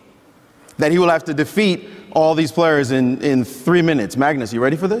that he will have to defeat all these players in 3 minutes. Magnus, you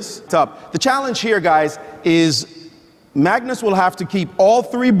ready for this? Top. The challenge here, guys, is Magnus will have to keep all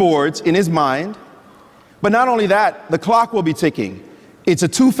 3 boards in his mind, but not only that, the clock will be ticking. It's a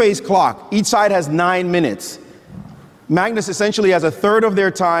 2-phase clock. Each side has 9 minutes. Magnus essentially has a third of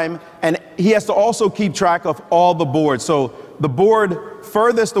their time, and he has to also keep track of all the boards. So the board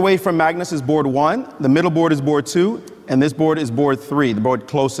furthest away from Magnus is board 1, the middle board is board 2, and this board is board 3. The board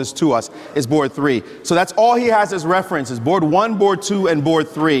closest to us is board 3. So that's all he has as reference is board 1, board 2, and board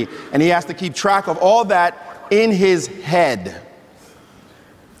 3. And he has to keep track of all that in his head.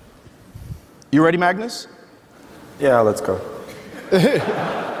 You ready, Magnus? Yeah, let's go.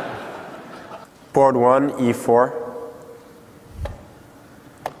 Board 1, E4.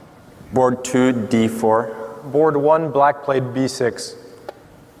 Board 2, D4. Board 1, black played B6.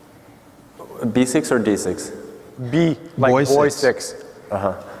 B6 or D6? B, like boy 6.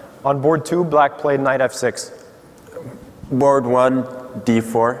 On board 2, black played knight F6. Board 1,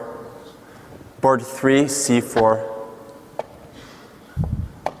 D4. Board 3, C4.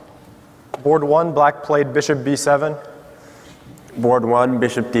 Board 1, black played bishop B7. Board 1,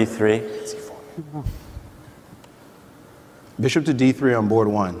 bishop D3. Bishop to D3 on board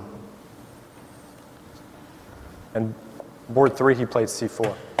 1. And board 3, he played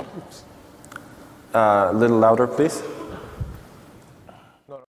C4. A little louder, please.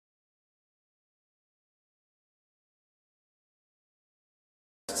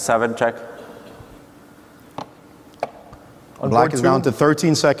 Seven check. Black is down to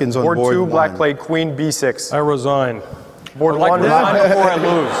 13 seconds on board 2, 1. black played queen B6. I resign. Board 1, Resign before I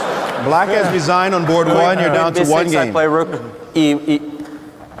lose. Black has resigned on board 1. You're down to B6, 1 I game. play rook,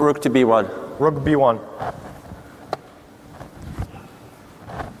 rook to B1. Rook B1.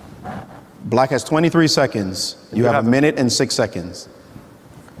 Black has 23 seconds. You have a minute and 6 seconds.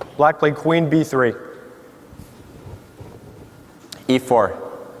 Black played queen B3. E4.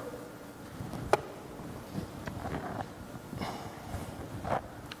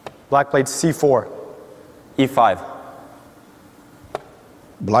 Black played C4. E5.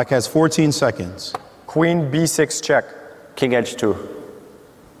 Black has 14 seconds. Queen B6 check. King H2.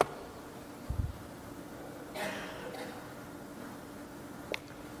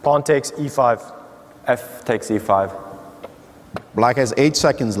 Pawn takes E5. F takes E5. Black has 8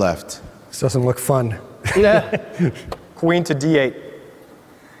 seconds left. This doesn't look fun. Yeah. Queen to D8.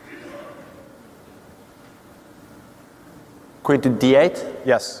 Queen to D8?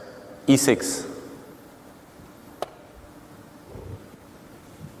 Yes. E6.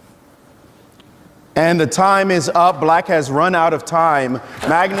 And the time is up. Black has run out of time.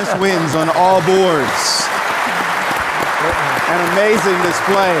 Magnus wins on all boards. An amazing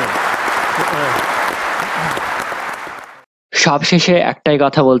display. সবশেষে একটাই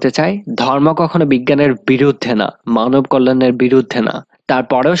কথা বলতে চাই, ধর্ম কখনো বিজ্ঞানের বিরুদ্ধে না, মানব কল্যাণের বিরুদ্ধে না।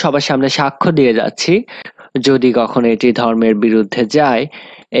 তারপরেও সবার সামনে সাক্ষ্য দিয়ে যাচ্ছি, যদি কখনো এটি ধর্মের বিরুদ্ধে যায়,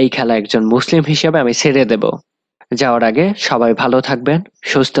 এই খেলা একজন মুসলিম হিসেবে আমি ছেড়ে দেব। যাওয়ার আগে সবাই ভালো থাকবেন,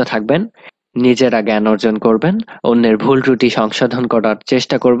 সুস্থ থাকবেন, নিজেরা জ্ঞান অর্জন করবেন, অন্যের ভুল ত্রুটি সংশোধন করার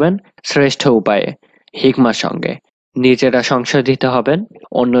চেষ্টা করবেন শ্রেষ্ঠ উপায়ে, হিকমার সঙ্গে। নিজেরা সংশোধিত হবেন,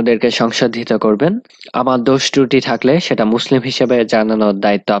 অন্যদেরকে সংশোধিত করবেন। আমার দোষ ত্রুটি থাকলে সেটা মুসলিম হিসেবে জানানোর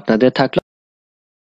দায়িত্ব আপনাদের থাকলো।